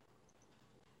happen.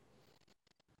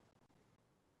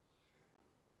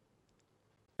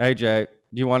 Hey, Jay,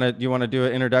 do you want to do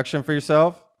an introduction for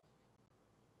yourself?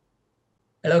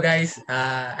 Hello, guys.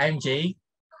 I'm Jay.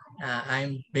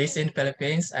 I'm based in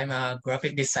Philippines. I'm a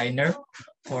graphic designer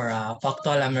for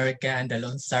Factual America and the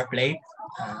Lone Star Plate.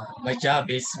 My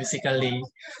job is basically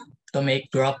to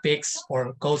make graphics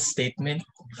for code statement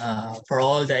for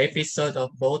all the episodes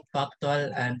of both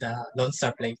Factual and Lone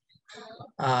Star Plate.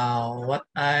 What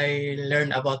I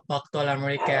learned about Factual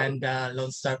America and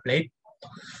Lone Star Plate,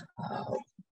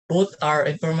 both are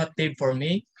informative for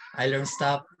me. I learned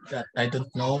stuff that I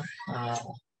don't know,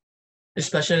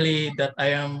 especially that I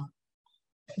am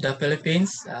the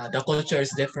Philippines. The culture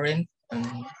is different.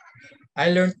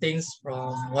 I learned things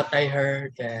from what I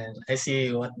heard, and I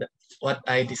see what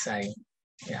I design.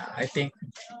 Yeah, I think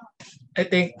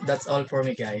that's all for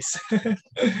me, guys.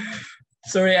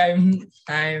 Sorry,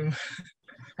 I'm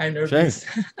nervous.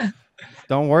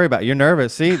 Don't worry about it. You're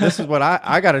nervous. See, this is what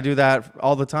I got to do that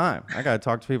all the time. I got to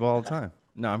talk to people all the time.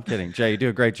 No, I'm kidding. Jay, you do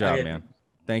a great job, man.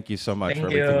 Thank you so much for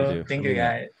everything you do. Thank you,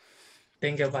 guys.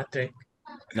 Thank you, Patrick.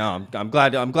 No, I'm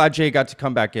glad Jay got to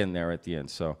come back in there at the end.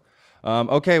 So,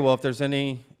 okay, well, if there's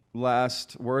any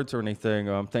last words or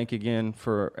anything, thank you again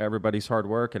for everybody's hard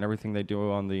work and everything they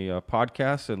do on the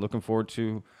podcast, and looking forward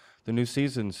to the new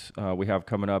seasons we have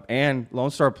coming up. And Lone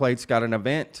Star Plate's got an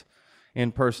event,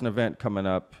 in-person event coming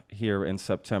up here in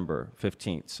September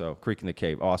 15th. So Creek in the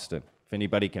Cave, Austin, if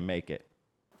anybody can make it.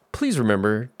 Please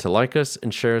remember to like us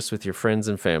and share us with your friends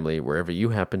and family wherever you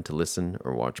happen to listen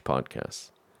or watch podcasts.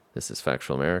 This is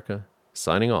Factual America,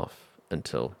 signing off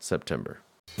until September.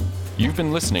 You've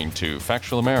been listening to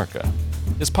Factual America.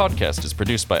 This podcast is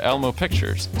produced by Alamo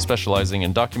Pictures, specializing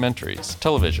in documentaries,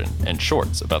 television, and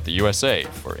shorts about the USA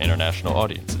for international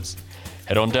audiences.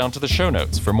 Head on down to the show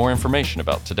notes for more information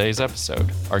about today's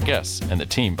episode, our guests, and the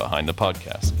team behind the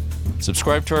podcast.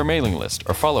 Subscribe to our mailing list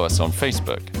or follow us on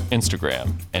Facebook,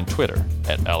 Instagram, and Twitter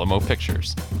at Alamo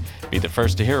Pictures. Be the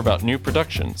first to hear about new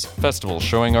productions, festivals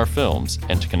showing our films,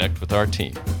 and to connect with our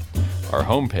team. Our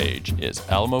homepage is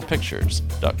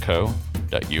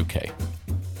alamopictures.co.uk.